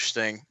would be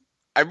interesting.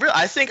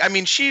 I think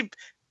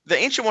the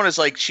ancient one is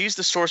like she's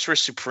the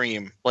sorceress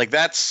supreme. Like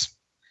that's.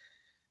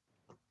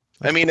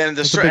 I mean, and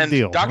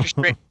Doctor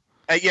Strange.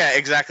 Yeah,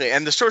 exactly.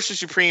 And the sorcerer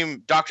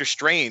supreme, Doctor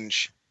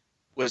Strange,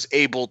 was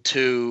able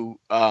to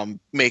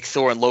make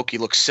Thor and Loki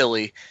look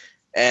silly,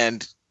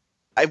 and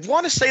I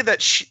want to say that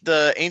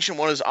the Ancient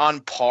One is on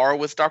par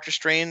with Doctor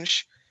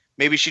Strange.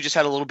 Maybe she just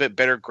had a little bit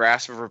better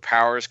grasp of her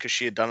powers because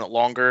she had done it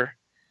longer.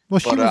 Well,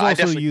 she was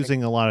also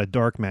using a lot of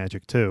dark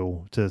magic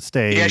too to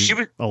stay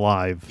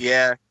alive.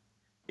 Yeah,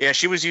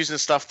 she was using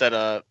stuff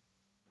that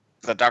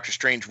Doctor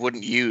Strange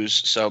wouldn't use.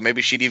 So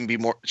maybe she'd be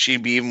a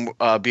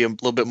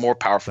little bit more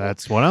powerful.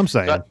 That's what I'm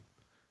saying.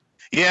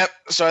 Yeah,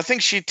 so I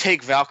think she'd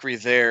take Valkyrie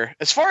there.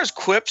 As far as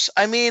quips,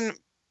 I mean.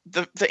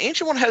 The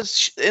Ancient One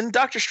has in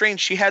Doctor Strange.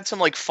 She had some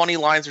like funny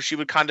lines where she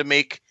would kind of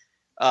make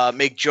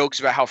jokes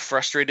about how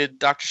frustrated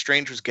Doctor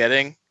Strange was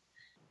getting,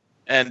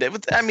 and I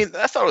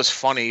thought it was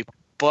funny,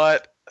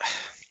 but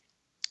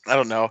I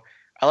don't know.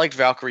 I liked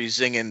Valkyrie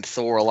zinging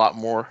Thor a lot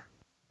more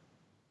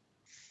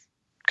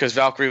because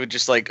Valkyrie would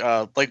just like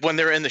when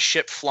they're in the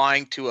ship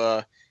flying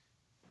to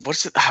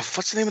what's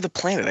the name of the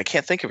planet? I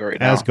can't think of it right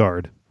now.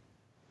 Asgard.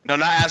 No,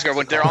 not Asgard.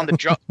 When they're on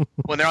the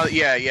when they're on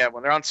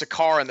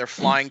Sakaar and they're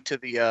flying to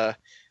the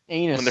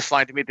when they're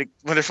flying to meet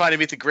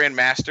the Grand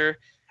Master,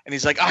 and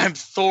he's like, "I'm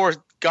Thor,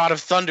 God of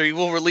Thunder. You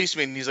will release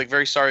me." And he's like,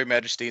 "Very sorry,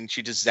 Majesty." And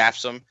she just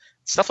zaps him.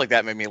 Stuff like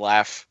that made me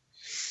laugh.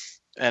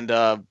 And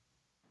but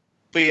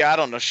yeah, I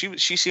don't know. She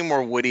seemed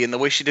more witty, and the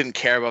way she didn't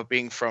care about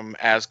being from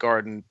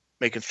Asgard and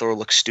making Thor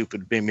look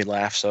stupid made me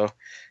laugh. So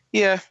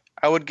yeah,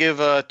 I would give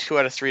 2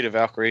 out of 3 to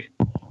Valkyrie.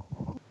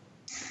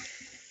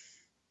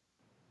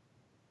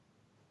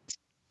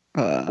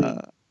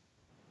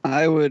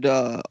 I would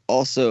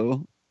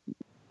also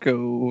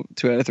go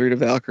 2 out of 3 to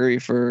Valkyrie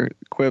for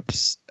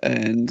quips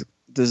and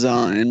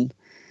design.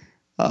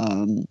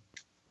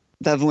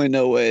 Definitely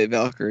no way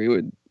Valkyrie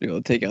would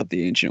take out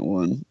the Ancient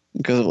One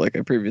because of like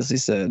I previously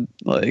said,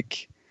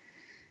 like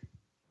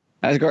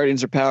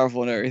Asgardians are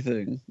powerful and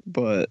everything,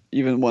 but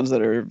even ones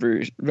that are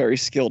very, very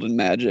skilled in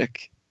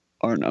magic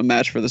aren't a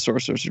match for the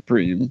Sorcerer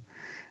Supreme.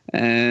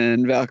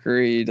 And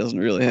Valkyrie doesn't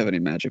really have any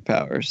magic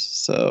powers,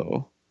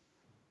 so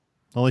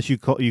unless you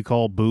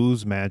call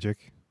booze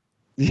magic.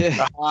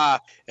 Yeah.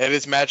 It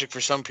is magic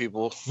for some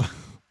people.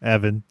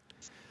 Evan.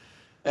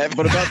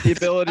 What about the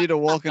ability to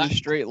walk in a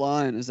straight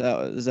line? Is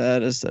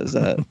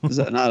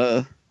that not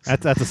a?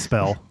 That's a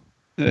spell.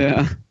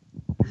 Yeah.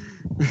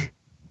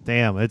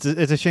 Damn, it's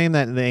a shame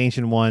that the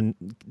Ancient One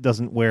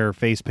doesn't wear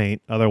face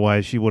paint.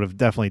 Otherwise, she would have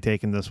definitely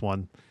taken this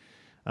one.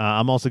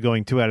 I'm also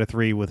going 2 out of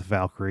 3 with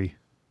Valkyrie.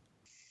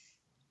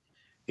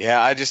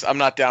 Yeah, I'm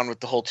not down with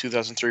the whole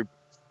 2003.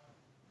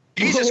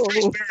 Jesus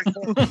Christ,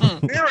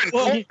 Baron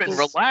Corbin,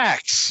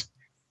 relax.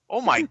 Oh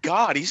my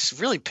God, he's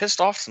really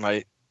pissed off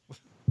tonight.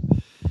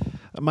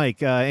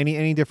 Mike,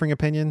 any differing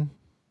opinion?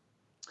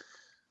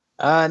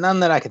 None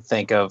that I could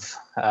think of.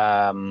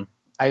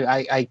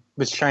 I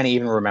was trying to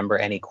even remember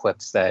any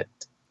quips that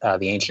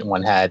the Ancient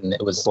One had, and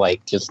it was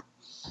like just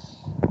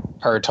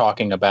her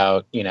talking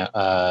about,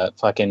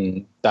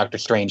 fucking Doctor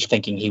Strange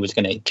thinking he was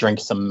going to drink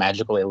some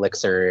magical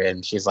elixir,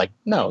 and she's like,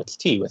 no, it's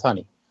tea with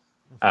honey.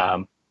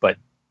 But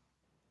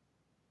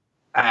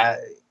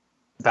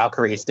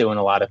Valkyrie is doing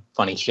a lot of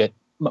funny shit,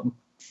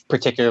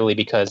 particularly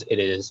because it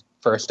is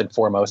first and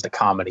foremost a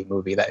comedy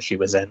movie that she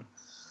was in.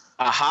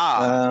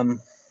 Aha.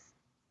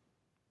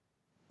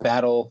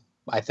 Battle,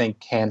 I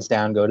think, hands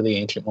down, go to the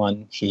Ancient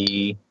One.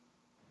 She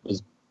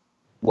was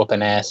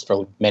whooping ass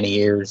for many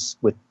years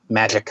with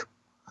magic.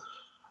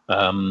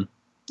 And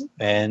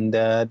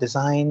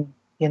design,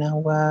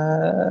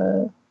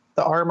 the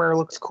armor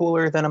looks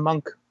cooler than a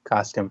monk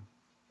costume.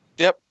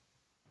 Yep.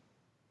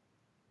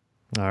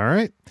 All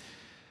right.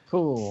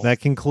 Cool. That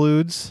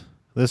concludes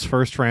this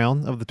first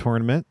round of the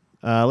tournament.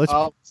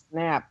 Oh,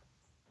 snap.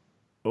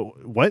 Oh,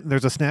 what?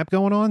 There's a snap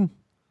going on?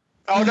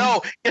 Oh,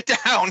 no. Get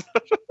down.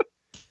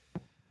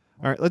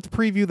 All right, let's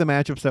preview the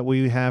matchups that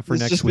we have for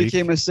next week. This just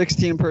became a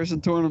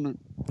 16-person tournament.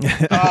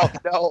 Oh,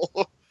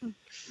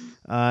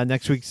 no.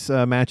 Next week's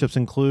matchups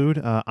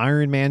include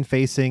Iron Man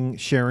facing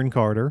Sharon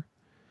Carter,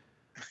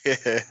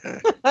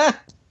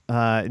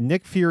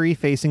 Nick Fury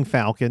facing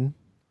Falcon.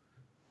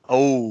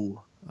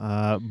 Oh.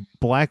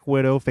 Black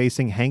Widow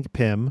facing Hank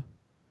Pym.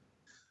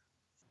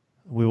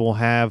 We will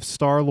have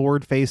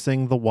Star-Lord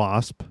facing the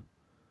Wasp.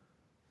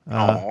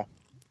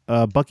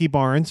 Bucky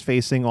Barnes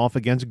facing off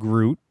against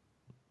Groot.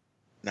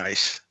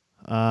 Nice.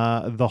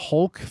 The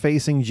Hulk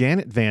facing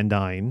Janet Van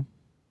Dyne.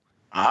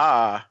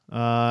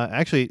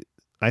 Actually,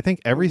 I think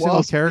every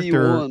single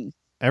character,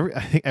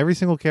 every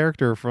single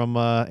character from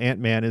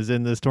Ant-Man is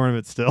in this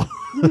tournament still.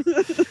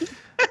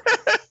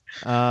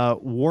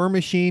 War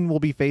Machine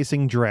will be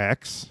facing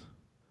Drax.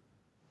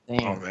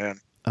 Damn. Oh man.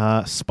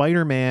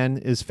 Spider-Man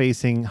is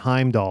facing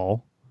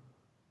Heimdall.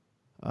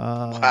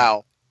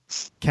 Wow.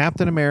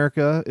 Captain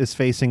America is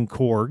facing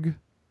Korg.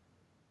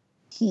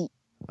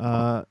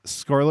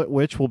 Scarlet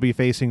Witch will be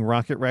facing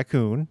Rocket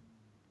Raccoon.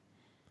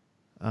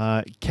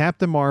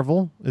 Captain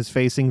Marvel is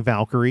facing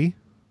Valkyrie.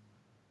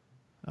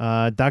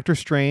 Doctor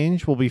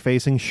Strange will be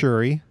facing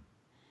Shuri.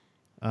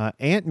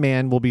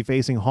 Ant-Man will be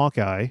facing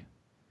Hawkeye.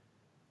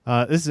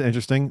 This is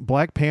interesting.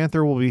 Black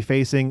Panther will be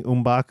facing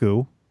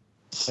M'Baku.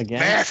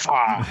 Again.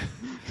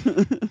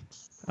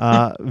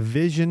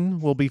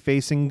 Vision will be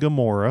facing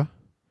Gamora.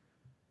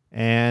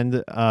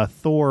 And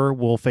Thor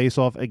will face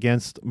off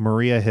against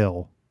Maria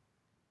Hill.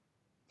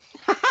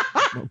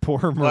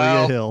 Poor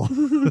Maria Hill.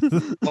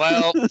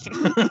 Well.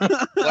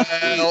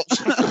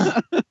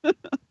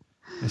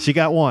 She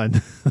got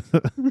one.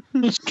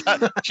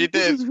 She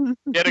did. She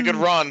had a good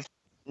run.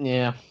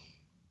 Yeah.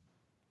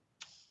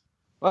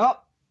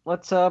 Well,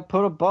 let's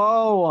put a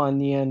bow on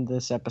the end of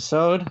this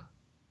episode.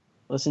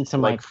 Listen to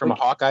Like from a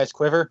Hawkeye's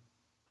quiver.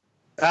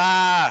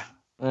 Aha!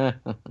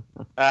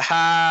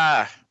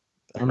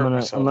 I'm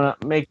gonna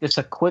make this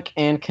a quick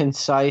and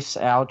concise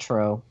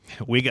outro.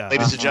 We got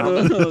Ladies and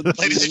gentlemen.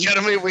 Ladies and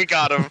gentlemen, we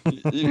got him.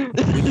 You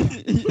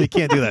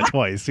can't do that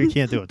twice. You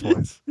can't do it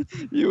twice.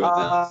 You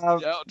announced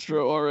the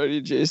outro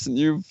already, Jason.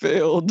 You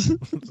failed.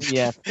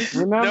 Yeah.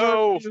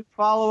 Remember to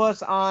follow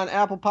us on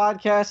Apple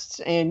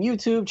Podcasts and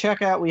YouTube.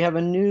 Check out, we have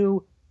a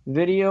new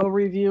video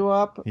review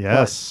up.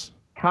 Yes.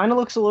 Kind of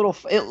looks a little.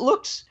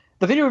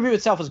 The video review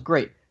itself is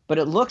great, but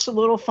it looks a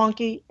little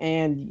funky,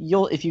 and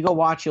if you go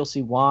watch, you'll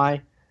see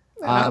why.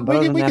 We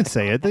can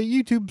say it. The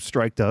YouTube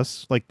striked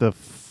us like the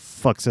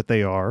fucks that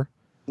they are.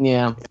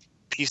 Yeah.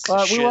 Piece of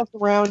But shit. we worked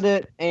around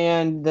it,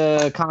 and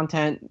the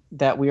content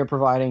that we are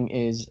providing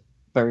is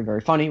very,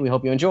 very funny. We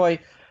hope you enjoy.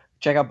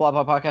 Check out Blah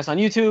Blah Podcast on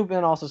YouTube,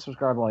 and also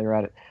subscribe while you're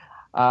at it.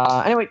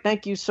 Anyway,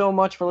 thank you so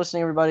much for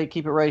listening, everybody.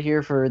 Keep it right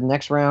here for the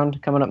next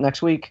round coming up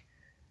next week.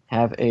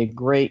 Have a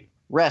great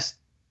rest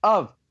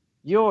of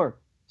your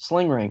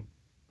sling ring.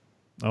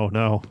 Oh,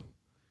 no.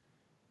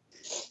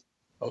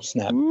 Oh,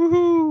 snap.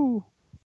 Woohoo!